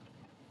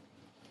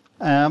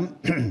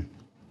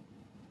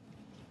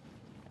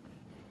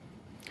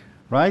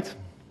 Right?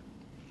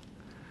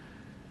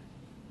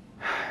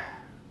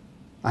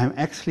 I'm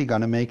actually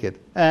going to make it.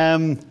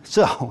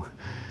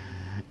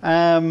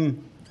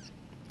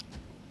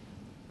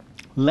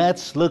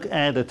 Let's look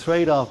at the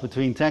trade-off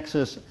between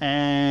taxes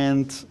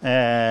and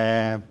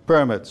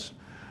permits.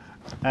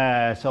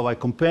 So I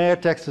compare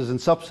taxes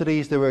and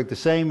subsidies. They work the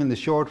same in the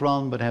short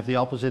run, but have the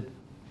opposite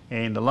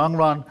in the long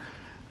run.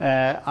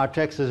 Are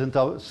taxes and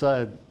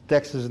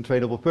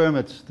tradable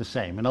permits the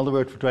same? Another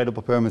word for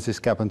tradable permits is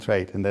cap and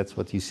trade, and that's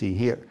what you see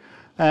here.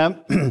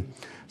 Taxes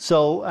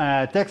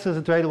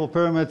and tradable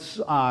permits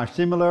are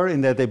similar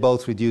in that they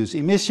both reduce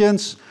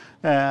emissions,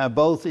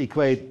 both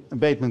equate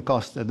abatement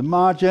costs at the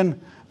margin,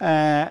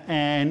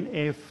 and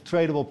if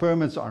tradable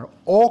permits are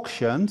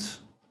auctioned,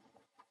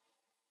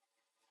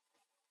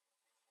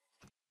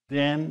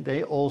 then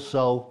they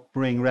also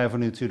bring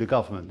revenue to the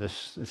government.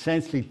 There's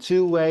essentially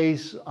two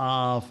ways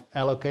of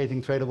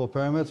allocating tradable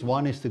permits.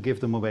 One is to give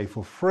them away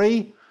for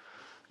free,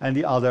 and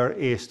the other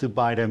is to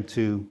buy them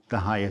to the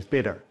highest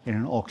bidder in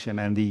an auction.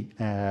 And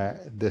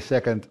the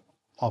second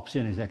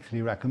option is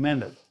actually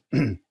recommended.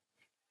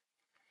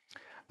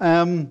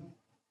 And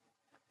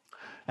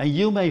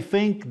you may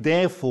think,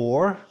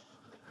 therefore,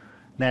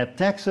 that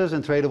taxes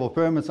and tradable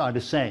permits are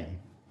the same.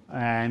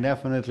 And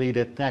definitely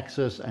that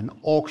taxes and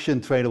auction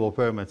tradable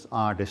permits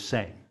are the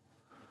same.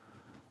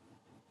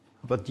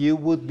 But you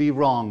would be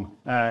wrong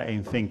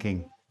in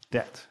thinking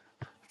that.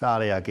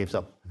 Thalia gives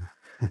up.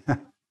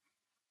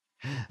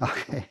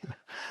 Okay,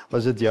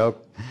 was a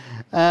joke.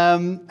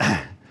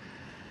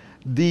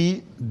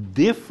 The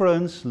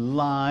difference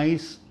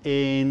lies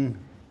in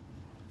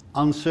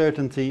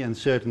uncertainty and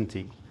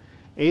certainty.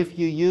 If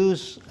you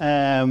use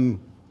tradable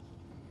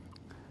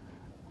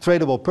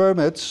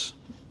permits,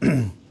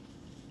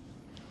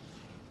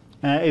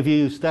 if you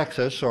use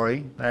taxes,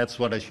 sorry, that's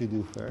what I should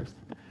do first,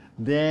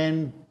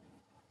 then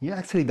you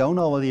actually don't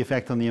know what the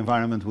effect on the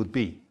environment would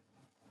be.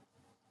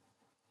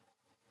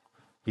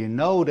 You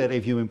know that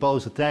if you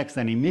impose a tax,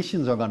 then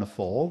emissions are going to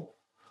fall,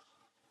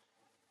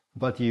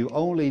 but you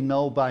only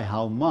know by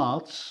how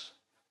much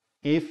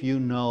if you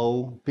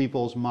know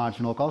people's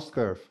marginal cost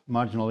curve,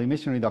 marginal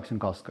emission reduction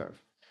cost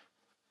curve,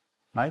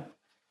 right?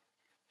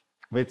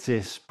 Which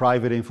is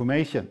private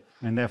information.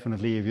 And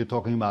definitely if you're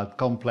talking about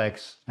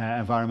complex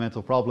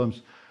environmental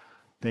problems,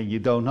 then you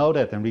don't know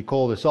that. And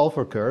recall the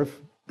sulfur curve,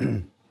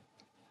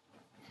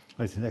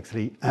 which is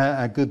actually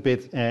a good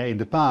bit in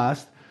the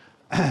past.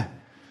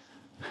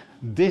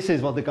 This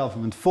is what the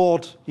government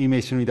thought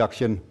emission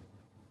reduction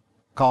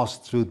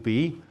costs would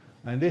be,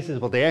 and this is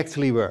what they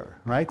actually were,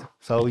 right?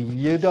 So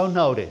you don't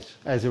know this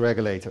as a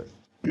regulator.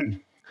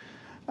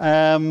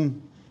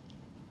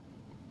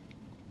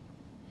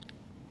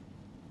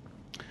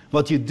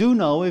 What you do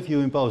know if you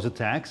impose a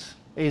tax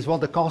is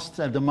what the costs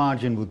at the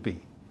margin would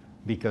be,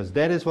 because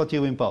that is what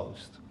you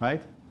imposed,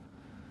 right?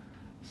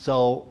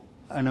 So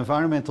an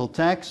environmental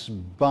tax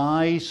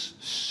buys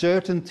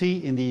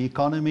certainty in the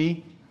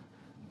economy,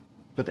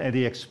 but at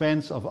the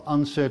expense of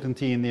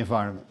uncertainty in the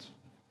environment,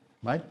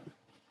 right?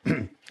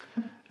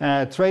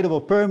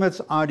 Tradable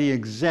permits are the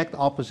exact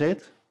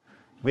opposite.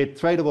 With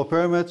tradable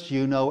permits,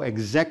 you know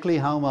exactly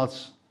how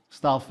much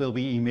stuff will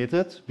be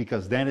emitted,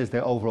 because that is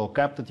the overall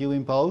cap that you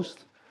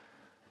imposed.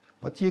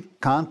 But you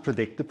can't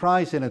predict the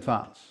price in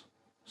advance.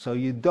 So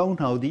you don't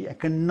know the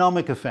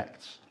economic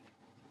effects.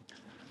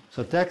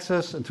 So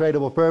taxes and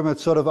tradable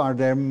permits sort of are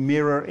their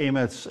mirror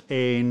image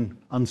in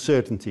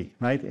uncertainty,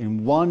 right?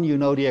 In one, you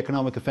know the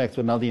economic effects,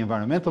 but not the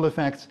environmental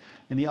effects.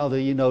 In the other,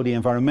 you know the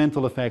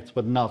environmental effects,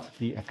 but not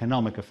the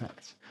economic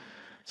effects.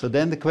 So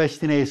then the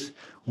question is,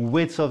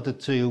 which of the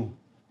two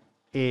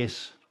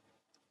is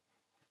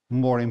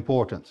more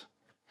important?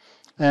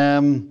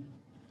 And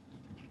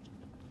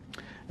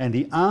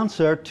the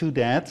answer to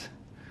that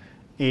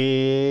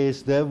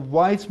is the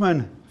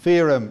Weizmann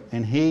theorem.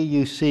 And here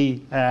you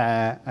see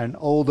an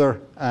older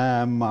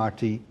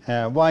Marty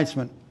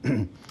Weizmann.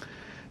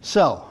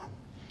 So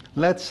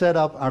let's set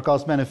up our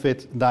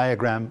cost-benefit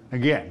diagram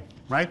again,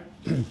 right?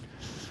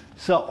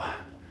 So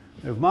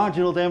we have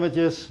marginal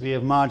damages, we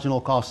have marginal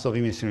costs of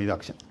emission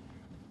reduction.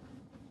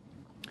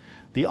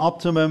 The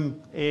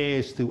optimum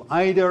is to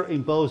either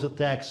impose a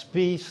tax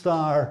P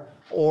star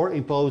or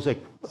impose an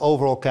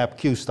overall cap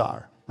Q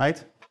star,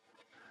 right?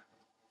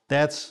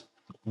 That's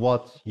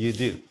what you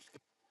do.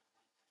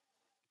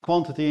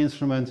 Quantity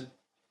instrument,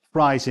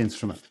 price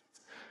instrument.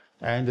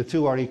 And the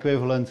two are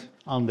equivalent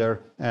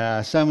under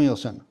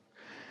Samuelson.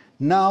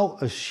 Now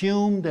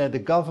assume that the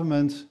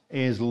government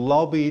is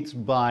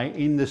lobbied by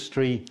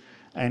industry,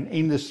 and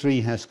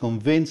industry has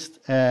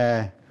convinced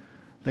the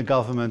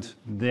government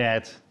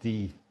that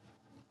the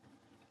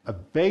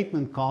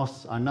abatement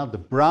costs are not the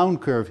brown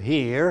curve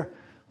here,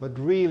 but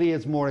really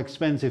it's more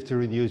expensive to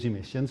reduce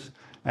emissions.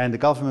 And the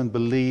government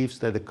believes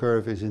that the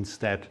curve is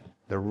instead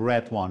the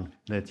red one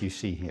that you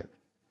see here.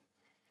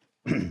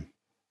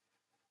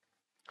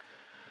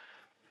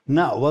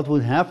 Now, what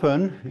would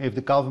happen if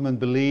the government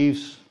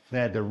believes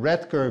that the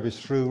red curve is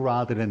true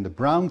rather than the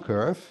brown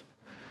curve?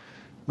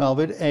 Well,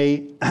 with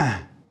a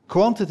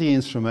quantity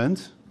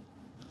instrument,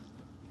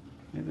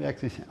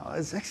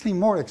 it's actually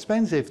more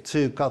expensive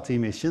to cut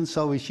emissions,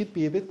 so we should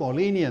be a bit more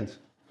lenient.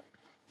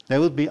 There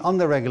would be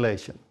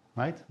under-regulation,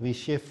 right? We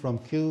shift from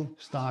Q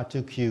star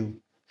to Q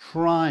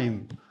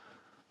prime,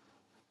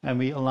 and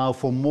we allow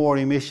for more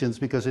emissions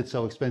because it's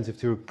so expensive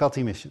to cut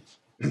emissions.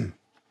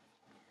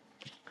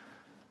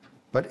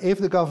 But if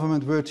the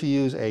government were to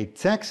use a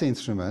tax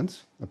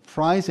instrument, a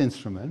price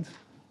instrument,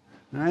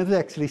 I'd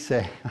actually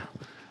say,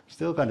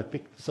 still going to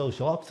pick the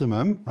social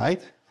optimum,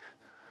 right?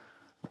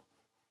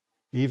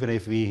 Even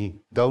if we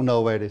don't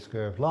know where this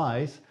curve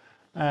lies,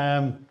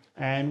 and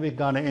we're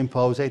going to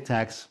impose a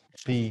tax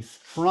P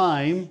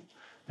prime,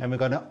 and we're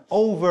going to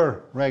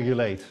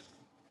over-regulate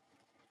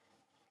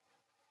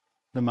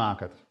the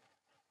market,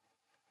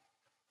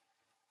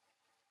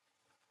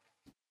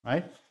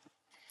 right?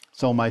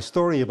 So my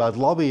story about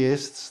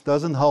lobbyists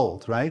doesn't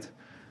hold, right?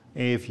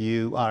 If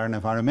you are an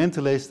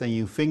environmentalist and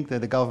you think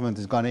that the government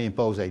is going to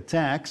impose a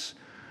tax,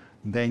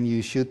 then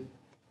you should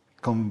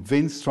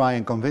try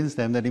and convince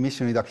them that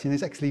emission reduction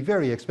is actually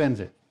very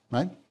expensive,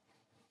 right?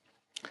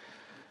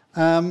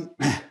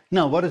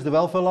 Now, what is the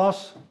welfare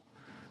loss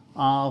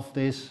of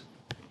this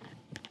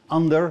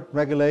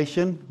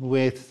under-regulation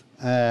with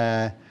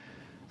a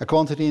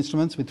quantity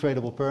instruments with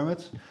tradable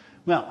permits?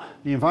 Well,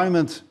 the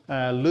environment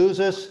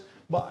loses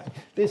by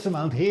this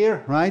amount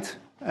here, right?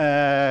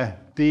 The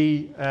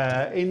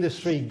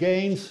industry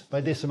gains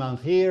by this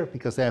amount here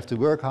because they have to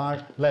work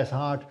less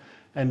hard,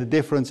 and the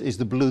difference is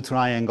the blue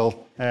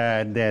triangle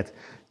that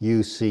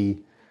you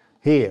see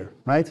here,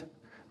 right?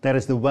 That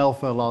is the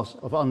welfare loss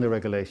of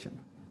under-regulation.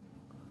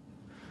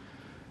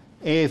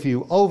 If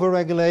you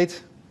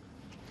over-regulate,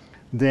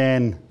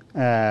 then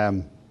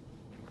there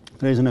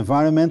is an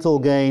environmental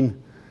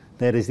gain,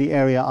 that is the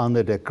area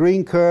under the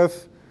green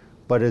curve,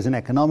 but there's an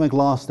economic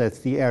loss, that's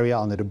the area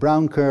under the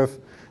brown curve,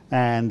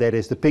 and that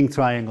is the pink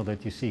triangle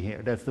that you see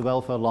here. That's the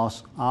welfare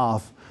loss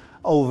of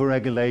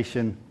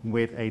over-regulation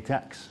with a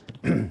tax.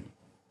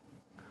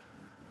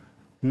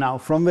 Now,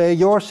 from where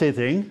you're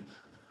sitting,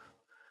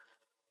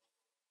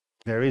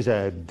 there is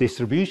a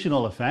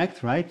distributional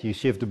effect, right? You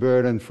shift the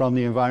burden from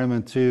the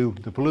environment to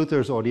the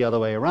polluters or the other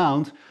way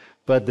around,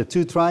 but the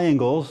two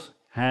triangles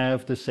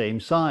have the same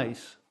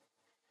size.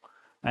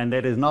 And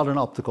that is not an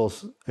optical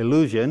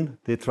illusion.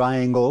 The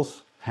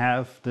triangles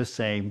have the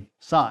same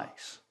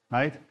size,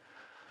 right?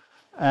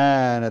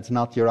 And it's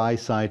not your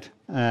eyesight.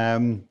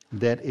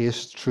 That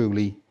is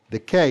truly the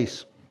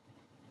case.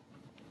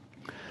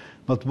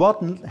 But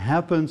what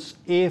happens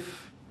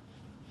if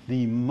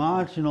the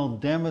marginal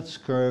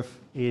damage curve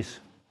is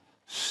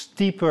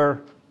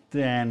steeper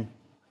than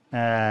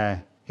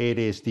it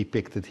is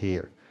depicted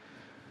here?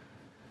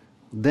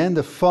 Then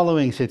the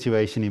following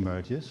situation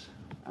emerges.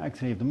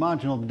 Actually, if the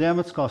marginal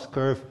damage cost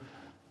curve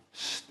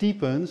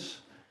steepens,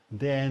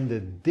 then the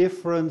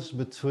difference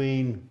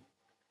between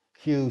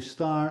Q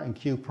star and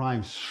Q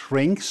prime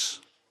shrinks,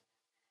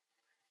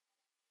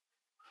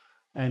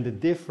 and the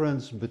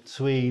difference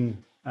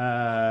between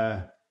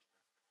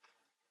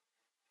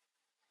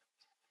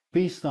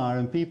P star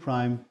and P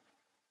prime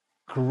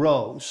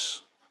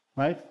grows,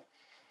 right?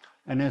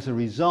 And as a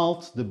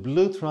result, the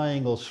blue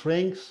triangle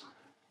shrinks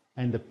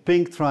and the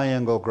pink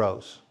triangle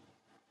grows.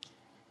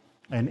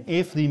 And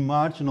if the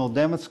marginal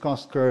damage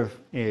cost curve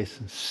is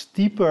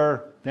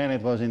steeper than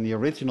it was in the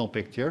original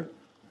picture,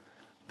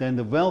 then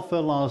the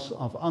welfare loss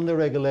of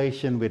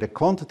under-regulation with a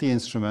quantity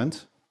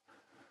instrument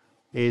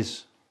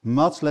is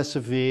much less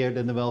severe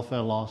than the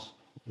welfare loss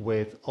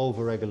with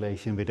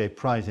over-regulation with a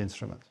price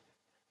instrument.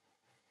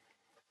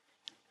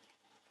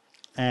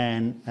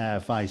 And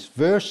vice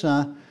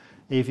versa,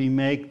 if we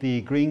make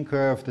the green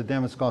curve, the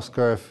damage cost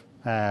curve,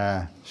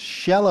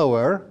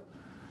 shallower,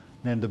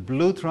 then the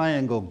blue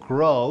triangle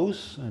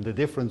grows, and the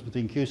difference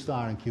between Q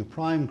star and Q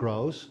prime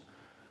grows,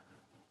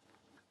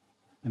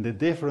 and the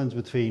difference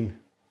between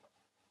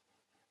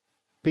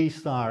P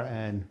star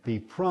and P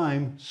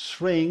prime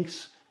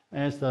shrinks,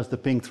 as does the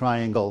pink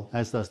triangle,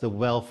 as does the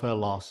welfare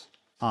loss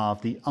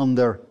of the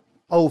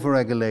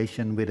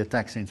over-regulation with a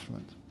tax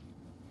instrument.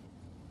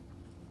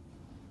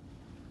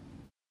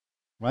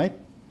 Right?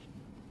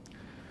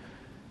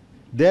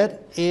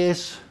 That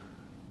is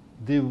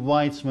the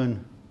Weizmann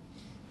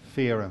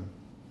theorem.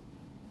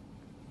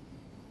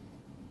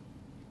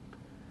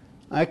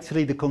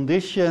 Actually, the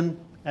condition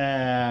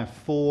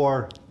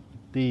for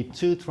the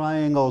two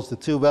triangles, the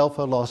two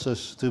welfare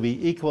losses, to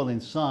be equal in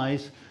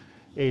size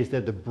is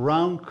that the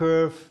brown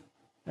curve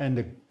and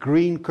the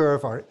green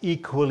curve are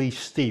equally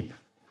steep.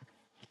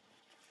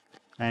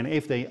 And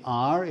if they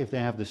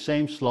have the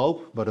same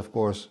slope, but of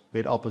course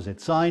with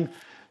opposite sign,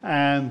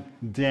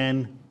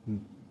 then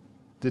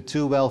the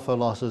two welfare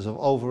losses of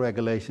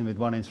over-regulation with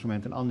one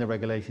instrument and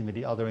under-regulation with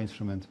the other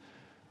instrument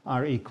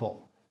are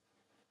equal.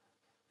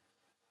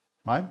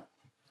 Right?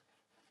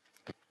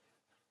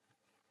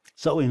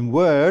 So in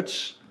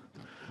words,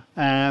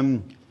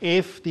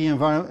 if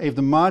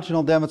the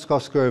marginal damage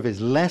cost curve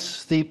is less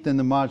steep than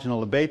the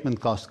marginal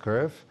abatement cost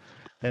curve,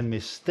 then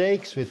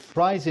mistakes with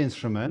price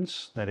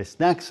instruments, that is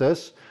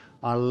taxes,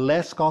 are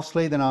less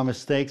costly than our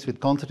mistakes with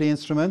quantity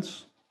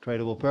instruments,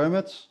 tradable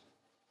permits.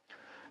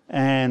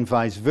 And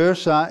vice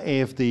versa,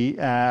 if the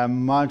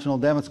marginal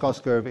damage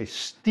cost curve is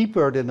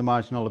steeper than the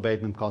marginal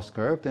abatement cost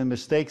curve, then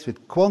mistakes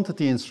with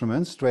quantity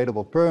instruments,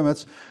 tradable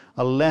permits,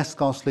 are less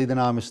costly than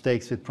our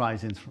mistakes with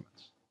price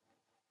instruments.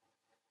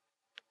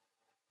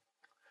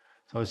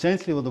 So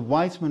essentially what the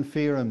Weizmann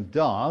theorem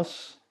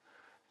does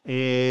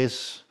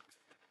is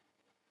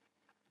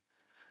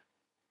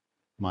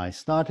my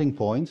starting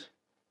point.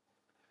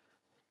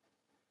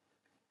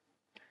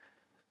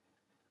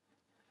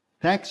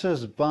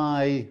 Taxes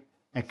by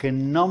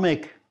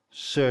economic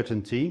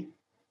certainty,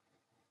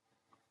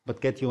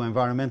 but get you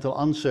environmental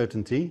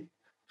uncertainty.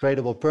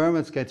 Tradable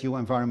permits get you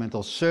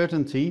environmental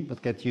certainty,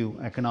 but get you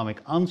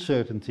economic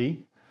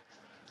uncertainty.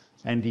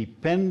 And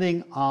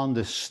depending on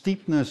the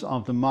steepness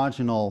of the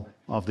marginal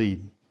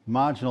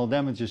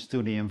damages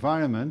to the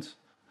environment,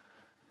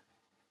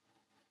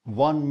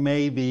 one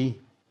may be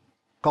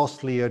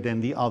costlier than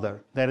the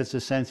other. That is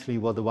essentially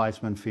what the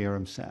Weizmann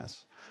theorem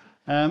says.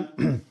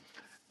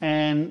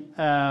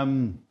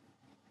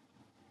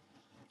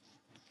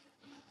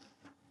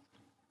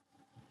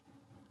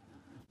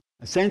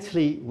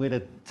 Essentially, with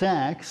a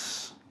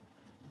tax,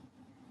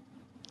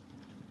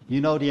 you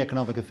know the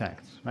economic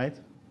effects, right?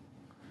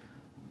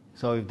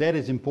 So if that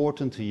is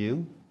important to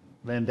you,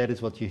 then that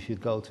is what you should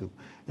go to.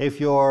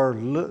 If you're...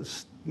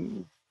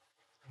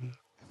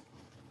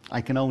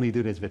 I can only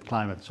do this with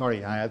climate.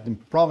 Sorry, I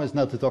have promised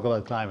not to talk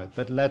about climate,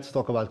 but let's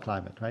talk about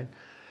climate, right?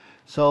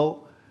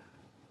 So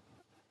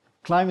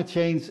climate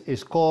change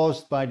is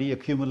caused by the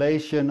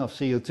accumulation of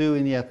CO2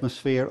 in the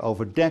atmosphere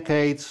over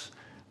decades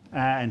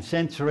and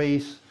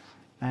centuries.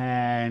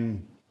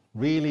 And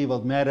really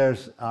what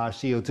matters are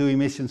CO2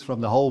 emissions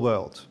from the whole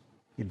world.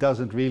 It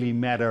doesn't really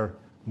matter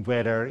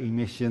whether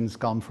emissions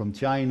come from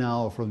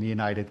China or from the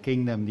United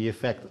Kingdom. The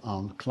effect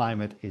on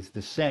climate is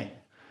the same.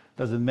 It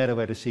doesn't matter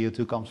where the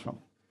CO2 comes from.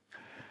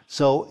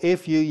 So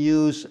if you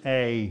use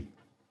a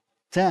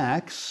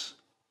tax,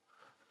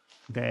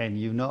 then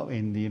you know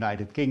in the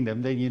United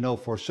Kingdom, then you know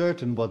for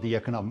certain what the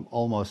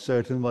almost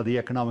certain what the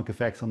economic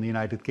effects on the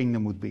United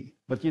Kingdom would be.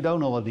 But you don't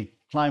know what the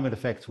climate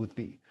effects would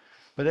be.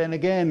 But then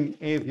again,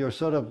 if you're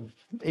sort of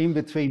in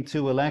between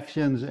two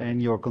elections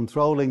and you're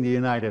controlling the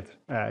United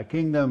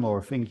Kingdom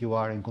or think you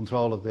are in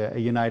control of the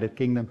United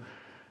Kingdom,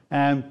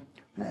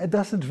 it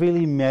doesn't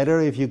really matter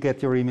if you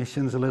get your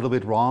emissions a little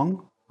bit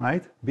wrong,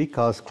 right?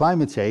 Because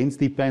climate change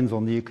depends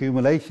on the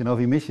accumulation of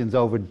emissions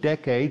over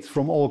decades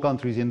from all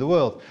countries in the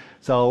world.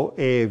 So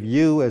if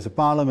you as a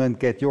parliament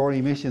get your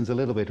emissions a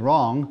little bit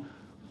wrong,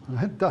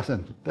 that's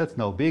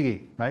no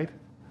biggie, right?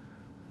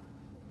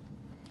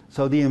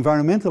 So the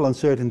environmental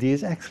uncertainty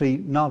is actually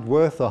not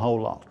worth a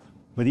whole lot.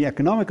 But the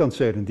economic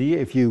uncertainty,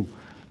 if you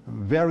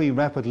very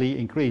rapidly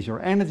increase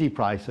your energy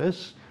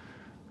prices,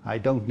 I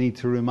don't need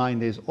to remind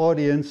this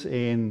audience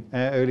in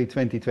early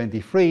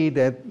 2023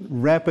 that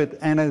rapid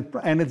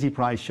energy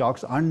price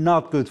shocks are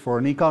not good for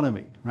an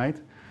economy, right?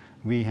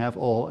 We have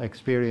all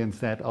experienced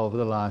that over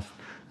the last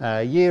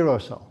year or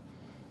so.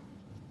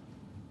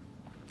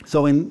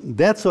 So in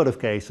that sort of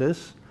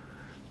cases,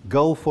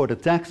 go for the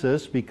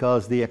taxes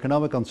because the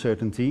economic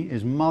uncertainty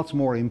is much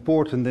more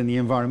important than the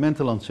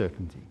environmental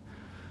uncertainty.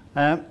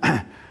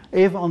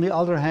 If, on the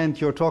other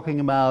hand, you're talking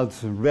about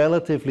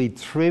relatively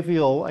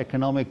trivial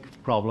economic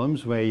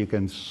problems where you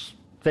can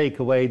take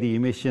away the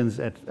emissions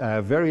at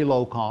very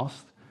low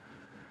cost,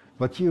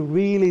 but you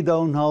really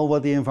don't know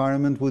what the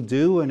environment would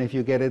do, and if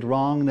you get it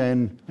wrong,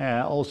 then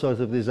all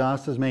sorts of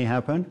disasters may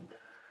happen,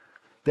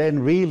 then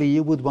really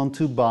you would want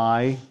to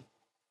buy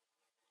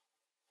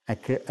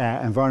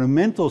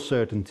environmental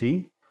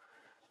certainty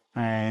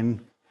and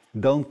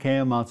don't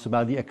care much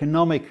about the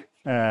economic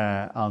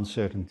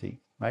uncertainty,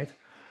 right?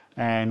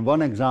 And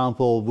one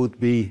example would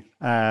be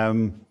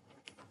the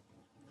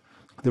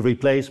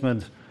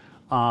replacement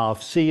of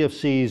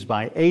CFCs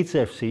by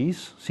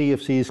HFCs.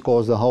 CFCs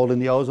cause the hole in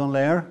the ozone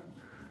layer,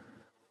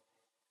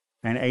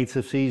 and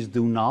HFCs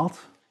do not.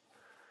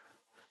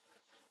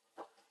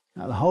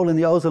 Now, the hole in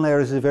the ozone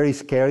layer is a very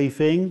scary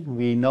thing.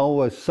 We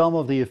know some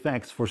of the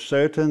effects for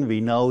certain.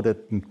 We know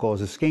that it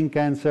causes skin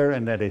cancer,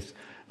 and that is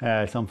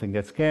something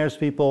that scares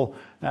people.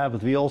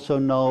 But we also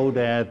know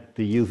that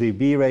the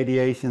UVB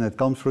radiation that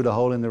comes through the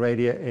hole in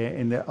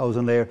the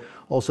ozone layer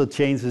also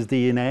changes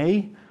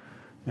DNA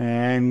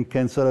and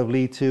can sort of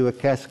lead to a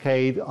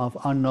cascade of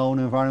unknown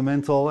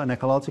environmental and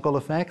ecological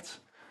effects.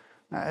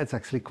 It's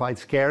actually quite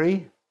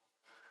scary.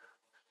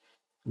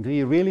 Do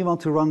you really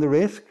want to run the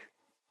risk?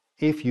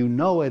 If you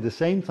know at the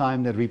same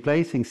time that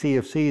replacing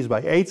CFCs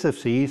by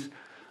HFCs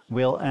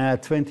will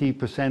add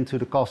 20% to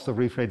the cost of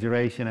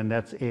refrigeration, and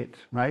that's it,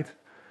 right?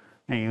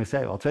 And you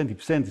say, well,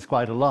 20% is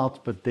quite a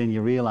lot, but then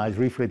you realize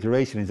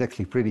refrigeration is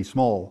actually pretty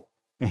small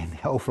in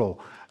the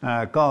overall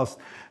cost.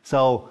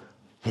 So,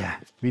 yeah,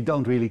 we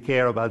don't really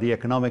care about the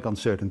economic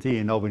uncertainty,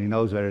 and nobody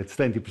knows whether it's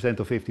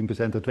 20% or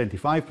 15% or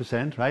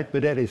 25%, right?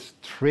 But that is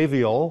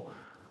trivial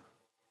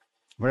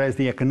whereas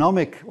the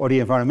economic or the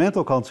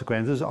environmental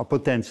consequences are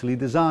potentially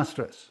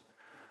disastrous.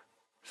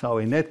 So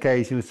in that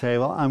case, you would say,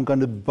 well, I'm going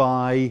to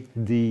buy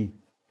the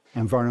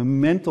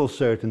environmental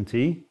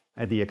certainty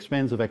at the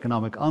expense of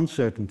economic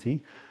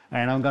uncertainty,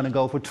 and I'm going to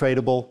go for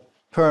tradable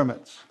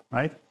permits,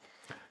 right?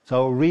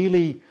 So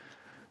really,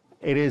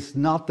 it is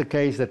not the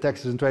case that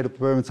taxes and tradable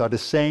permits are the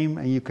same,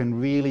 and you can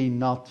really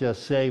not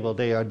just say, well,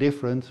 they are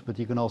different, but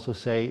you can also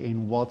say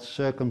in what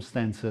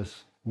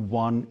circumstances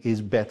one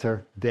is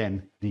better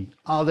than the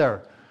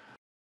other.